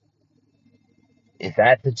 Is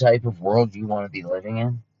that the type of world you want to be living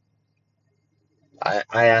in? I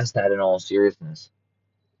ask that in all seriousness.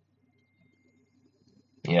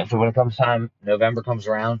 So when it comes time, November comes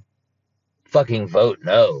around, fucking vote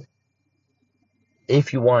no.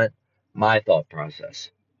 If you want my thought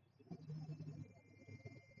process,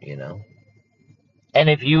 you know.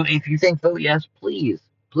 And if you think vote yes, please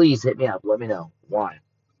hit me up. Let me know why.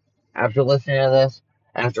 After listening to this,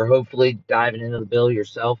 after hopefully diving into the bill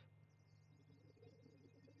yourself,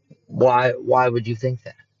 why would you think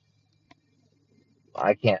that?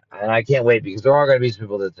 I can't wait because there are going to be some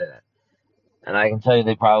people that say that, and I can tell you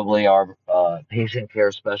they probably are patient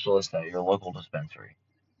care specialists at your local dispensary,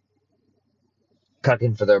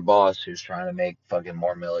 cucking for their boss who's trying to make fucking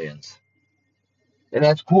more millions. And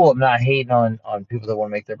that's cool. I'm not hating on people that want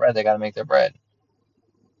to make their bread. They got to make their bread,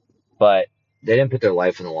 but they didn't put their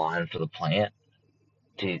life on the line for the plant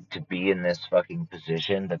to be in this fucking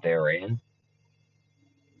position that they're in,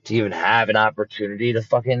 to even have an opportunity to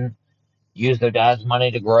fucking use their dad's money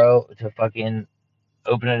to fucking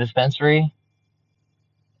open a dispensary.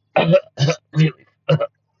 Really?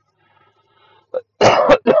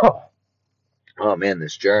 Oh man,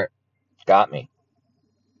 this jerk got me.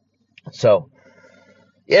 So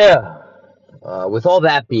yeah, with all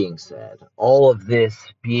that being said, all of this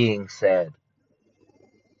being said,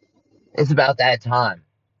 it's about that time.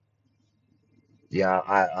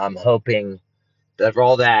 I'm hoping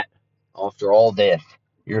that after all this,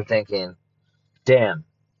 you're thinking, damn,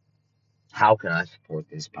 how can I support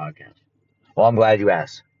this podcast? Well, I'm glad you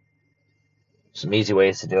asked. Some easy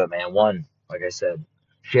ways to do it, man. One, like I said,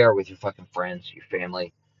 share it with your fucking friends, your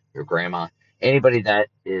family, your grandma, anybody that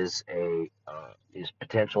is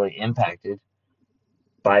potentially impacted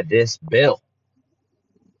by this bill,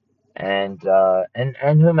 and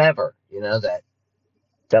whomever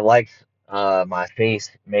that likes my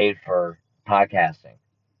face made for podcasting.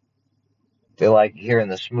 They like hearing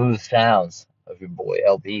the smooth sounds of your boy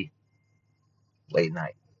LB late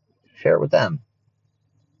night. Share it with them.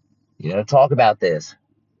 Talk about this.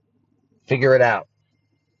 Figure it out.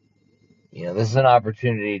 This is an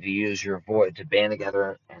opportunity to use your voice, to band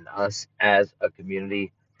together, and us as a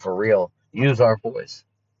community for real, use our voice.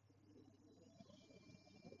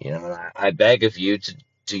 And I beg of you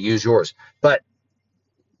to use yours. But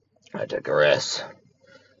I digress.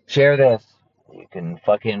 Share this. You can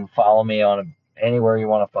fucking follow me on anywhere you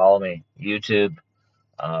want to follow me. YouTube,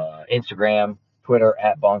 Instagram, Twitter,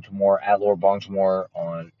 at Bongtamore, at Lord Bongtamore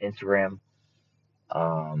on Instagram.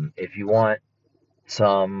 If you want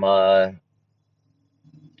some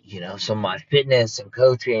some of my fitness and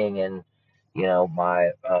coaching, and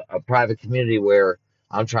my a private community where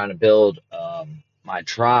I'm trying to build my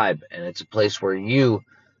tribe, and it's a place where you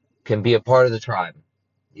can be a part of the tribe.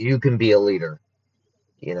 You can be a leader,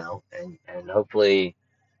 and hopefully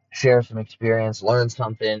share some experience, learn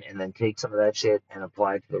something, and then take some of that shit and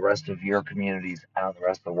apply it to the rest of your communities out in the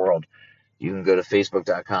rest of the world. You can go to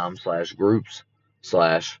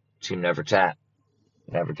facebook.com/groups/Team Never Tap,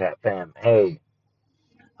 Never Tap Fam. Hey,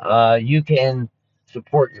 you can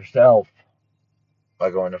support yourself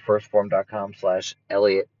by going to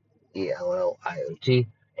firstform.com/Elliot, ELLIOT,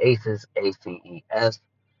 ACES, ACES,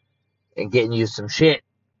 and getting you some shit.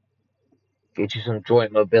 Get you some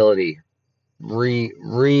joint mobility,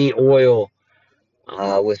 re-oil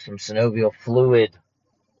with some synovial fluid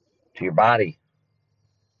to your body.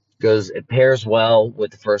 It pairs well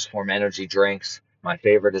with the First Form energy drinks. My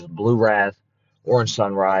favorite is Blue Raz Orange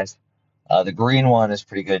Sunrise. The green one is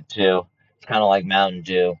pretty good too. It's kind of like Mountain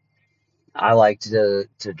Dew. I like to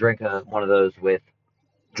drink one of those with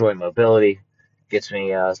Joy Mobility. Gets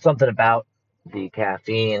me something about the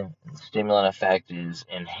caffeine stimulant effect is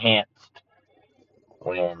enhanced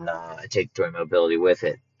when I take Joy Mobility with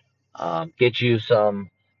it. Get you some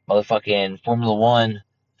motherfucking Formula One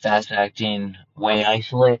fast acting whey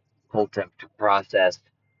isolate, cold temperature processed.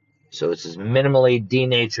 So it's as minimally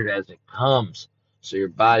denatured as it comes. So your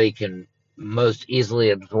body can most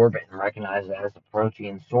easily absorb it and recognize it as a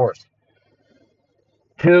protein source.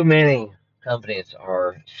 Too many companies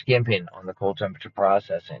are skimping on the cold temperature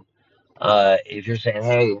processing. If you're saying,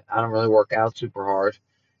 hey, I don't really work out super hard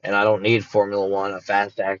and I don't need Formula One, a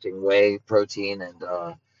fast acting whey protein and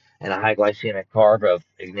a high glycemic carb of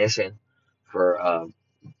ignition for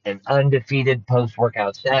an undefeated post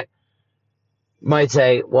workout set, you might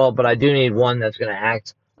say, well, but I do need one that's going to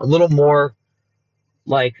act a little more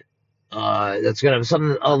like that's going to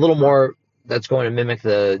something a little more that's going to mimic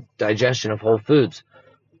the digestion of whole foods.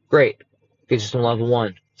 Great. Get you some level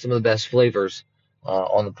one, some of the best flavors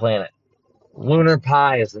on the planet. Lunar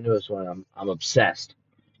Pie is the newest one. I'm obsessed.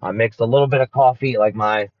 I mixed a little bit of coffee, like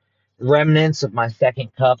my remnants of my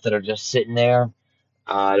second cup that are just sitting there.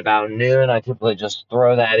 At about noon, I typically just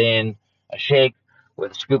throw that in a shake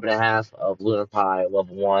with a scoop and a half of Lunar Pie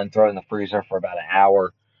level one. Throw it in the freezer for about an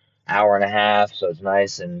hour, hour and a half, so it's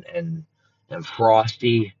nice and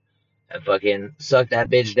frosty. And fucking suck that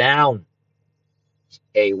bitch down.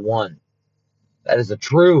 A1. That is a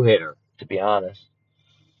true hitter, to be honest.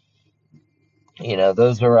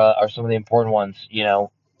 Those are some of the important ones.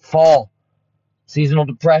 Fall, seasonal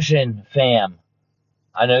depression, fam.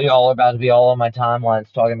 I know y'all are about to be all on my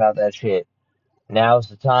timelines talking about that shit. Now's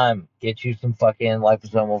the time. Get you some fucking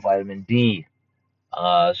liposomal vitamin D.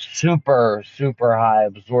 Super, super high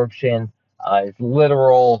absorption. It's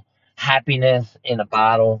literal happiness in a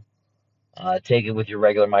bottle. Take it with your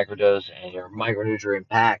regular microdose and your micronutrient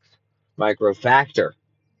packs. Microfactor.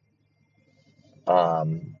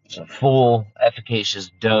 It's a full,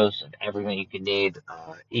 efficacious dose of everything you can need.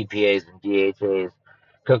 EPAs and DHAs,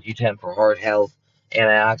 CoQ10 for heart health,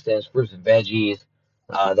 antioxidants, fruits and veggies,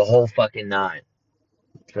 the whole fucking nine.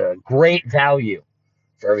 It's a great value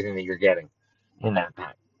for everything that you're getting in that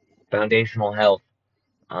pack. Foundational health.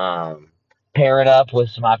 Um, Pair it up with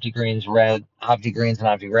some OptiGreens and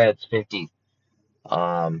OptiReds 50.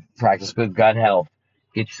 Practice good gut health.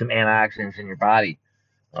 Get you some antioxidants in your body.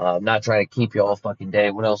 I'm not trying to keep you all fucking day.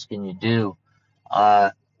 What else can you do?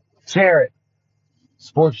 Uh, Share it.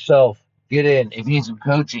 Support yourself. Get in. If you need some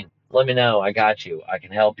coaching, let me know. I got you. I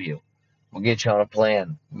can help you. We'll get you on a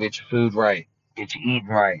plan. We'll get your food right. Get you eating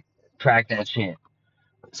right. Track that shit.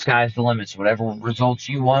 Sky's the limits. Whatever results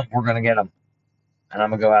you want, we're going to get them. And I'm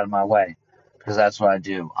going to go out of my way. Because that's what I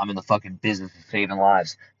do. I'm in the fucking business of saving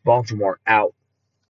lives. Baltimore out.